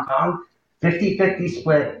after Hong Kong. 50-50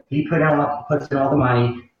 split. He puts in all the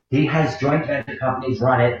money. He has joint venture companies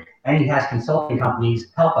run it. And he has consulting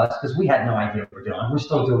companies help us because we had no idea what we're doing. We're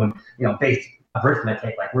still doing, basic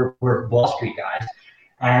arithmetic, like we're Wall Street guys.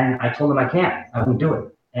 And I told him I won't do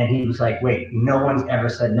it. And he was like, wait, no one's ever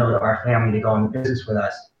said no to our family to go into business with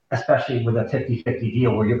us, especially with a 50-50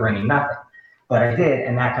 deal where you're bringing nothing. But I did,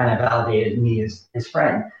 and that kind of validated me as his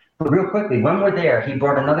friend. But real quickly, when we're there, he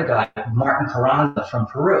brought another guy, Martin Carranza from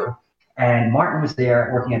Peru. And Martin was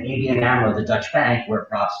there working at ABN AMRO, the Dutch bank, where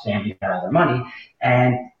Rob's family had all their money.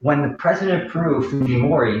 And when the president of Peru,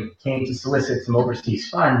 Fujimori, came to solicit some overseas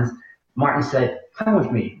funds, Martin said, come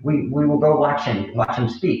with me. We will go watch him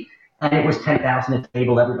speak. And it was 10,000 at the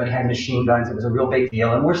table. Everybody had machine guns. It was a real big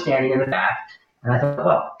deal. And we're standing in the back. And I thought,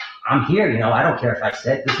 well, I'm here. I don't care if I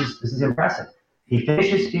sit. This is impressive. He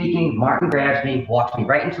finishes speaking. Martin grabs me, walks me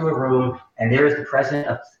right into a room. And there is the president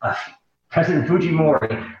of President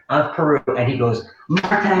Fujimori of Peru, and he goes,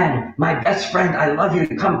 Martin, my best friend, I love you.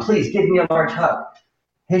 Come, please, give me a large hug.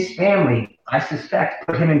 His family, I suspect,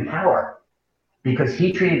 put him in power because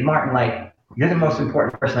he treated Martin like, you're the most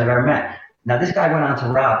important person I've ever met. Now, this guy went on to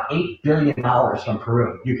rob $8 billion from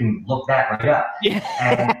Peru. You can look that right up. Yeah.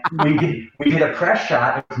 And we did a press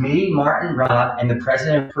shot. It was me, Martin, Rob, and the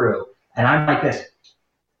president of Peru. And I'm like this.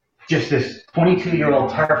 Just this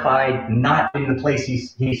 22-year-old terrified, not in the place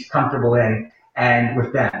he's comfortable in, and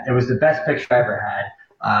with them. It was the best picture I ever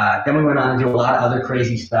had. Then we went on to do a lot of other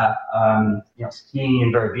crazy stuff, skiing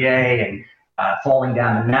in Verbier and falling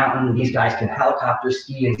down the mountain. These guys can helicopter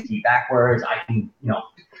ski and ski backwards. I can,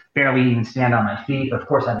 barely even stand on my feet. Of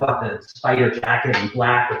course, I bought the spider jacket in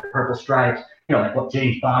black with the purple stripes, like what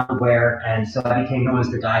James Bond would wear. And so I became known as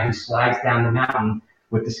the guy who slides down the mountain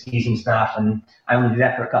with the skis and stuff, and I only did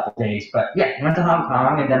that for a couple of days. But yeah, went to Hong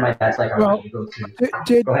Kong, and then my dad's like, "All right, you go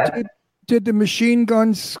to." Go ahead. Did the machine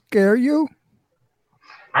guns scare you?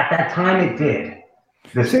 At that time, it did.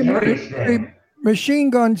 The scariest thing. Machine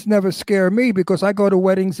guns never scare me because I go to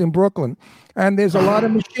weddings in Brooklyn, and there's a lot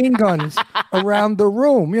of machine guns around the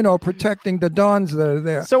room, protecting the dons that are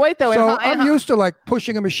there. So wait, though. So I'm used to like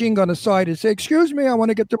pushing a machine gun aside and say, "Excuse me, I want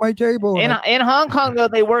to get to my table." In Hong Kong, though,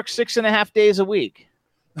 they work 6.5 days a week.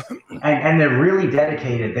 And they're really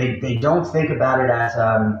dedicated. They don't think about it as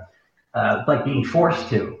like being forced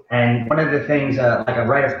to. And one of the things, like a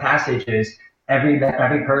rite of passage, is every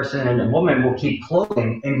person and a woman will keep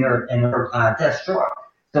clothing in their desk drawer.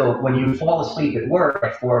 So when you fall asleep at work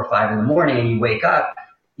at 4 or 5 in the morning and you wake up,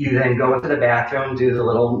 you then go into the bathroom, do the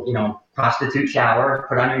little prostitute shower,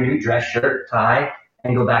 put on your new dress shirt, tie,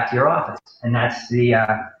 and go back to your office. And that's the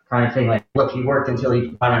kind of thing like, look, he worked until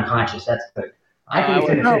he got unconscious. That's good. I think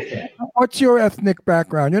it's inefficient. What's your ethnic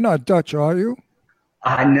background? You're not Dutch, are you?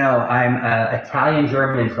 No, I'm Italian,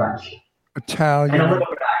 German, and French. Italian. And a little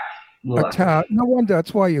bit Irish. Italian. No wonder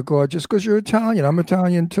that's why you're gorgeous, because you're Italian. I'm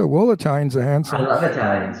Italian too. All Italians are handsome. I love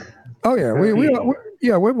Italians. Oh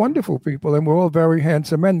yeah, we're wonderful people, and we're all very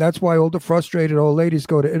handsome men. That's why all the frustrated old ladies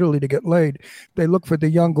go to Italy to get laid. They look for the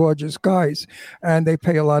young, gorgeous guys, and they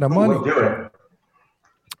pay a lot of money. We'll do it.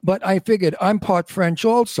 But I figured I'm part French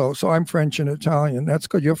also, so I'm French and Italian. That's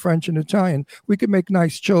good. You're French and Italian. We could make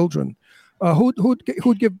nice children.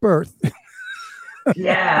 Who'd give birth?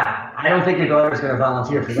 Yeah, I don't think your daughter's going to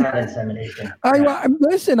volunteer for that insemination.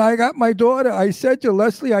 Listen, I got my daughter. I said to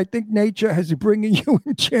Leslie, I think nature is bringing you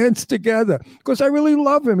and Chance together because I really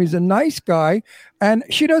love him. He's a nice guy, and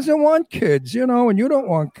she doesn't want kids, and you don't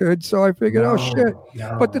want kids. So I figured, shit.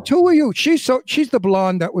 No. But the two of you, she's the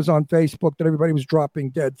blonde that was on Facebook that everybody was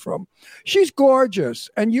dropping dead from. She's gorgeous,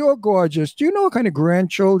 and you're gorgeous. Do you know what kind of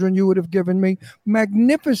grandchildren you would have given me?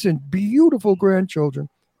 Magnificent, beautiful grandchildren.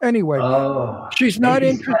 Anyway, she's not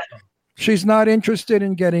interested. She's not interested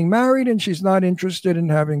in getting married, and she's not interested in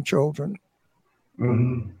having children.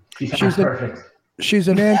 Mm-hmm. She's perfect. She's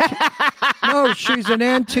an antique. No, she's an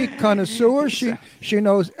antique connoisseur. She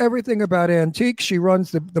knows everything about antiques. She runs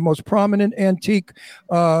the most prominent antique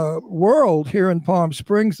world here in Palm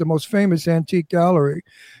Springs, the most famous antique gallery.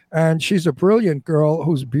 And she's a brilliant girl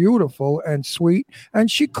who's beautiful and sweet, and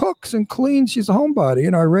she cooks and cleans. She's a homebody,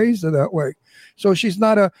 and I raised her that way. So she's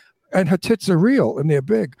not and her tits are real and they're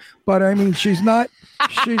big. But I mean, she's not.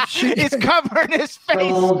 He's covering his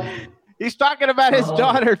face. He's talking about his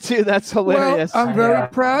daughter too. That's hilarious. Well, I'm very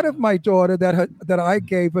proud of my daughter that I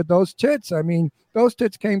gave her those tits. I mean, those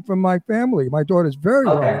tits came from my family. My daughter's very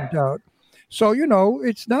well endowed. So,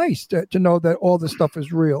 it's nice to know that all the stuff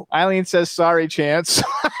is real. Eileen says, sorry, Chance.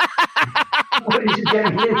 What did you get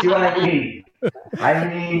into, Eileen?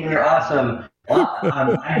 Eileen, you're awesome. Well,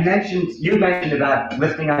 you mentioned about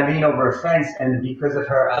lifting Eileen over a fence, and because of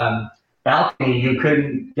her balcony, you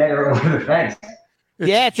couldn't get her over the fence.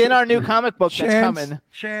 It's in our new comic book that's coming.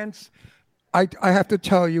 Chance, I have to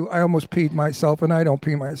tell you, I almost peed myself, and I don't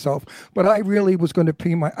pee myself, but I really was going to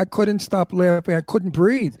pee I couldn't stop laughing. I couldn't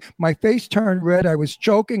breathe. My face turned red. I was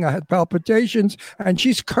choking. I had palpitations, and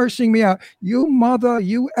she's cursing me out. You mother,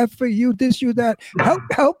 you effer, you this, you that.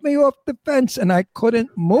 Help me off the fence. And I couldn't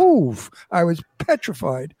move. I was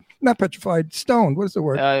petrified. Not petrified, stoned. What is the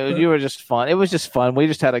word? You were just fun. It was just fun. We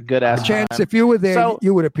just had a good ass Chance, if you were there,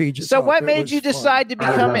 you would have peed yourself. So what made you decide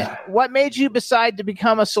to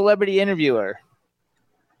become a celebrity interviewer?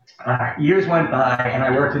 Years went by, and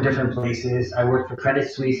I worked in different places. I worked for Credit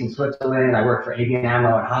Suisse in Switzerland. I worked for ABN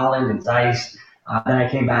AMRO in Holland and Zeiss. Then I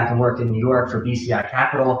came back and worked in New York for BCI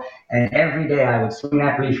Capital. And every day I would swing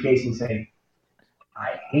that briefcase and say,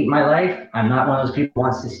 I hate my life. I'm not one of those people who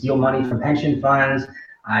wants to steal money from pension funds.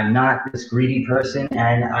 I'm not this greedy person,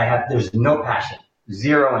 and there's no passion,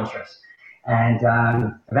 zero interest. And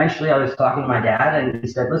eventually I was talking to my dad, and he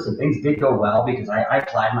said, listen, things did go well because I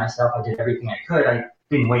applied myself. I did everything I could. I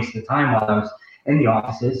didn't waste the time while I was in the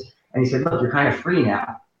offices. And he said, look, you're kind of free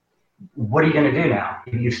now. What are you going to do now?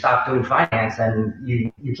 If you stop doing finance and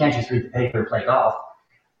you can't just read the paper or play golf.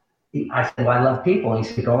 I said, well, I love people. And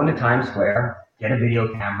he said, go into Times Square, get a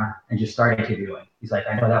video camera, and just start interviewing. He's like,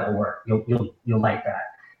 I know that will work. You'll like that.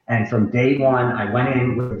 And from day one, I went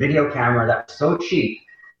in with a video camera that was so cheap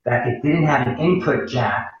that it didn't have an input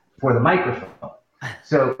jack for the microphone.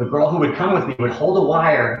 So the girl who would come with me would hold a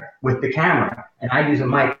wire with the camera, and I'd use a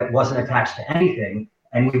mic that wasn't attached to anything,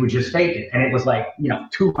 and we would just fake it. And it was like,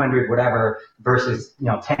 200 whatever versus,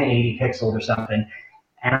 1080 pixels or something.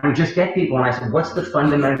 And I would just get people, and I said, what's the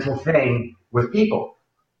fundamental thing with people?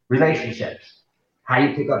 Relationships. How do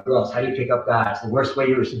you pick up girls? How do you pick up guys? The worst way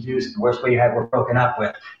you were seduced, the worst way you were broken up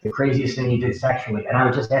with, the craziest thing you did sexually. And I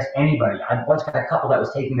would just ask anybody. I once got a couple that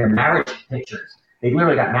was taking their marriage pictures. They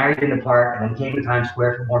literally got married in the park and then came to Times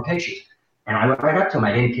Square for more pictures. And I went right up to them.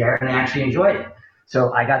 I didn't care, and they actually enjoyed it.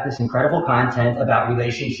 So I got this incredible content about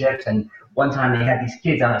relationships. And one time they had these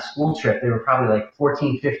kids on a school trip. They were probably like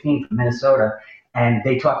 14, 15 from Minnesota. And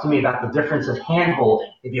they talked to me about the difference of hand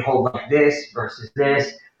holding. If you hold like this versus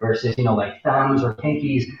like thumbs or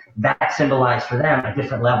pinkies, that symbolized for them a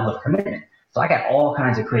different level of commitment. So I got all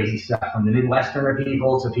kinds of crazy stuff from the Midwesterner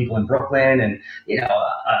people to people in Brooklyn and,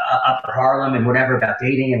 upper Harlem and whatever about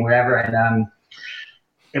dating and whatever. And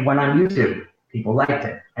it went on YouTube. People liked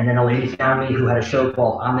it. And then a lady found me who had a show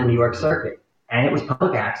called On the New York Circuit. And it was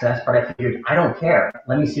public access, but I figured, I don't care.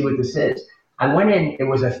 Let me see what this is. I went in, it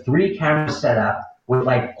was a 3-camera setup with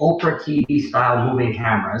like Oprah TV style moving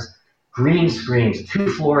cameras, green screens,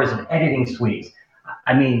 2 floors of editing suites.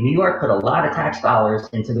 I mean, New York put a lot of tax dollars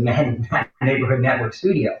into the Neighborhood Network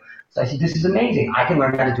studio. So I said, this is amazing. I can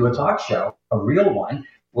learn how to do a talk show, a real one.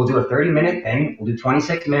 We'll do a 30-minute thing. We'll do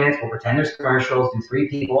 26 minutes. We'll pretend there's commercials, do 3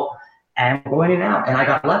 people, and we'll go in and out. And I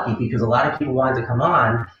got lucky because a lot of people wanted to come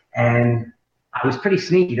on, and I was pretty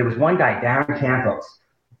sneaky. There was one guy, Darren Campos,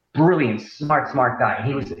 brilliant, smart guy.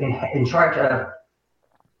 He was in charge of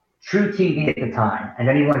True TV at the time, and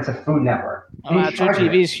then he went to Food Network. True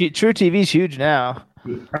TV's huge now.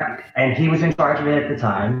 And he was in charge of it at the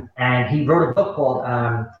time, and he wrote a book called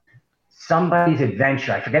Somebody's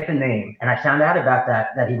Adventure. I forget the name, and I found out about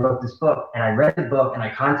that he wrote this book, and I read the book, and I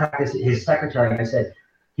contacted his secretary, and I said,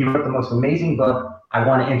 he wrote the most amazing book. I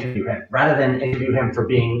want to interview him. Rather than interview him for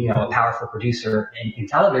being, a powerful producer in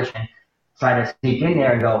television, try to sneak in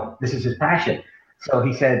there and go, this is his passion. So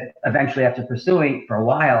he said, eventually after pursuing for a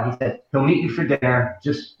while, he said, he'll meet you for dinner,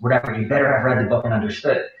 just whatever. You better have read the book and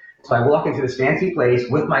understood it. So I walk into this fancy place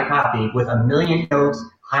with my copy, with a million notes,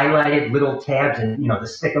 highlighted little tabs and, the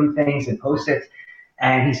stick-em things and Post-its.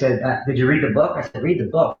 And he said, did you read the book? I said, read the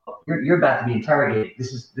book. You're about to be interrogated.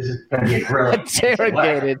 This is going to be a grill.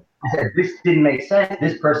 Interrogated. I said, this didn't make sense.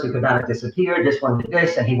 This person could not have disappeared. This one did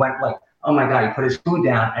this. And he went like, oh my God, he put his food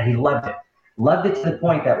down and he loved it. Loved it to the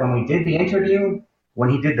point that when we did the interview, when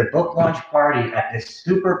he did the book launch party at this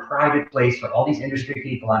super private place for all these industry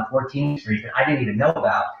people on 14th Street that I didn't even know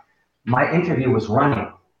about, my interview was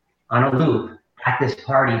running on a loop at this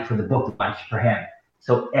party for the book launch for him.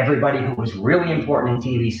 So everybody who was really important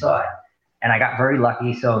in TV saw it. And I got very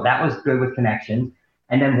lucky. So that was good with connections.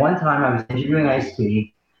 And then one time I was interviewing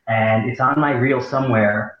Ice-T, and it's on my reel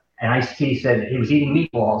somewhere. And Ice-T said he was eating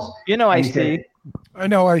meatballs. You know Ice-T. I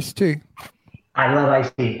know Ice-T. I love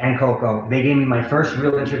Ice-T and Coco. They gave me my first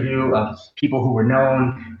real interview of people who were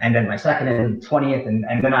known, and then my second and 20th.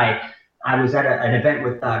 And then I was at an event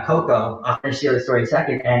with Coco. I'll finish the story in a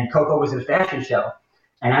second. And Coco was in a fashion show.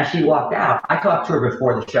 And as she walked out, I talked to her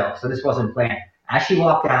before the show, so this wasn't planned. As she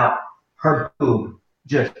walked out, her boob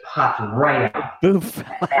just popped right out.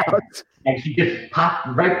 And she just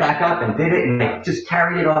popped right back up and did it and just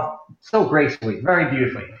carried it off so gracefully, very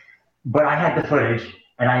beautifully. But I had the footage,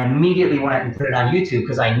 and I immediately went and put it on YouTube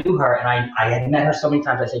because I knew her, and I had met her so many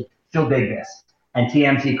times. I said, she'll dig this. And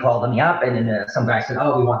TMZ called me up, and then some guy said,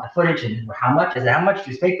 we want the footage. And how much? I said, how much?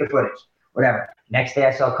 Just take the footage. Whatever. Next day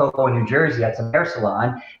I saw Coco in New Jersey at some hair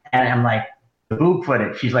salon, and I'm like, the boob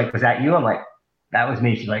footage. She's like, was that you? I'm like, that was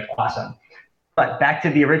me. She's like, awesome. But back to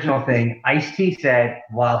the original thing, Ice-T said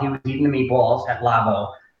while he was eating the meatballs at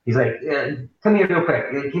Lavo, he's like, come here real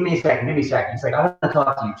quick. Give me a second. He's like, I want to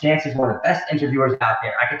talk to you. Chance is one of the best interviewers out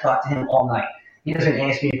there. I could talk to him all night. He doesn't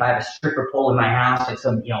ask me if I have a stripper pole in my house, like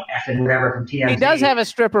some, effing whatever from TMZ. He does have a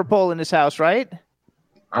stripper pole in his house, right?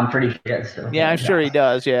 I'm pretty sure. Yeah, I'm sure he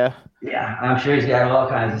does, yeah. Yeah, I'm sure he's got all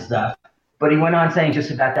kinds of stuff. But he went on saying just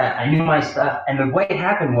about that. I knew my stuff. And the way it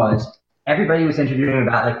happened was everybody was interviewing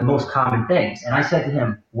about like the most common things. And I said to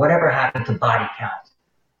him, whatever happened to body count?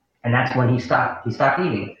 And that's when he stopped. He stopped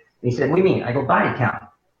eating. And he said, what do you mean? I go, body count.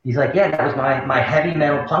 He's like, yeah, that was my heavy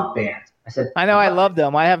metal punk band. I said, I know, I love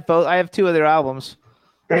them. I have both. I have 2 of their albums.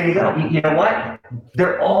 There you go. You know what?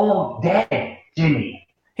 They're all dead, Jimmy.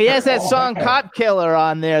 He has that song Cop Killer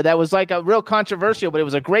on there that was like a real controversial, but it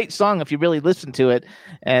was a great song if you really listen to it.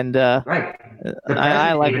 And right.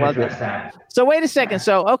 I love it. So wait a second.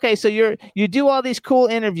 So you do all these cool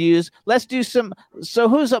interviews. Let's do some. So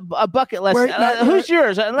who's a bucket list? Who's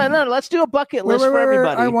yours? No, let's do a bucket list for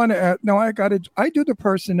everybody. I want to. I do the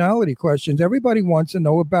personality questions. Everybody wants to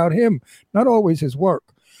know about him, not always his work.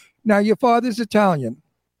 Now, your father's Italian.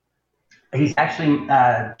 He's actually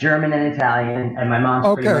German and Italian, and my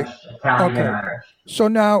mom's pretty much Italian and Irish. So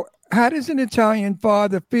now, how does an Italian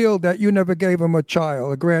father feel that you never gave him a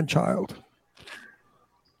grandchild?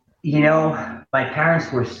 My parents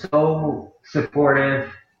were so supportive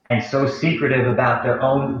and so secretive about their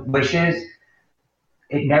own wishes.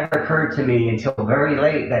 It never occurred to me until very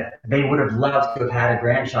late that they would have loved to have had a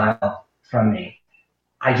grandchild from me.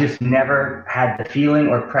 I just never had the feeling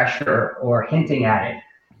or pressure or hinting at it.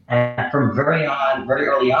 And from very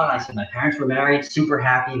early on, I said my parents were married, super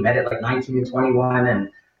happy, met at like 19 and 21, and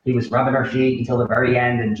he was rubbing her feet until the very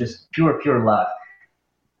end, and just pure love.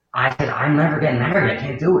 I said, I'm never getting married. I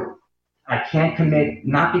can't do it. I can't commit,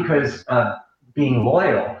 not because of being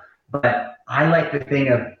loyal, but I like the thing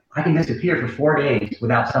of I can disappear for 4 days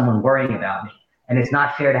without someone worrying about me. And it's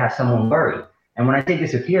not fair to have someone worry. And when I say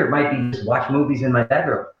disappear, it might be just watch movies in my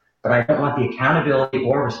bedroom. But I don't want the accountability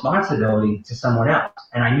or responsibility to someone else.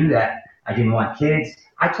 And I knew that. I didn't want kids.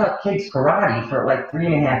 I taught kids karate for like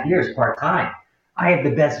 3.5 years part-time. I have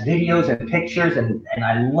the best videos and pictures, and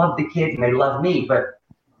I love the kids, and they love me, but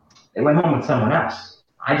they went home with someone else.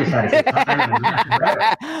 I just had a good time.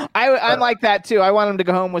 And I'm like that too. I want them to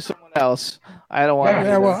go home with someone else. I don't want.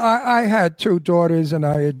 Yeah, well, I had 2 daughters, and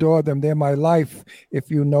I adore them. They're my life.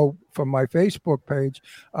 If you know from my Facebook page,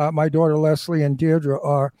 my daughter Leslie and Deirdre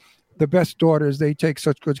are the best daughters. They take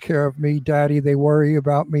such good care of me, Daddy. They worry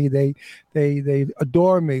about me. They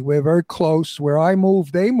adore me. We're very close. Where I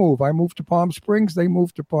move, they move. I move to Palm Springs. They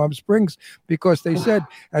move to Palm Springs because they said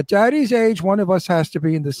at Daddy's age, one of us has to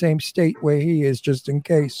be in the same state where he is, just in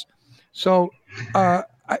case. So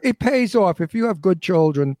it pays off if you have good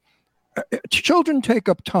children. Children take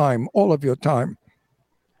up time, all of your time.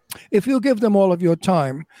 If you give them all of your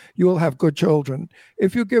time, you will have good children.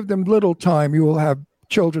 If you give them little time, you will have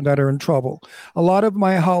children that are in trouble. A lot of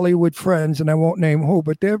my Hollywood friends, and I won't name who,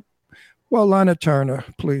 but Lana Turner,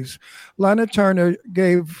 please. Lana Turner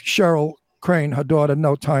gave Cheryl Crane, her daughter,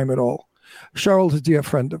 no time at all. Cheryl's a dear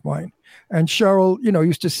friend of mine. And Cheryl,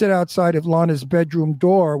 used to sit outside of Lana's bedroom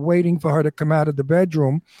door waiting for her to come out of the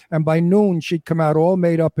bedroom. And by noon, she'd come out all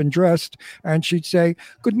made up and dressed. And she'd say,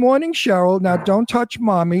 "Good morning, Cheryl. Now, don't touch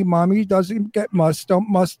Mommy. Mommy doesn't get must. Don't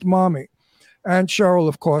must Mommy." And Cheryl,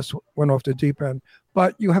 of course, went off the deep end.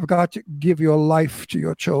 But you have got to give your life to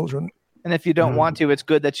your children. And if you don't want to, it's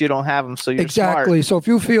good that you don't have them. So you're exactly. Smart. So if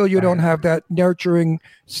you feel you don't have that nurturing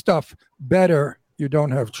stuff, better you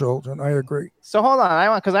don't have children. I agree. So hold on, I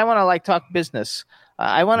want to talk business.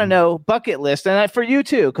 I want to know bucket list, and for you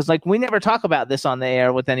too, because we never talk about this on the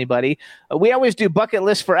air with anybody. We always do bucket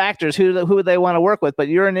list for actors who they want to work with, but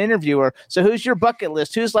you're an interviewer, so who's your bucket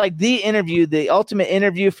list? Who's the ultimate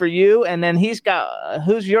interview for you? And then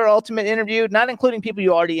who's your ultimate interview? Not including people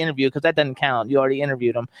you already interviewed, because that doesn't count. You already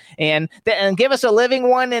interviewed them, and give us a living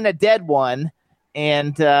one and a dead one,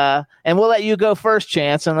 and we'll let you go first,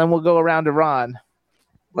 Chance, and then we'll go around to Ron.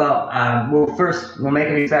 Well, first we'll make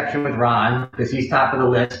an exception with Ron because he's top of the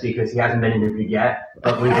list because he hasn't been interviewed yet.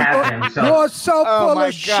 But we have him. So you're so full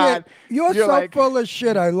of shit. You're so full of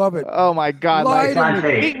shit. I love it. Oh my God!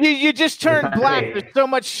 You just turned black. There's so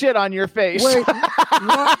much shit on your face. Wait,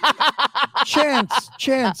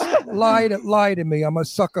 Chance, lie to me. I'm a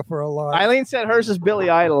sucker for a lie. Eileen said hers is Billy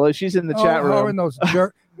Idol. She's in the chat room. Her and those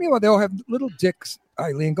jerks. Meanwhile, they all have little dicks.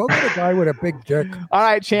 Eileen, go get a guy with a big dick. All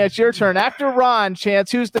right, Chance, your turn. After Ron, Chance,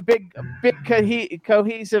 who's the big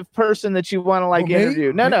cohesive person that you want to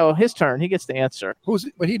interview? No, his turn. He gets to answer.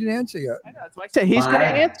 But he didn't answer yet. I know, that's why I said he's going to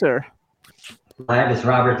answer. I have this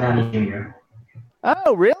Robert Downey Jr.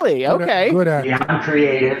 Oh, really? Okay. Good actor. Beyond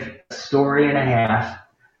creative, story and a half.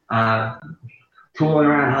 Tooling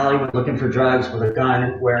around Hollywood looking for drugs with a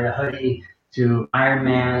gun, wearing a hoodie, to Iron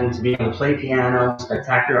Man, to be able to play piano,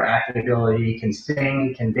 spectacular acting ability, can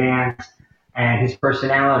sing, can dance, and his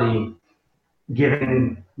personality,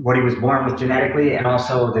 given what he was born with genetically and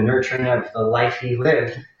also the nurturing of the life he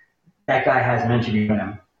lived, that guy has an interview in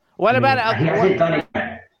him. He hasn't done it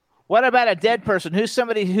yet. What about a dead person? Who's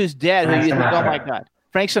somebody who's dead who you think, oh my God?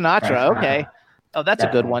 Frank Sinatra. Okay. Oh, that's a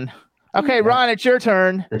good one. Okay, Ron, it's your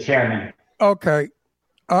turn. The chairman. Okay.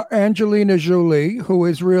 Angelina Jolie, who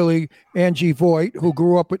is really Angie Voight, who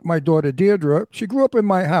grew up with my daughter Deirdre. She grew up in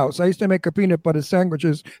my house. I used to make her peanut butter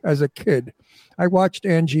sandwiches as a kid. I watched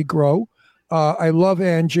Angie grow. I love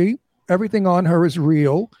Angie. Everything on her is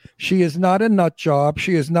real. She is not a nut job.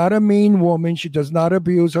 She is not a mean woman. She does not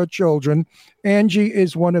abuse her children. Angie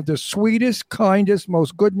is one of the sweetest, kindest,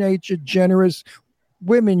 most good-natured, generous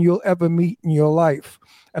women you'll ever meet in your life.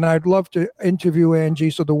 And I'd love to interview Angie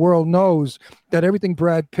so the world knows that everything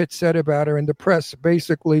Brad Pitt said about her in the press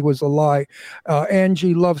basically was a lie.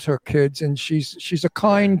 Angie loves her kids, and she's a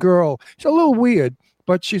kind girl. She's a little weird,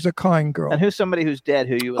 but she's a kind girl. And who's somebody who's dead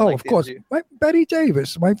who you would like of course, Betty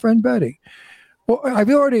Davis, my friend Betty. Well, I've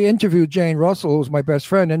already interviewed Jane Russell, who's my best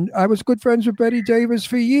friend, and I was good friends with Betty Davis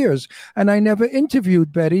for years. And I never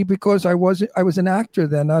interviewed Betty because I was an actor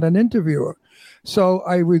then, not an interviewer. So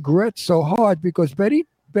I regret so hard because Betty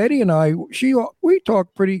and I, we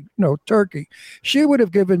talk pretty, turkey. She would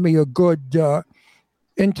have given me a good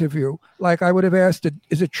interview. Like I would have asked,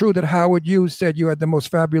 is it true that Howard Hughes said you had the most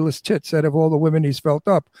fabulous tits out of all the women he's felt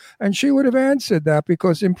up? And she would have answered that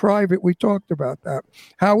because in private we talked about that.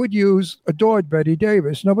 Howard Hughes adored Betty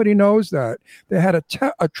Davis. Nobody knows that. They had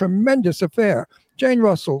a tremendous affair. Jane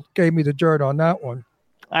Russell gave me the dirt on that one.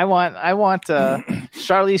 I want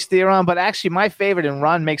Charlize Theron, but actually my favorite, and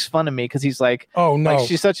Ron makes fun of me because he's like, oh no,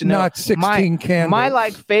 she's such a not 16 candles.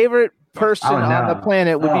 My favorite person on the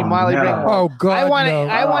planet would be Molly Ringwald. Oh God! I want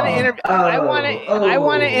to interview. I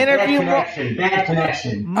want to interview. Bad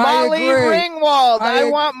connection. Molly Ringwald. I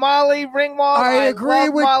want Molly Ringwald. I agree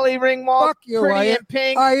with Molly Ringwald. Fuck you. Pretty in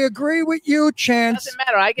pink. I agree with you, Chance. Doesn't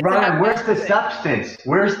matter. I get to Ron, have where's the substance?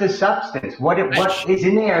 Where's the substance? What is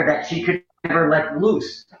in there that she could never let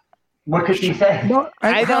loose? What could she say? No,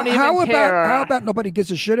 I don't even care. How about nobody gives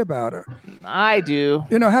a shit about her? I do.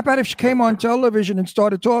 You know, how about if she came on television and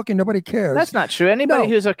started talking? Nobody cares. That's not true. Anybody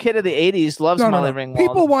who's a kid of the 80s loves Molly Ringwald.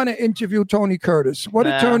 People want to interview Tony Curtis. What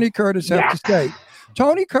did Tony Curtis have to say?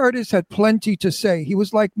 Tony Curtis had plenty to say. He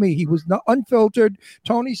was like me. He was not unfiltered.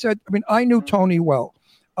 Tony said, I knew Tony well.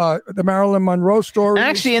 The Marilyn Monroe story.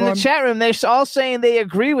 Actually, in the chat room, they're all saying they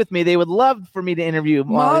agree with me. They would love for me to interview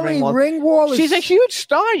Molly Ringwald. She's a huge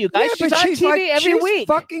star, you guys. Yeah, she's on TV every week. She's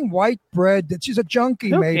fucking white bread. She's a junkie,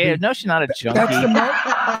 Who maybe. cares? No, she's not a junkie.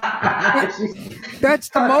 That's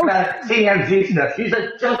the most. TMZ stuff. She's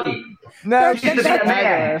a junkie. No, she used to be a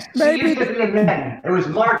man. Maybe she used to be a man. It was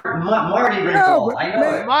Marty Ringwald. I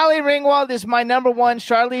know it. Molly Ringwald is my number one.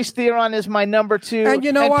 Charlize Theron is my number two. And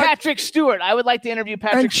you know what? Patrick Stewart. I would like to interview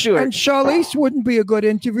Patrick Stewart. And Charlize wouldn't be a good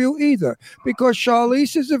interview either, because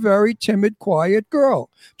Charlize is a very timid, quiet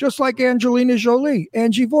girl, just like Angelina Jolie,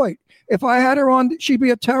 Angie Voigt. If I had her on, she'd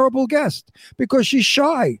be a terrible guest because she's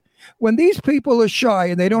shy. When these people are shy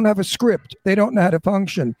and they don't have a script, they don't know how to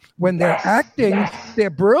function. When they're acting,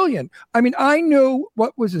 they're brilliant. I knew,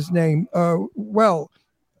 what was his name?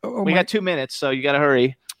 We got 2 minutes, so you got to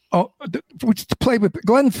hurry. To play with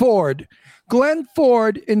Glenn Ford. Glenn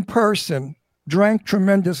Ford in person drank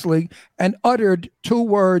tremendously and uttered 2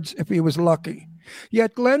 words if he was lucky.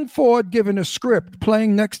 Yet Glenn Ford, given a script,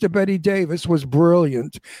 playing next to Bette Davis, was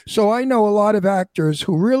brilliant. So I know a lot of actors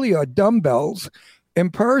who really are dumbbells in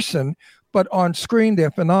person, but on screen they're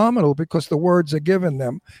phenomenal because the words are given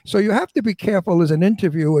them. So you have to be careful as an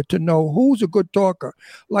interviewer to know who's a good talker,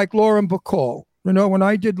 like Lauren Bacall. When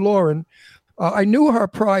I did Lauren, I knew her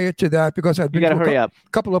prior to that because I'd been to a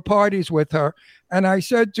couple of parties with her. And I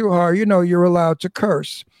said to her, you're allowed to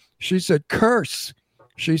curse. She said, curse.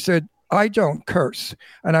 She said, I don't curse.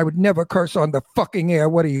 And I would never curse on the fucking air.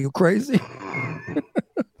 What are you, crazy?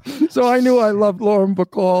 So I knew I loved Lauren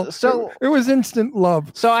Bacall. So it was instant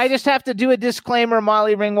love. So I just have to do a disclaimer,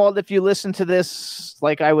 Molly Ringwald. If you listen to this,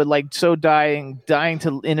 I would so dying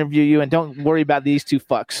to interview you, and don't worry about these 2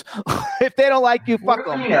 fucks. If they don't like you, fuck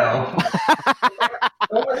them.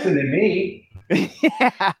 Don't listen to me.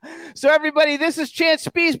 Yeah. So everybody, this is Chance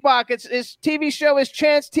Spiessbach. His TV show is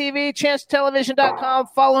Chance TV, chancetelevision.com.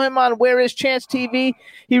 Follow him on Where Is Chance TV.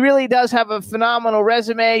 He really does have a phenomenal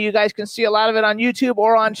resume. You guys can see a lot of it on YouTube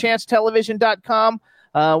or on chancetelevision.com.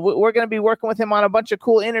 We're going to be working with him on a bunch of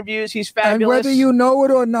cool interviews. He's fabulous. And whether you know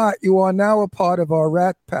it or not, you are now a part of our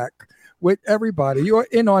Rat Pack with everybody. You're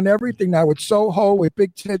in on everything now with Soho, with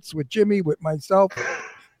Big Tits, with Jimmy, with myself.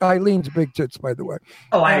 Eileen big tits, by the way.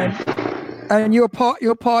 Oh, I am. And you're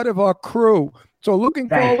part of our crew. So looking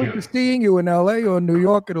forward to seeing you in LA or New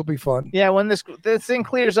York. It'll be fun. Yeah, when this thing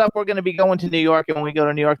clears up, we're going to be going to New York, and when we go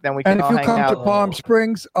to New York, then we can all hang out. And if you come to Palm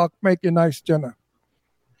Springs, I'll make you a nice dinner.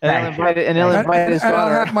 And he'll invite his daughter. I'll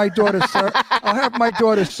have my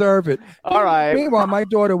daughter serve it. All right. Meanwhile, my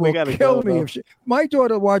daughter will kill me. If my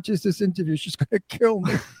daughter watches this interview, she's going to kill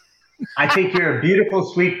me. I think you're a beautiful,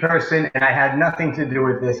 sweet person, and I had nothing to do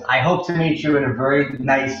with this. I hope to meet you in a very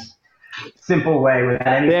nice, simple way without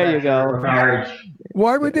any pressure or marriage.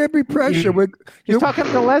 Why would there be pressure? He's talking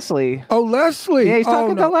to Leslie. Oh, Leslie. Yeah, he's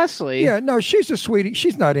talking to Leslie. Yeah, no, she's a sweetie.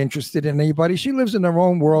 She's not interested in anybody. She lives in her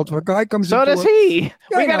own world. If a guy comes so into does he.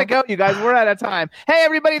 Yeah, we got to go, you guys. We're out of time. Hey,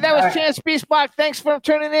 everybody, that was Chance Spiessbach. Thanks for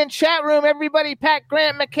turning in. Chat room, everybody. Pat,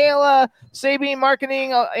 Grant, Michaela, Sabine,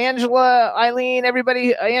 Marketing, Angela, Eileen,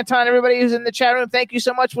 everybody, Anton, everybody who's in the chat room. Thank you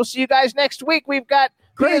so much. We'll see you guys next week. We've got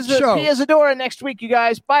Great show. Pia Zadora next week, you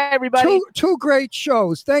guys. Bye, everybody. Two great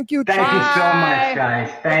shows. Thank you. Thank you so much,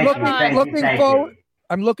 guys. Thank you.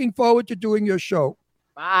 I'm looking forward to doing your show.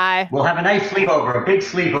 Bye. We'll have a nice sleepover, a big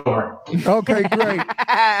sleepover. Okay, great.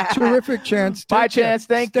 Terrific, Chance. Bye, Chance.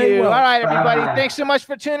 Thank you. Well. All right, everybody. Thanks so much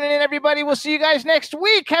for tuning in, everybody. We'll see you guys next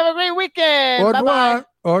week. Have a great weekend. Au revoir.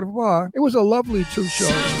 Bye-bye. Au revoir. It was a lovely 2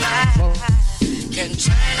 shows.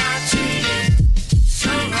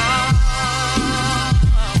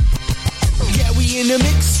 In the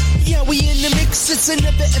mix, we in the mix. It's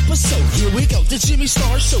another episode. Here we go, the Jimmy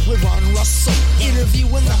Star Show with Ron Russell,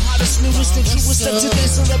 interviewing the hottest, newest, and truest of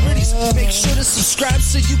today's celebrities. Make sure to subscribe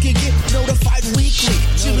so you can get notified weekly.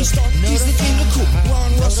 Jimmy Star, he's the king of cool.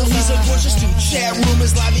 Ron Russell, he's a gorgeous dude. Chat room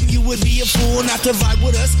is live, and you would be a fool not to vibe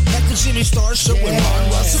with us at the Jimmy Star Show with Ron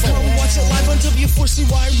Russell. Come watch it live on W4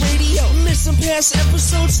 RCY Radio. Missing past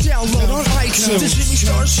episodes, download on iTunes. The Jimmy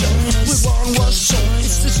Star Show with Ron Russell.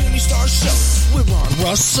 It's the Jimmy Star Show with Ron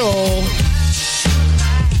Russell.